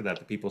stories after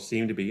that people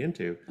seem to be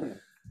into.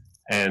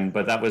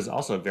 But that was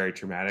also a very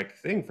traumatic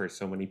thing for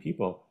so many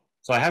people.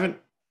 So I haven't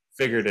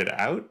figured it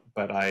out,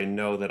 but I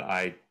know that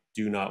I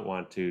do not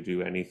want to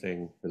do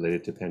anything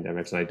related to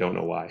pandemics, and I don't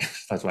know why.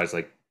 That's why it's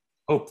like,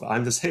 oh,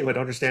 I'm the same. I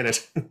don't understand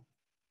it.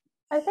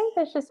 I think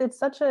that's just it's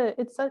such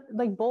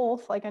like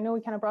both. Like I know we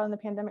kind of brought in the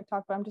pandemic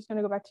talk, but I'm just going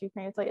to go back to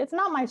Ukraine. It's like it's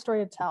not my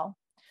story to tell.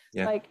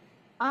 Yeah. Like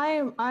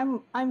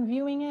I'm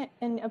viewing it,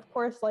 and of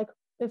course, like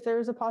if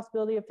there's a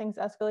possibility of things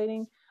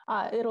escalating,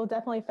 it'll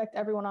definitely affect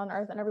everyone on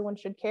Earth, and everyone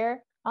should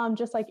care.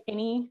 Just like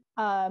any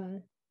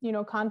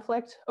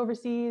conflict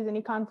overseas,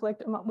 any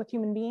conflict with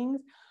human beings.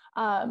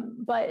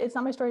 But it's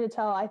not my story to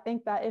tell. I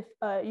think that if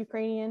a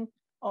Ukrainian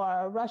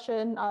or a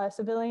Russian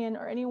civilian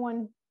or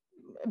anyone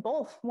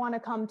both want to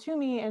come to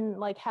me and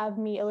like have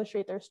me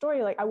illustrate their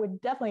story, like I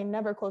would definitely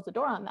never close the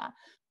door on that.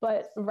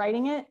 But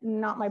writing it,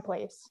 not my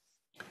place.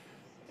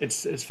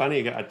 It's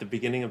funny, at the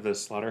beginning of the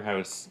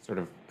Slaughterhouse sort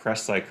of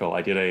press cycle,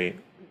 I did a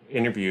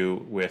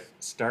interview with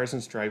Stars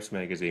and Stripes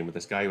magazine with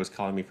this guy who was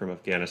calling me from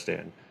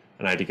Afghanistan,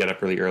 and I had to get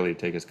up really early to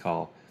take his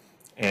call.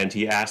 And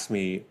he asked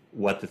me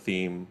what the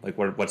theme, like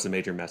what's the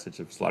major message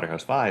of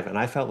Slaughterhouse-Five, and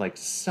I felt like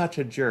such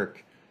a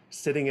jerk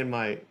sitting in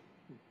my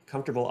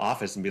comfortable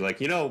office and be like,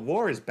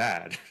 war is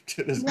bad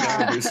to this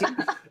guy who's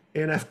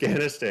in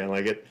Afghanistan,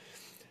 like it,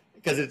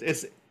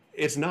 because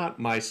it's not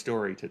my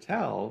story to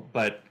tell,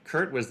 but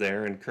Kurt was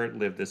there and Kurt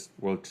lived this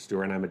world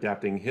story, and I'm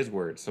adapting his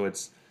words. So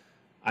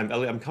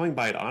I'm coming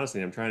by it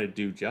honestly. I'm trying to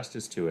do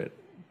justice to it,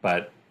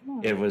 but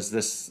it was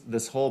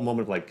this whole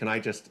moment of like, can I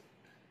just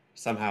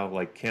somehow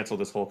like cancel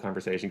this whole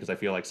conversation because I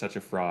feel like such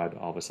a fraud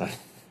all of a sudden.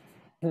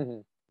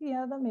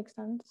 Yeah, that makes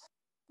sense.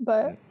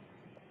 But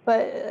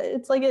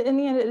it's like in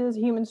the end, it is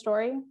a human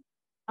story.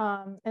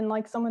 And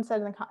like someone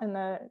said in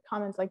the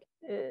comments, like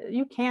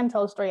you can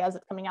tell a story as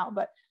it's coming out,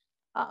 but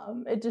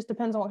it just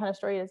depends on what kind of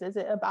story it is. Is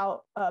it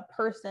about a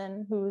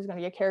person who's going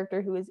to be a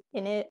character who is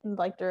in it,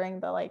 like during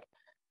the like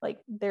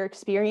they're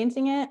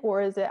experiencing it,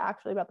 or is it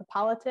actually about the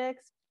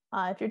politics?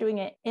 If you're doing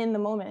it in the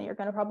moment, you're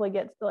going to probably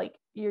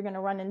you're going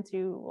to run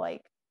into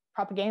like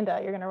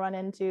propaganda. You're going to run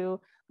into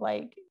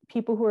like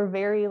people who are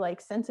very like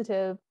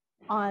sensitive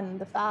on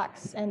the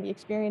facts and the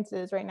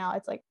experiences right now.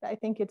 It's like, I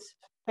think it's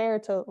fair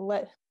to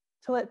let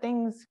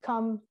things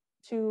come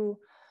to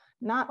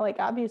not like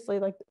obviously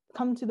like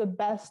come to the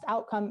best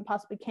outcome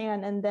possibly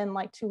can, and then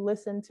like to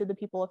listen to the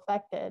people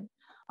affected.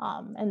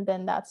 And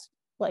then that's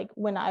like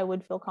when I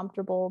would feel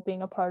comfortable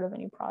being a part of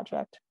any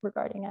project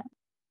regarding it.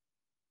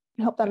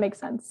 I hope that makes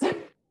sense.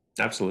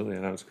 Absolutely,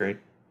 that was great.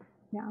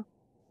 Yeah.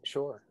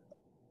 Sure.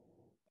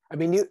 I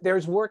mean,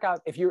 there's work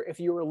out. If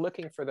you were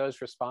looking for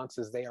those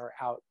responses, they are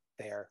out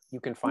there. You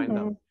can find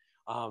them.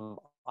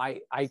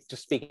 I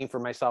just speaking for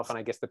myself, and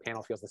I guess the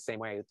panel feels the same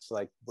way. It's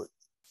like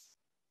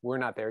we're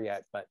not there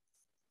yet, but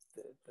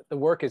the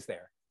work is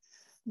there.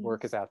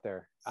 work is out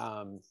there.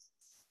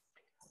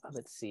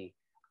 Let's see.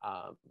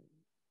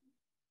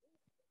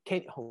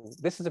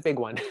 This is a big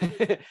one.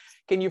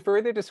 Can you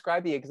further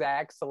describe the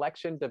exact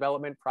selection,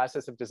 development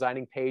process of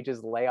designing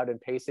pages, layout and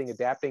pacing,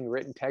 adapting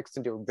written text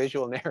into a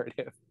visual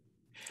narrative?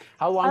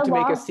 How long to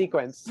make a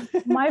sequence?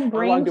 My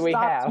brain How long do we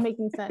stopped have?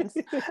 making sense.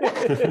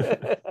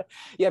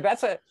 Yeah,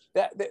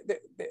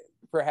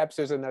 perhaps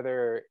there's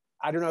another,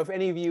 I don't know if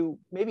any of you,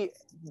 maybe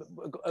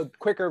a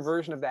quicker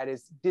version of that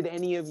is, did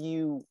any of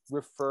you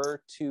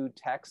refer to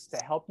text to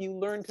help you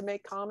learn to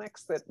make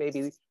comics that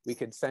maybe we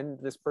could send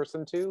this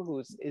person to who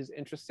is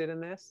interested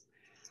in this?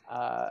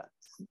 I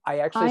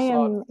actually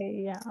saw.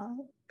 Yeah.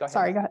 Go ahead.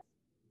 Sorry, go ahead.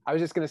 I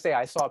was just going to say,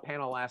 I saw a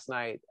panel last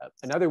night,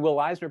 another Will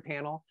Eisner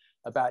panel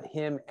about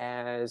him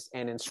as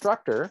an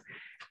instructor,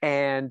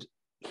 and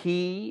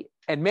he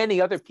and many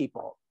other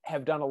people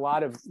have done a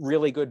lot of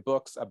really good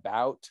books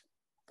about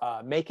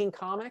making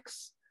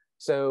comics.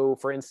 So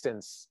for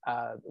instance,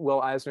 Will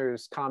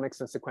Eisner's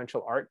Comics and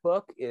Sequential Art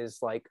book is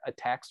like a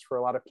text for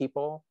a lot of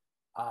people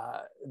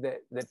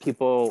that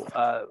people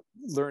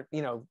learn,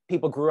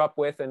 people grew up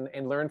with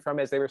and learned from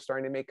as they were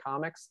starting to make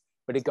comics,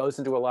 but it goes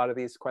into a lot of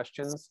these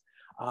questions.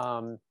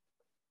 I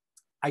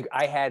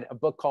had a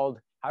book called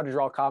How to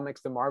Draw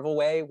Comics the Marvel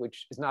Way,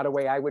 which is not a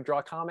way I would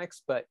draw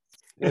comics, but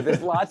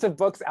there's lots of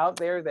books out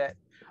there that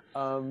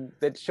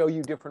that show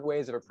you different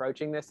ways of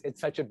approaching this.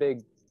 It's such a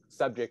big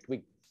subject.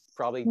 We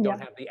probably don't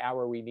have the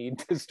hour we need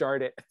to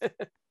start it.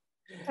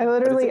 I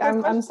literally,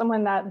 I'm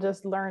someone that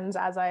just learns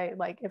as I,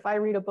 like, if I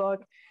read a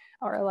book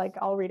or like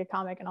I'll read a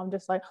comic and I'm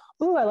just like,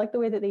 ooh, I like the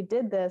way that they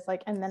did this.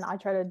 Like, and then I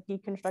try to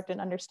deconstruct and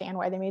understand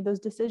why they made those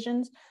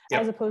decisions,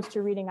 as opposed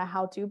to reading a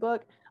how-to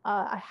book.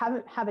 I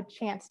haven't had a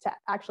chance to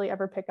actually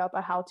ever pick up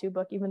a how-to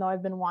book, even though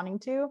I've been wanting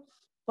to.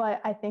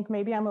 But I think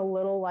maybe I'm a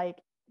little like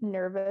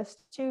nervous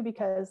too,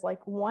 because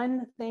like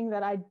one thing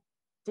that I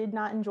did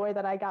not enjoy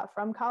that I got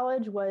from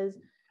college was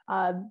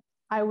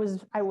I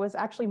was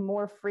actually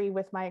more free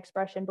with my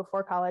expression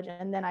before college,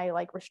 and then I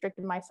like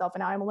restricted myself,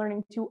 and now I'm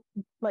learning to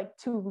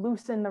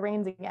loosen the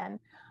reins again,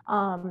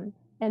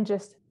 and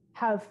just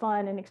have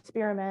fun and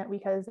experiment,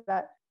 because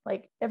that,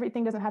 like,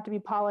 everything doesn't have to be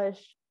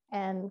polished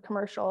and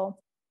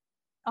commercial.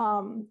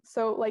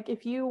 So like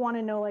if you want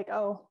to know like,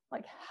 oh,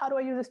 like how do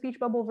I use a speech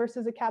bubble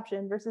versus a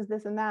caption versus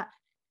this and that,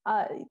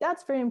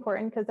 that's very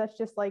important, because that's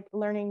just like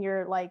learning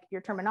your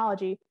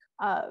terminology.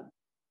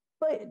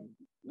 But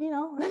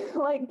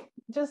like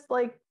just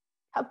like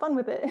have fun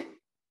with it.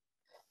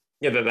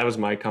 Yeah, that was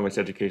my comics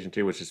education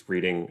too, which is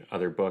reading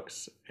other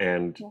books.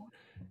 And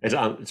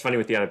it's funny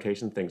with the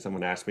adaptation thing.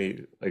 Someone asked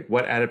me, like,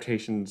 what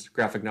adaptations,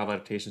 graphic novel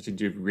adaptations, did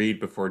you read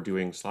before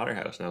doing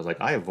Slaughterhouse? And I was like,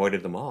 I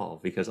avoided them all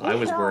because I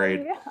was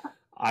worried.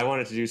 I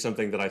wanted to do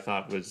something that I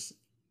thought was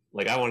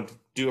like, I wanted to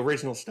do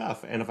original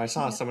stuff. And if I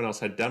saw someone else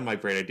had done my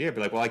great idea, I'd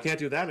be like, well, I can't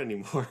do that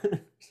anymore.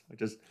 So I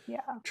just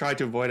tried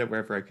to avoid it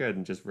wherever I could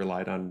and just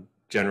relied on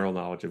general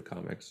knowledge of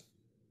comics.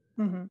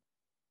 Mm-hmm.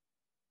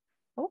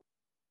 Oh,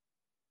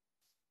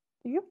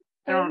 do you?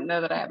 I don't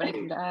know that I have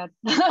anything to add.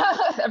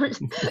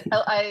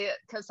 I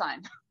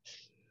co-sign.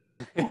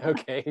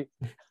 Okay.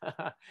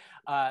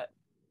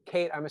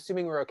 Kate, I'm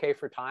assuming we're okay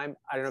for time.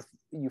 I don't know if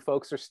you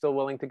folks are still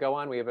willing to go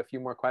on. We have a few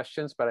more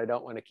questions, but I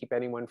don't want to keep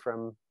anyone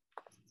from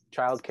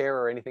childcare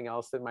or anything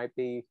else that might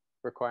be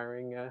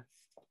requiring.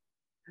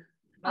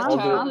 My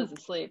child is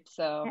asleep,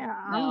 so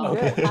I'm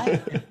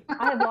good.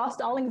 I have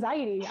lost all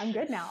anxiety. I'm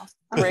good now.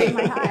 Great.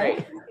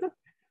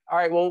 All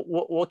right, well,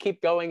 we'll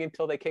keep going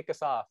until they kick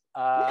us off,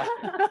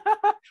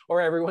 or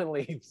everyone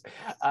leaves.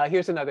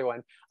 Here's another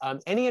one.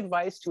 Any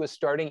advice to a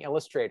starting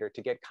illustrator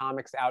to get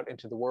comics out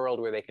into the world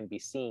where they can be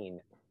seen?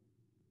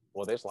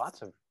 Well, there's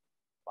lots of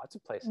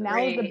places. Now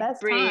is the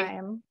best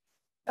time.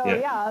 Oh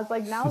yeah, I was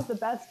like, now's the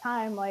best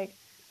time. Like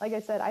I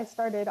said, I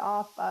started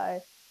off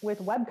with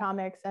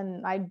webcomics,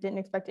 and I didn't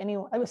expect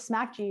anyone. It was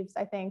Smack Jeeves,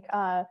 I think.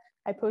 I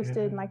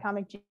posted my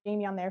comic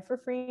Jamie on there for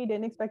free.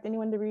 Didn't expect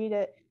anyone to read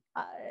it.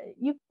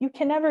 You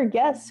can never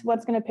guess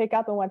what's going to pick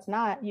up and what's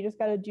not. You just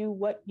got to do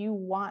what you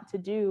want to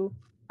do.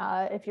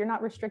 If you're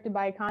not restricted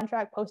by a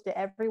contract, post it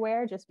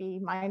everywhere. Just be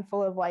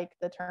mindful of like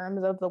the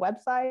terms of the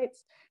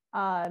websites.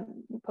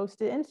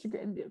 Post it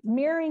Instagram.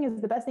 Mirroring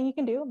is the best thing you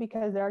can do,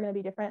 because there are going to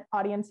be different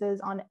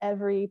audiences on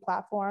every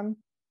platform.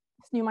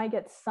 So you might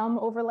get some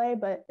overlay,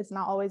 but it's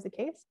not always the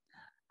case.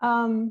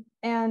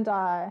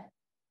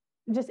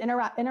 Just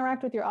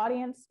interact with your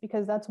audience,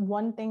 because that's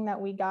one thing that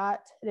we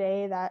got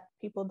today that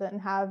people didn't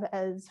have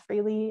as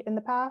freely in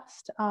the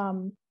past.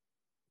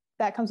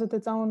 That comes with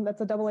its own,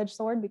 that's a double-edged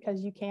sword,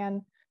 because you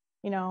can,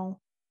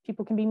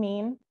 people can be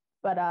mean,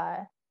 but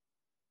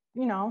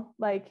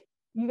like,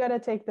 you got to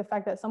take the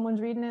fact that someone's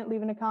reading it,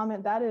 leaving a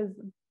comment. That is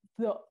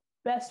the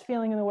best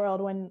feeling in the world,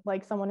 when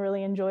like someone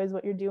really enjoys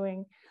what you're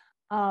doing.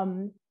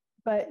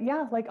 But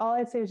yeah, like all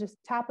I'd say is just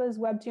Tapas,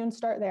 Webtoon,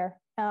 start there.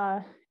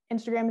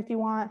 Instagram if you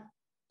want.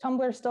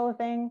 Tumblr's still a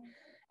thing.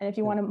 And if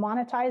you want to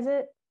monetize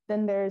it,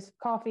 then there's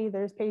Ko-fi,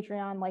 there's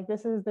Patreon. Like,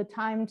 this is the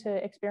time to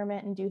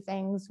experiment and do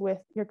things with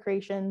your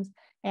creations,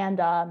 and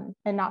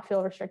not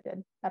feel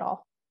restricted at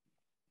all.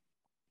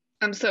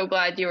 I'm so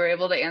glad you were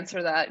able to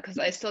answer that, because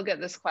I still get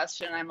this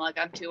question. I'm like,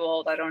 I'm too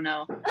old. I don't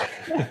know.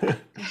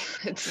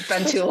 It's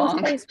been too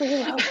long.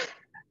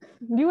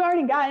 You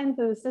already got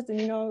into the system,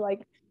 you know, like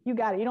you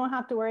got it. You don't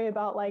have to worry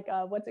about like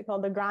what's it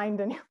called, the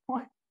grind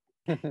anymore.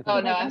 Oh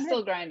no, I'm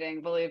still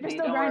grinding. Believe me,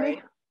 don't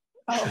worry.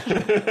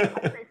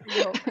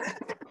 Oh,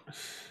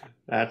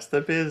 that's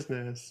the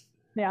business.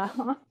 Yeah.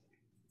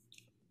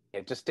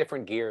 Yeah, just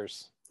different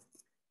gears.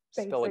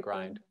 Basically. Still a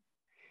grind.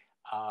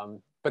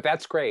 But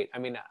that's great. I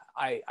mean,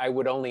 I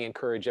would only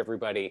encourage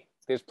everybody.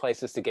 There's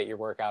places to get your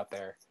work out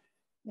there.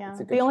 Yeah.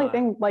 The only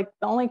thing, like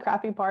the only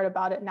crappy part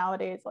about it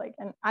nowadays, like,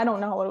 and I don't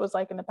know what it was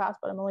like in the past,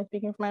 but I'm only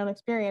speaking from my own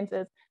experience,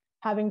 is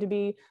having to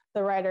be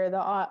the writer,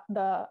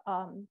 the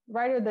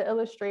writer, the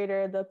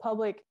illustrator, the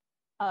public,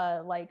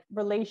 like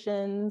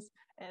relations,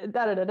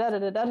 da da da da da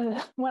da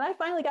da. When I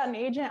finally got an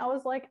agent, I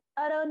was like,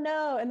 I don't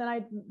know. And then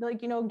I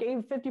like, you know,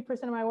 gave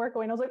 50% of my work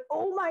away, and I was like,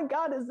 oh my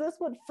God, is this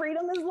what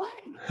freedom is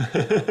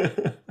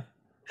like?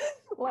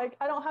 Like,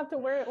 I don't have to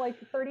wear like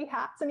 30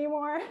 hats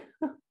anymore.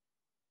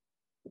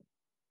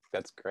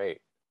 That's great.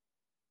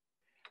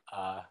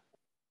 All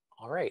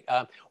right.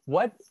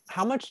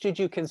 How much did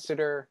you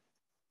consider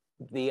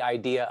the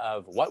idea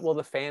of what will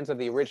the fans of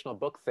the original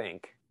book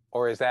think?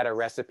 Or is that a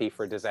recipe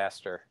for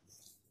disaster?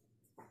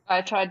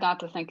 I tried not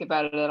to think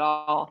about it at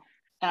all.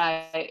 And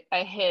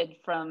I hid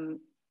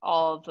from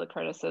all of the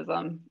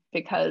criticism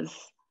because,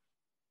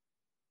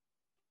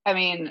 I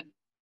mean,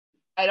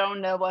 I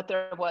don't know what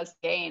there was to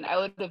gain.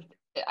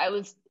 It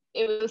was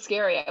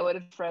scary. I would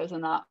have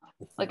frozen up.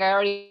 Like, I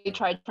already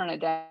tried to turn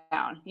it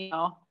down, you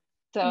know?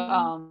 So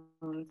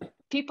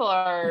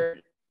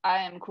I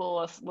am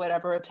cool with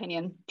whatever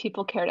opinion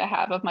people care to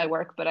have of my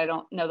work, but I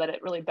don't know that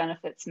it really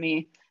benefits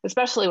me,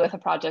 especially with a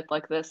project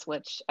like this,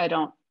 which I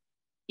don't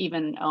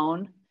even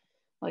own.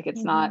 Like,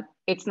 it's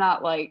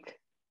not like,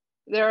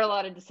 there are a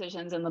lot of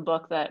decisions in the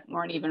book that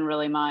weren't even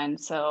really mine.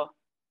 So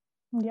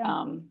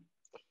I'm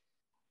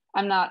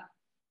not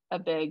a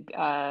big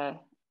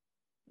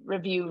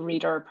review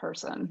reader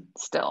person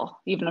still,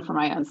 even for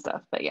my own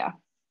stuff, but yeah.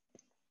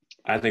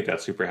 I think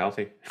that's super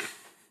healthy.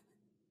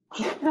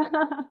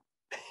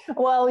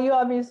 Well, you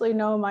obviously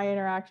know my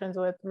interactions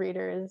with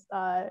readers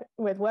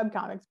with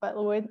webcomics, but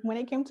when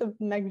it came to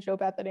Meg Jo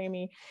Beth and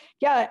Amy,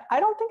 yeah, I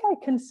don't think I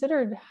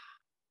considered,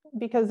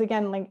 because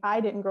again, like,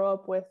 I didn't grow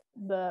up with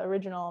the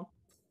original,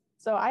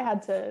 so I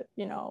had to,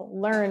 you know,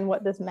 learn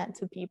what this meant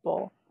to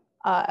people.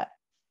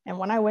 And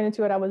when I went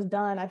into it, I was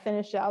done. I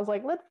finished it. I was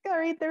like, let's go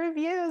read the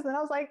reviews. And I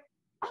was like,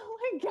 oh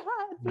my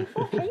God,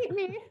 people hate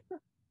me.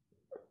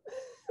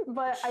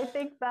 But I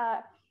think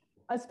that,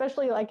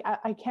 especially, like,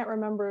 I can't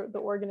remember the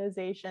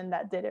organization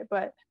that did it,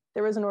 but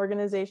there was an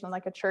organization,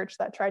 like a church,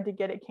 that tried to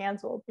get it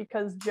canceled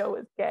because Joe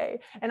is gay.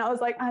 And I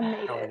was like, I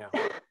made it.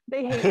 No.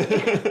 They hate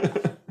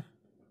me.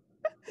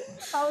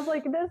 I was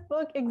like, this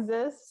book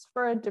exists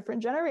for a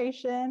different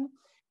generation.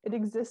 It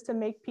exists to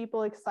make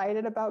people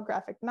excited about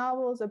graphic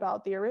novels,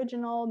 about the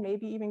original,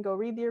 maybe even go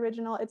read the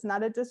original. It's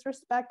not a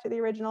disrespect to the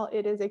original.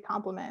 It is a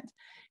compliment.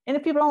 And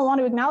if people don't want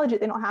to acknowledge it,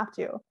 they don't have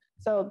to.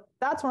 So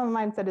that's where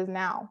my mindset is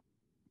now.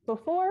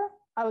 Before,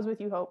 I was with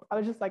you, Hope. I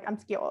was just like, I'm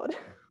scared.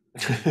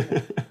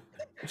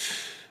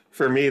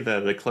 For me,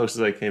 the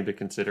closest I came to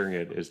considering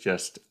it is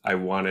just, I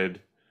wanted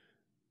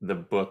the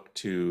book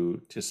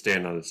to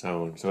stand on its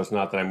own. So it's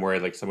not that I'm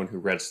worried like someone who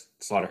read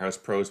Slaughterhouse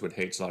prose would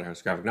hate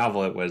Slaughterhouse graphic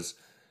novel. It was,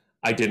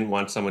 I didn't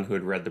want someone who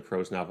had read the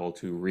prose novel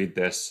to read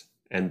this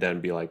and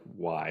then be like,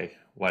 why?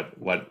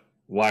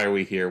 Why are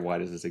we here? Why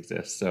does this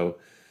exist? So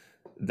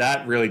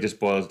that really just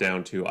boils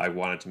down to, I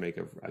wanted to make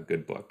a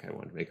good book. I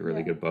wanted to make a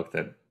really good book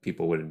that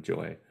people would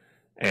enjoy.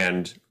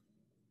 And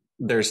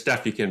there's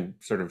stuff you can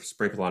sort of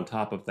sprinkle on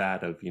top of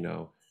that of, you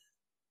know,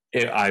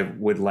 I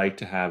would like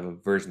to have a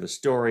version of the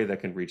story that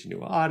can reach a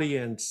new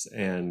audience,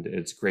 and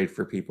it's great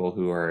for people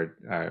who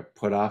are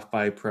put off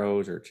by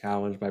prose or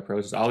challenged by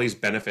prose. There's all these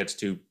benefits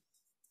to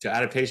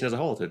adaptation as a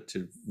whole,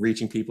 to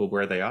reaching people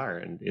where they are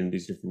and in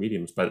these different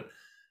mediums. But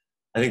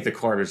I think the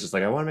core is just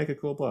like, I want to make a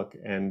cool book,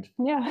 and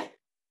yeah,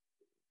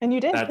 and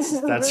you did. That's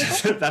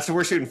what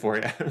we're shooting for,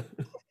 yeah.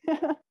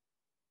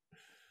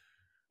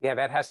 Yeah,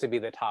 that has to be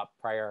the top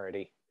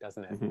priority,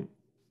 doesn't it? Mm-hmm.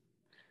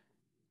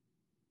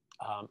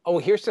 Oh,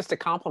 here's just a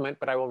compliment,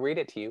 but I will read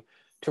it to you.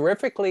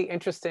 Terrifically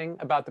interesting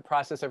about the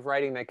process of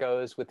writing that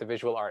goes with the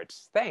visual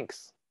arts.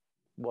 Thanks.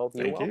 Well,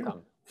 you're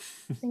welcome.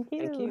 Thank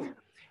you. Thank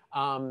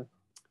you.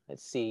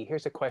 Let's see.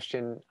 Here's a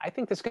question. I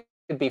think this could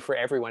be for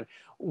everyone.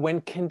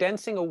 When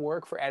condensing a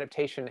work for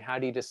adaptation, how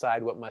do you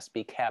decide what must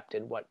be kept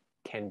and what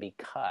can be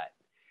cut?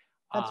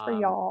 That's for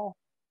y'all.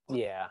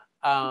 Yeah.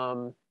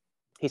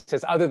 He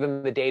says, other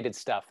than the dated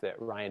stuff that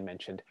Ryan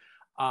mentioned.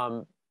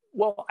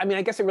 Well, I mean,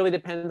 I guess it really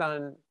depends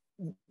on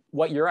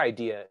what your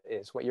idea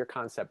is, what your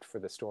concept for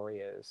the story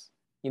is.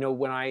 You know,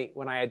 when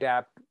I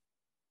adapt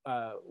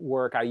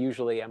work, I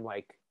usually am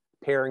like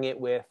pairing it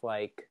with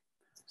like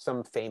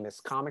some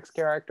famous comics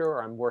character,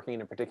 or I'm working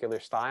in a particular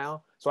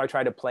style. So I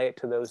try to play it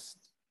to those,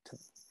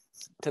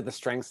 to the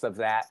strengths of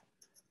that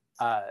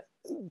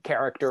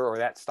character or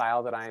that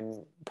style that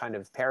I'm kind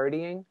of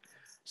parodying.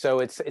 So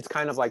it's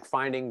kind of like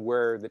finding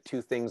where the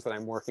two things that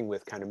I'm working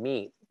with kind of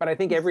meet. But I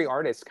think every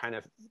artist kind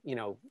of, you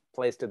know,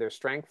 plays to their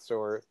strengths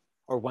or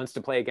wants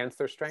to play against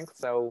their strengths.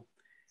 So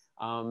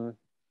I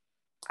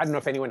don't know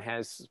if anyone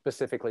has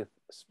specific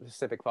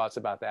thoughts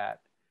about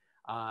that.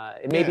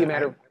 It may be a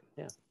matter of,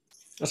 yeah.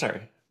 Oh, sorry.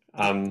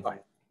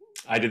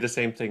 I did the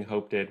same thing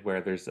Hope did,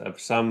 where there's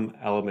some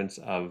elements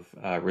of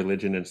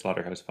religion in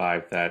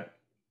Slaughterhouse-Five that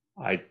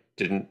I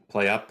didn't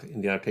play up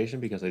in the adaptation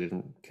because they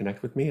didn't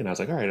connect with me. And I was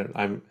like, all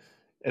right,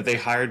 if they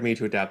hired me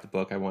to adapt the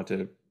book, I want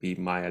to be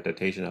my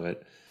adaptation of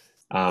it.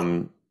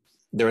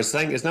 There was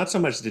something, it's not so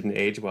much it didn't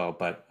age well,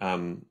 but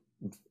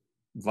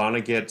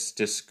Vonnegut's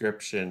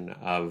description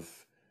of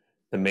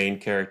the main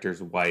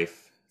character's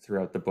wife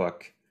throughout the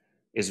book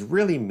is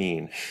really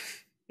mean.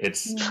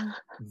 It's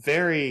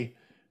very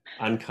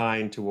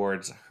unkind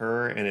towards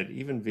her, and it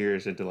even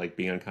veers into like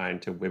being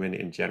unkind to women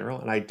in general.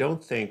 And I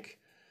don't think,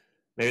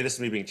 maybe this is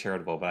me being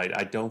charitable, but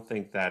I don't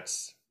think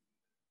that's,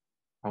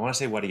 I want to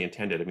say what he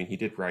intended. I mean, he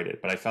did write it,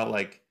 but I felt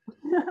like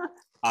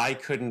I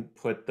couldn't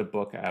put the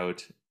book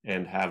out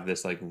and have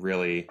this like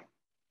really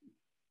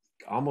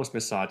almost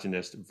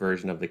misogynist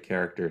version of the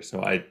character.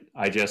 So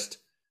I just,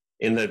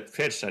 in the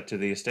pitch to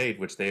the estate,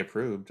 which they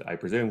approved, I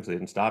presume, because they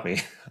didn't stop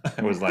me,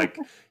 I was like,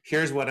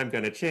 here's what I'm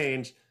going to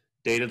change,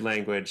 dated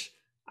language.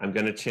 I'm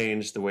going to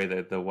change the way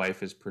that the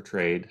wife is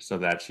portrayed so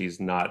that she's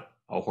not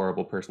a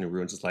horrible person who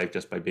ruins his life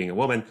just by being a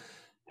woman.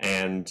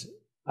 And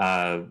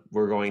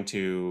we're going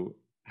to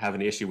have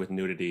an issue with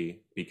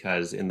nudity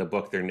because in the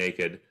book they're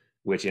naked,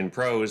 which in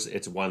prose,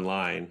 it's one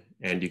line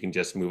and you can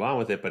just move on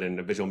with it. But in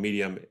a visual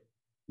medium,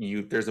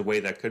 there's a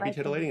way that could be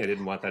titillating. I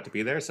didn't want that to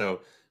be there.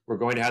 So we're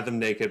going to have them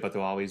naked, but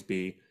they'll always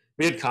be,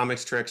 we had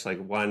comics tricks. Like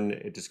one,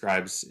 it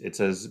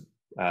says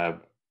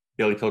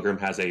Billy Pilgrim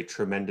has a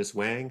tremendous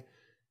wang.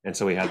 And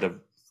so we had the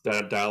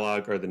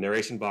dialogue or the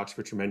narration box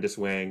for tremendous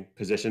wang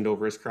positioned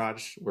over his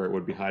crotch where it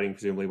would be hiding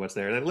presumably what's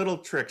there. And then little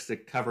tricks to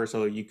cover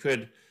so we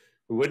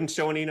wouldn't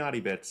show any naughty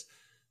bits,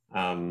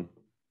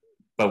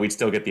 but we'd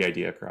still get the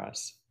idea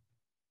across.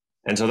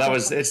 And so that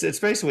was, it's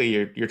basically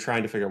you're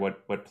trying to figure out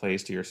what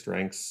plays to your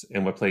strengths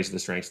and what plays to the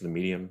strengths of the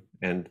medium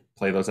and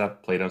play those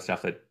up, play down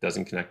stuff that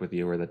doesn't connect with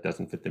you or that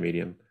doesn't fit the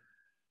medium.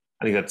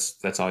 I think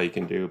that's all you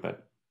can do,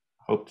 but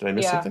Hope, did I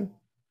miss something?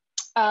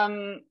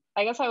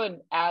 I guess I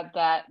would add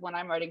that when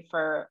I'm writing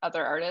for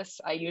other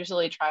artists, I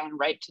usually try and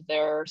write to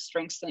their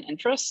strengths and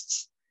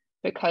interests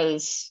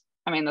because,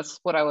 I mean, that's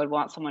what I would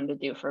want someone to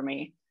do for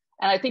me.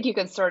 And I think you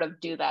can sort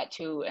of do that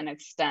to an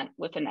extent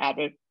with an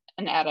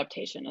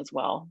adaptation as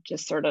well.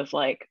 Just sort of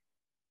like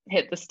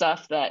hit the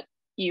stuff that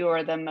you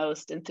are the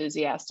most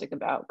enthusiastic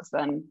about, because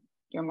then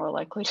you're more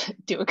likely to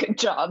do a good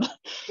job.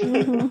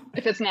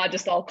 If it's not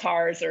just all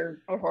cars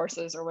or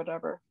horses or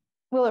whatever.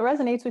 Well, it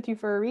resonates with you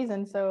for a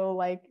reason. So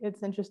like,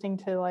 it's interesting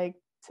to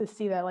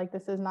see that like,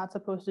 this is not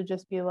supposed to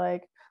just be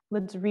like,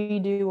 let's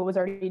redo what was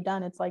already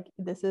done. It's like,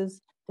 this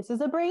is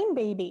a brain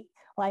baby.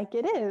 Like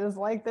it is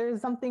like,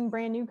 there's something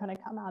brand new kind of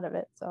come out of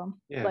it. So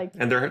yeah. Like,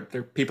 and they're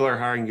people are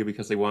hiring you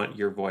because they want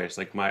your voice.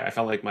 Like I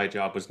felt like my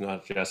job was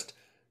not just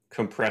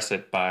compress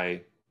it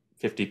by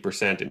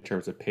 50% in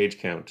terms of page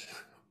count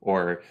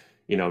or,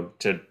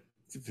 to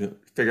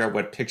figure out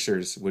what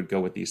pictures would go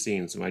with these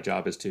scenes. My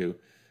job is to,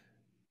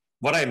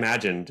 what I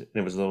imagined, and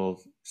it was a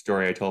little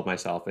story I told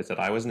myself, is that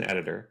I was an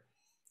editor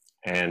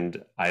and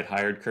I'd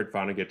hired Kurt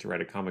Vonnegut to write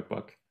a comic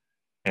book.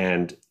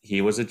 And he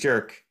was a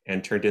jerk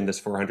and turned in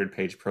this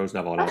 400-page prose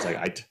novel. And I was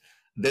like,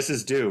 this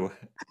is due,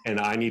 and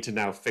I need to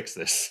now fix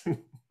this.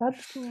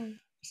 That's cool.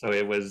 So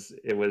it was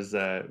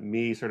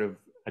me sort of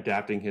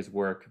adapting his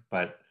work,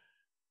 but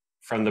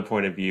from the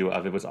point of view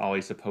of it was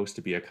always supposed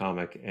to be a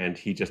comic, and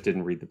he just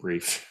didn't read the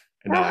brief.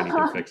 And now I need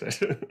to fix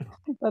it.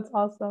 That's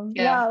awesome.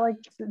 Yeah, like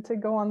to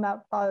go on that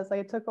thought, it's like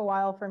it took a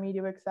while for me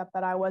to accept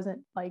that I wasn't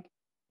like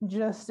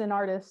just an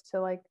artist to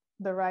like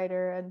the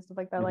writer and stuff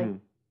like that. Like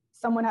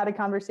someone had a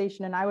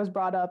conversation and I was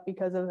brought up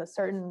because of a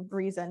certain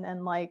reason.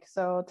 And like,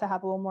 so to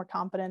have a little more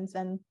confidence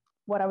in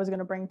what I was going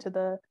to bring to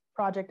the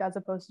project, as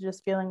opposed to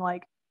just feeling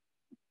like,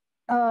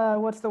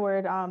 what's the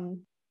word?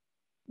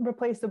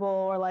 Replaceable,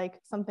 or like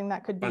something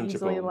that could be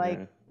easily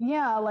like,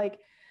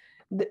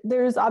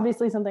 there's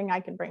obviously something I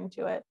can bring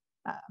to it.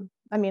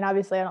 I mean,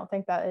 obviously I don't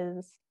think that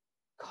is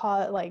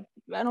like,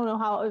 I don't know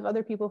how if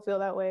other people feel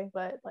that way,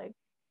 but like,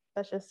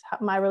 that's just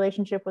my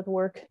relationship with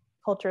work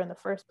culture in the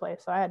first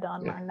place. So I had to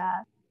unlearn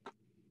that.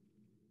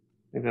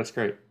 I think that's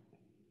great.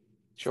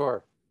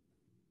 Sure.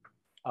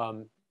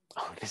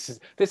 This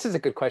is a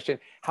good question.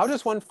 How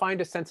does one find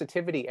a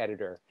sensitivity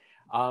editor?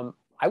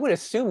 I would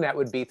assume that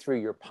would be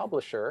through your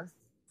publisher.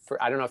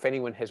 I don't know if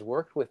anyone has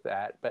worked with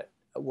that, but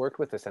worked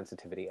with a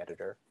sensitivity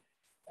editor,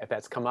 if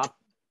that's come up.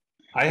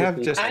 I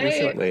have just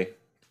recently.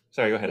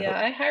 Sorry, go ahead. Yeah,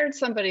 I hired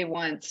somebody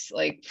once,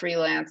 like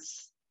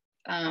freelance,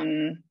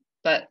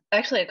 but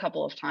actually a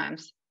couple of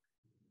times.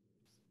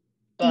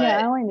 But yeah,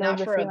 I only know not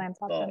the for freelance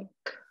a option.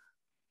 book.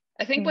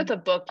 I think with a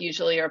book,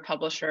 usually your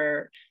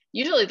publisher,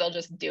 usually they'll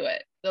just do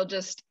it. They'll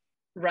just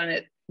run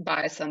it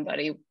by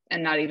somebody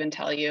and not even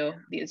tell you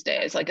these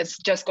days. Like it's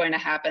just going to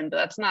happen, but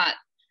that's not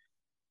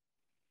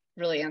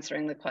really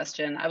answering the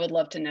question. I would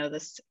love to know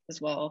this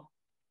as well.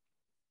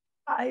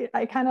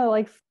 I kind of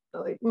like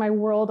my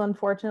world,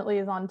 unfortunately,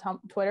 is on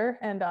Twitter.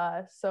 And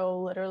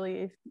so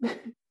literally,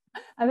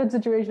 I've had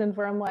situations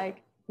where I'm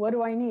like, what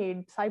do I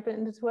need? Type it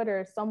into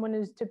Twitter. Someone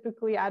is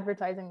typically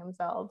advertising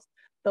themselves.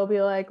 They'll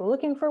be like,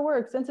 looking for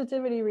work,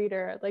 sensitivity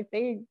reader. Like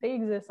they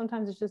exist.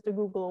 Sometimes it's just a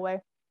Google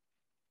away.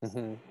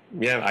 Mm-hmm.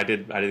 Yeah, I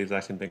did the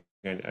exact same thing.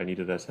 I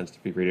needed a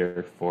sensitivity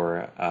reader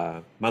for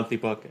a monthly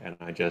book, and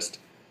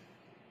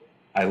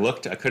I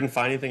looked, I couldn't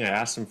find anything. I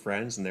asked some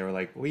friends, and they were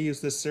like, we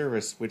use this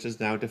service, which is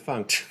now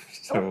defunct.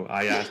 So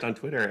I asked on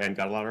Twitter and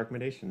got a lot of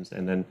recommendations,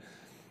 and then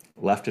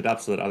left it up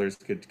so that others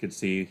could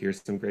see,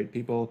 here's some great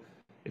people.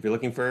 If you're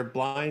looking for a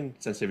blind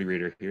sensitivity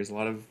reader, here's a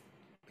lot of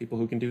people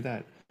who can do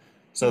that.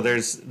 So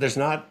there's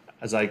not,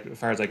 as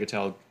far as I could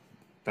tell,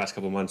 past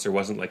couple of months, there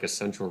wasn't like a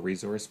central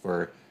resource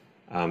for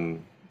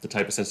the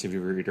type of sensitivity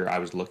reader I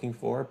was looking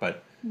for,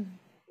 but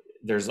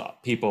there's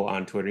people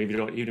on Twitter,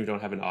 even if you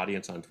don't have an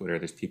audience on Twitter,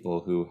 there's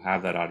people who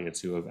have that audience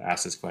who have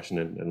asked this question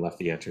and left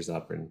the answers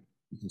up, and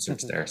you can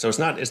search there. So it's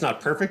not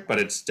perfect, but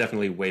it's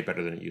definitely way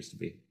better than it used to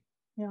be.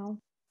 Yeah.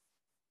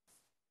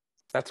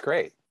 That's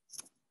great.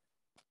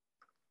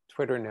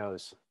 Twitter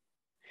knows.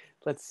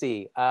 Let's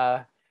see.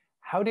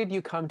 How did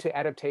you come to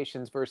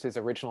adaptations versus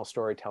original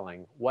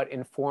storytelling? What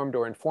informed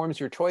or informs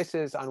your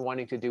choices on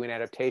wanting to do an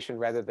adaptation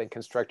rather than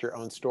construct your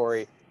own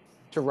story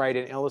to write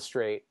and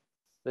illustrate?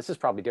 This is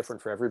probably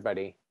different for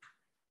everybody.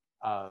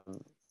 I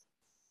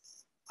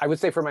would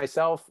say for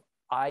myself,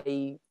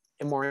 I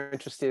am more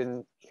interested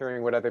in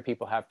hearing what other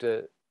people have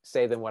to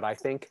say than what I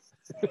think.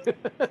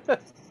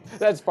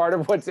 That's part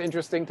of what's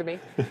interesting to me.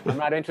 I'm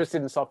not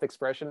interested in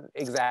self-expression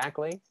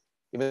exactly,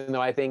 even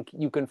though I think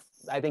you can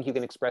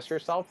express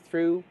yourself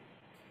through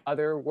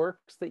other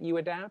works that you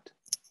adapt.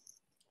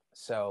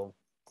 So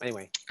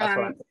anyway, that's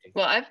what I'm thinking.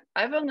 Well,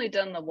 I've only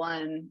done the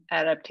one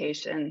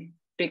adaptation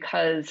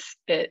because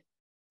it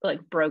like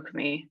broke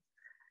me.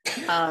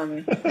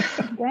 Dang.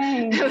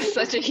 It was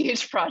such a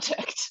huge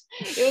project.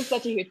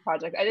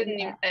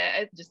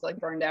 I just like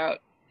burned out.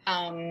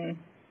 And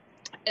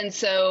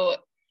so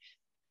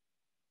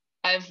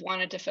I've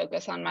wanted to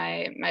focus on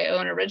my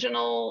own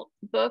original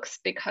books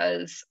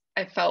because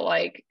I felt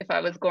like if I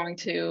was going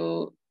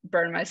to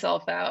burn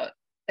myself out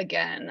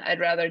again, I'd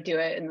rather do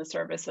it in the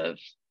service of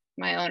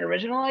my own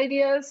original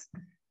ideas.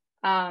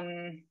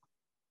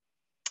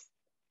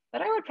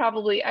 But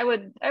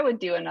I would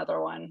do another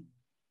one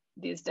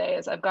these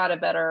days. I've got a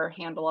better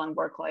handle on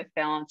work-life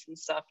balance and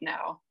stuff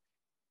now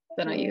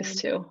than I used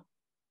to.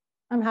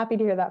 I'm happy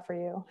to hear that for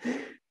you.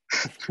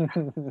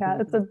 Yeah,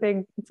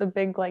 it's a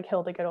big like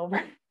hill to get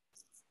over.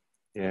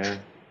 Yeah.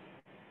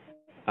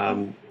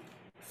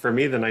 For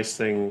me, the nice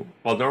thing,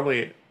 well,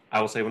 normally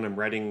I will say when I'm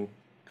writing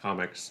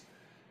comics,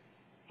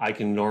 I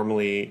can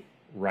normally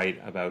write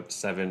about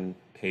 7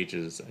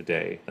 pages a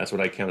day. That's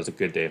what I count as a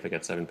good day if I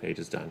get 7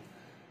 pages done.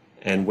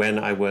 And when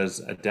I was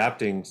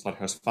adapting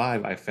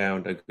Slaughterhouse-Five, I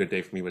found a good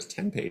day for me was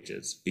 10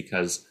 pages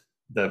because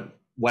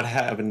what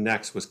happened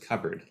next was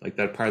covered. Like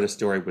that part of the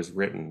story was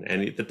written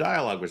and the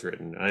dialogue was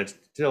written. And I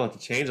still have to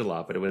change a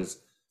lot, but it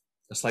was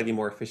a slightly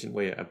more efficient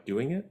way of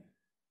doing it.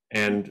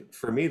 And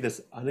for me,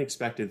 this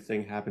unexpected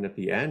thing happened at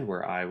the end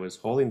where I was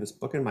holding this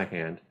book in my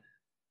hand.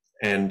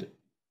 And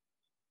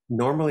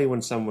normally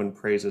when someone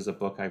praises a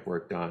book I've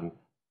worked on,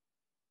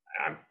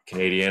 I'm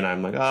Canadian,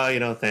 I'm like,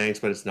 oh, thanks,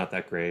 but it's not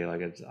that great.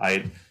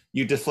 Like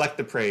you deflect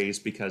the praise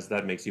because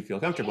that makes you feel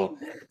comfortable.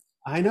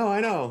 I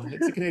know,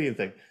 it's a Canadian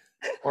thing.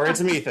 Or it's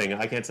a me thing,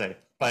 I can't say.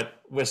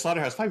 But with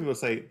Slaughterhouse-Five, people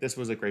say, this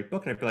was a great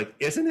book. And I'd be like,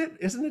 isn't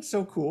it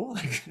so cool?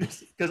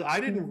 Because I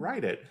didn't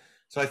write it.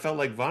 So I felt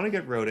like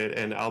Vonnegut wrote it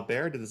and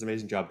Albert did this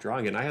amazing job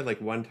drawing it. And I had like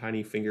one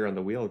tiny finger on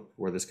the wheel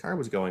where this car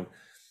was going.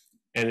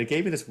 And it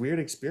gave me this weird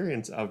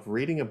experience of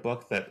reading a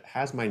book that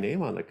has my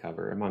name on the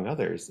cover, among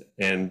others,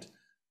 and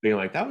being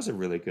like, that was a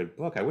really good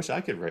book. I wish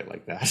I could write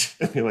like that.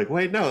 And you're like,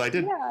 wait, no, I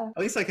didn't. Yeah.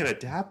 At least I can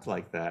adapt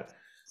like that.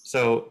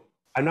 So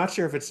I'm not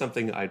sure if it's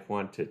something I'd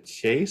want to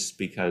chase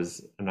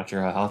because I'm not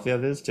sure how healthy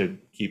that is to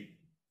keep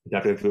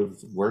adapting to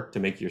work to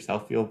make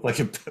yourself feel like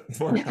a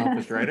more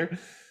accomplished writer.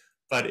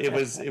 But it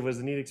was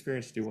a neat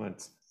experience to do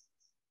once.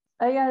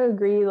 I gotta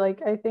agree.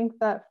 Like, I think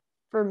that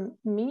for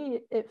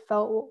me, it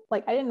felt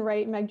like I didn't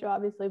write Meg Jo,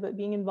 obviously, but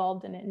being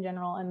involved in it in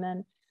general, and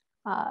then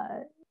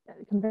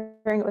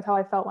comparing it with how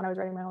I felt when I was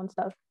writing my own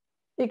stuff,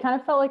 it kind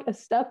of felt like a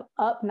step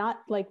up,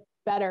 not like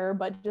better,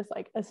 but just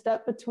like a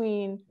step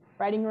between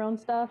writing your own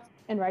stuff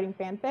and writing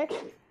fanfic.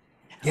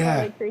 Yeah.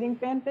 Like creating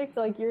fanfic,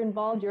 so like you're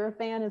involved, you're a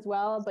fan as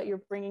well, but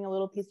you're bringing a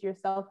little piece of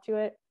yourself to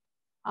it.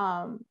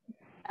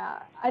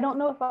 I don't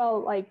know if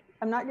I'll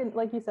I'm not going to,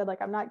 like you said, like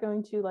I'm not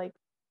going to like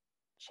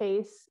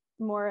chase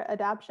more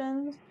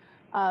adaptions,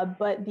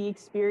 but the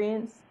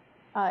experience,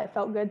 it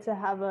felt good to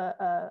have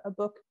a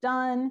book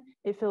done.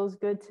 It feels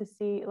good to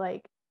see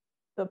like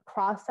the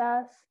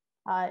process.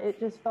 It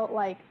just felt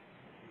like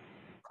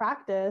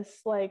practice,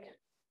 like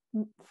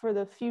for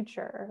the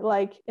future.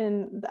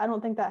 And I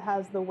don't think that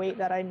has the weight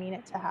that I mean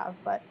it to have,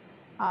 but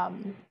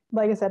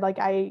like I said, like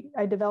I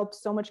developed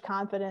so much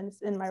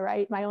confidence in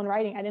my own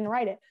writing. I didn't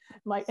write it,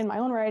 like in my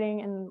own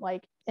writing, and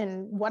like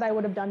in what I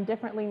would have done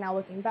differently now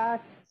looking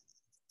back,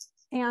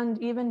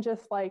 and even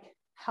just like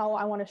how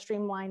I want to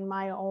streamline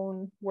my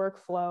own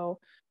workflow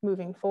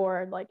moving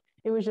forward. Like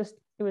it was just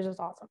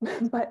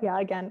awesome. But yeah,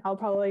 again, I'll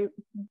probably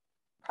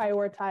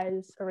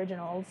prioritize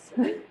originals.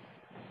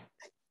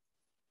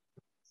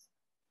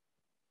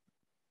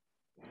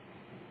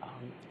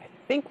 I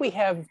think we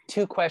have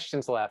 2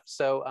 questions left.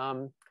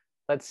 So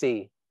let's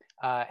see.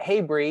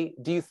 Hey, Bre,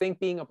 do you think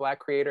being a Black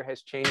creator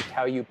has changed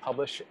how you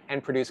publish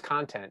and produce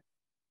content?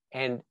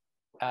 And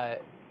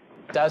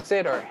does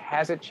it, or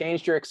has it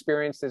changed your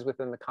experiences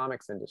within the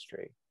comics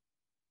industry?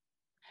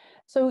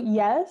 So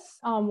yes,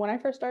 when I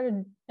first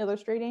started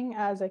illustrating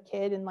as a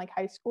kid in like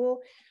high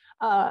school,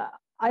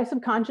 I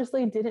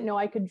subconsciously didn't know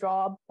I could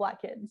draw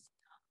Black kids.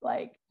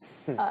 Like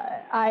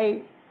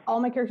all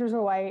my characters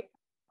are white,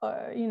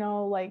 you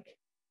know, like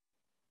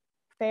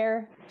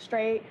fair,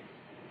 straight.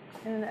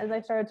 And as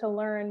I started to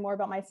learn more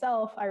about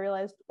myself, I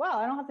realized, wow,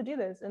 I don't have to do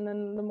this. And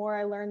then the more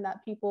I learned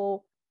that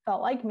people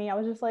felt like me, I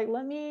was just like,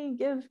 let me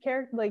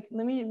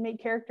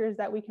make characters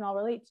that we can all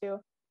relate to.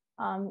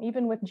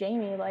 Even with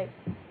Jamie, like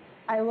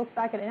I look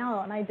back at it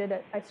now, and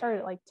I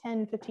started like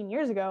 10, 15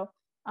 years ago.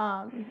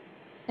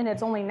 And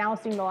it's only now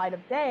seeing the light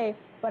of day,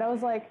 but I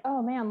was like,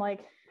 oh man,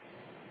 like,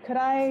 could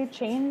I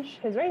change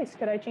his race?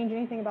 Could I change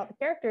anything about the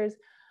characters?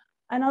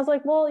 And I was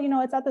like, well, you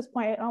know, it's at this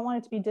point, I don't want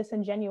it to be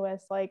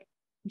disingenuous. Like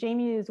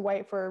Jamie is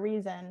white for a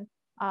reason.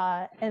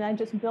 And I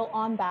just built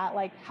on that,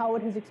 like, how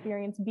would his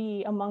experience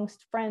be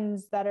amongst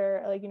friends that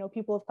are like, you know,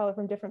 people of color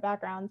from different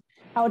backgrounds?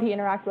 How would he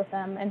interact with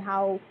them? And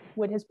how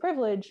would his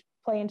privilege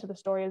play into the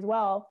story as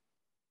well?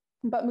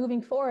 But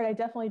moving forward, I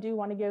definitely do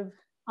want to give,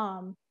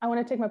 I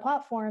want to take my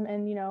platform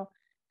and, you know,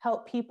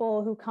 help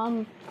people who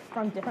come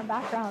from different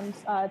backgrounds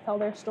tell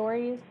their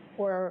stories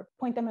or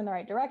point them in the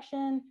right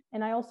direction.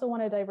 And I also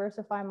want to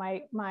diversify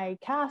my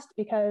cast,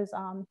 because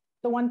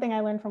the one thing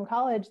I learned from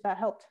college that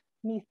helped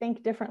me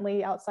think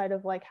differently outside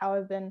of like how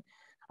I've been,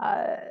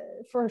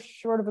 for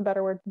short of a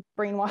better word,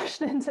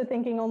 brainwashed into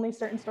thinking only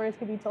certain stories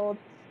could be told,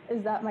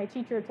 is that my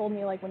teacher told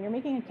me, like, when you're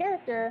making a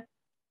character,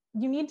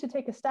 you need to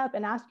take a step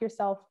and ask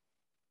yourself,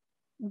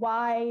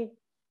 why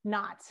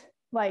not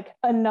like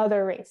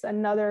another race,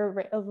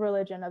 another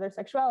religion, another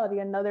sexuality,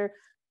 another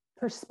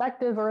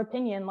perspective or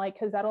opinion, like,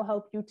 because that'll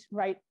help you to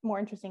write more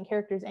interesting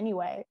characters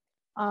anyway.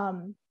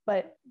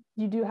 But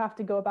you do have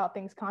to go about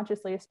things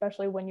consciously,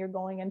 especially when you're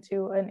going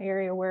into an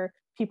area where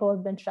people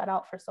have been shut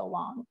out for so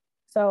long.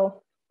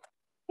 So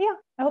yeah,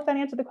 I hope that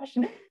answered the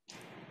question.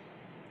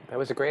 That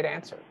was a great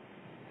answer.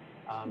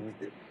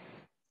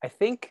 I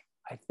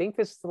think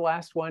this is the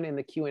last one in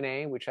the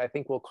Q&A, which I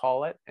think we'll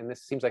call it, and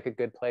this seems like a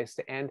good place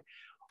to end.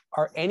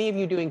 Are any of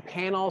you doing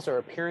panels or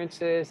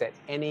appearances at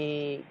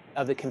any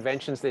of the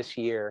conventions this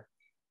year?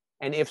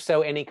 And if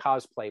so, any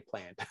cosplay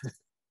planned?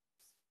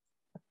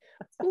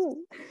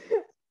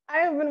 I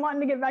have been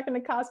wanting to get back into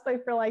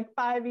cosplay for like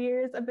 5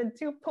 years. I've been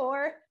too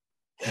poor.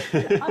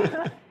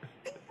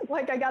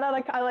 Like I got out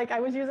of, I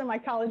was using my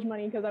college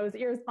money because I was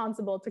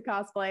irresponsible to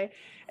cosplay.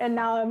 And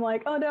now I'm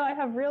like, oh no, I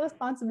have real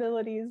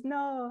responsibilities,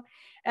 no.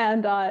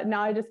 And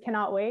now I just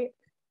cannot wait.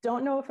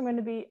 Don't know if I'm going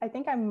to be, I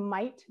think I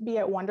might be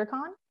at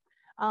WonderCon,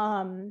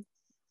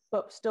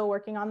 but still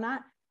working on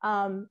that.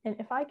 And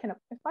if I can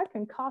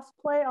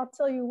cosplay, I'll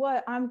tell you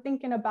what, I'm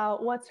thinking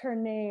about, what's her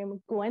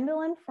name?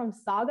 Gwendolyn from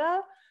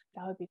Saga?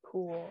 That would be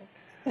cool.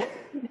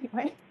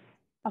 Anyway,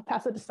 I'll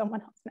pass it to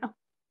someone else now.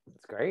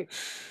 That's great.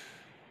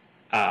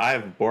 I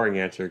have a boring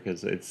answer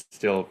because it's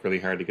still really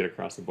hard to get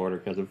across the border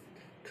because of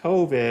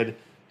COVID.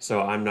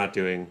 So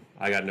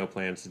I got no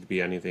plans to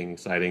be anything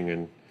exciting,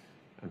 and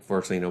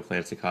unfortunately no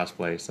plans to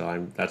cosplay.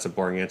 So that's a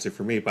boring answer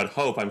for me, but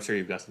I'm sure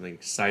you've got something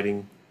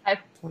exciting. I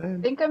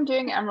think I'm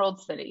doing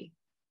Emerald City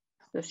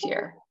this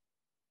year.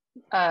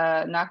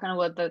 Knock on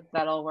wood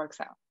that all works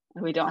out.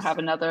 And we don't have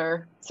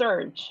another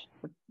surge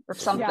or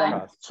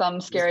something,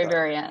 some scary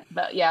variant.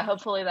 But yeah,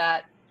 hopefully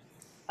that.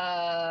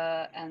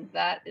 And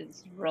that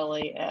is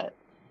really it.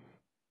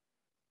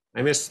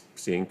 I miss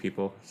seeing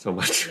people so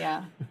much.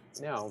 Yeah.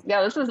 No.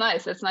 Yeah, this is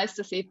nice. It's nice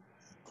to see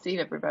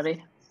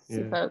everybody,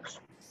 see folks.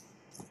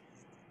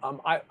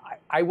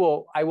 I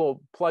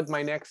will plug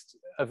my next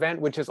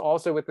event, which is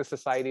also with the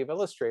Society of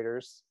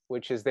Illustrators,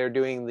 which is they're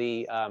doing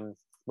the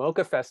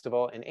MoCA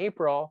Festival in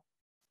April,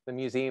 the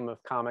Museum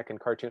of Comic and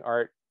Cartoon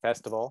Art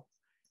Festival,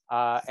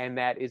 and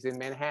that is in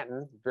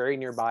Manhattan, very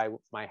nearby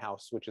my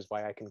house, which is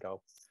why I can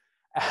go.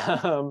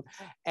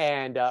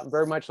 And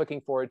very much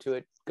looking forward to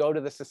it. Go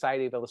to the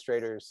Society of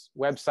Illustrators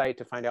website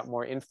to find out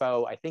more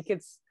info. I think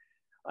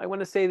I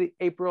want to say the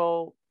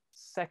April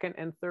 2nd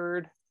and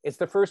 3rd. It's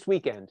the first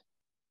weekend.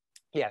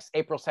 Yes,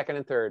 April 2nd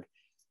and 3rd.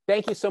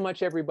 Thank you so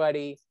much,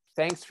 everybody.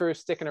 Thanks for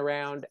sticking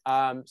around.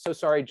 So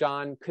sorry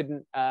John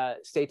couldn't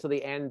stay till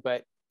the end,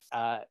 but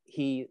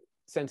he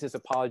sends his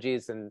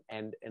apologies, and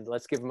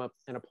let's give him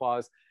an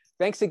applause.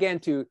 Thanks again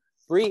to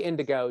Bre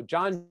Indigo,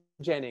 John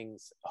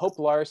Jennings, Hope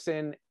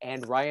Larson,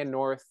 and Ryan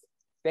North.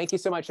 Thank you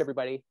so much,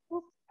 everybody.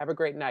 Have a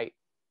great night.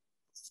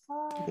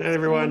 Good night,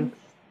 everyone.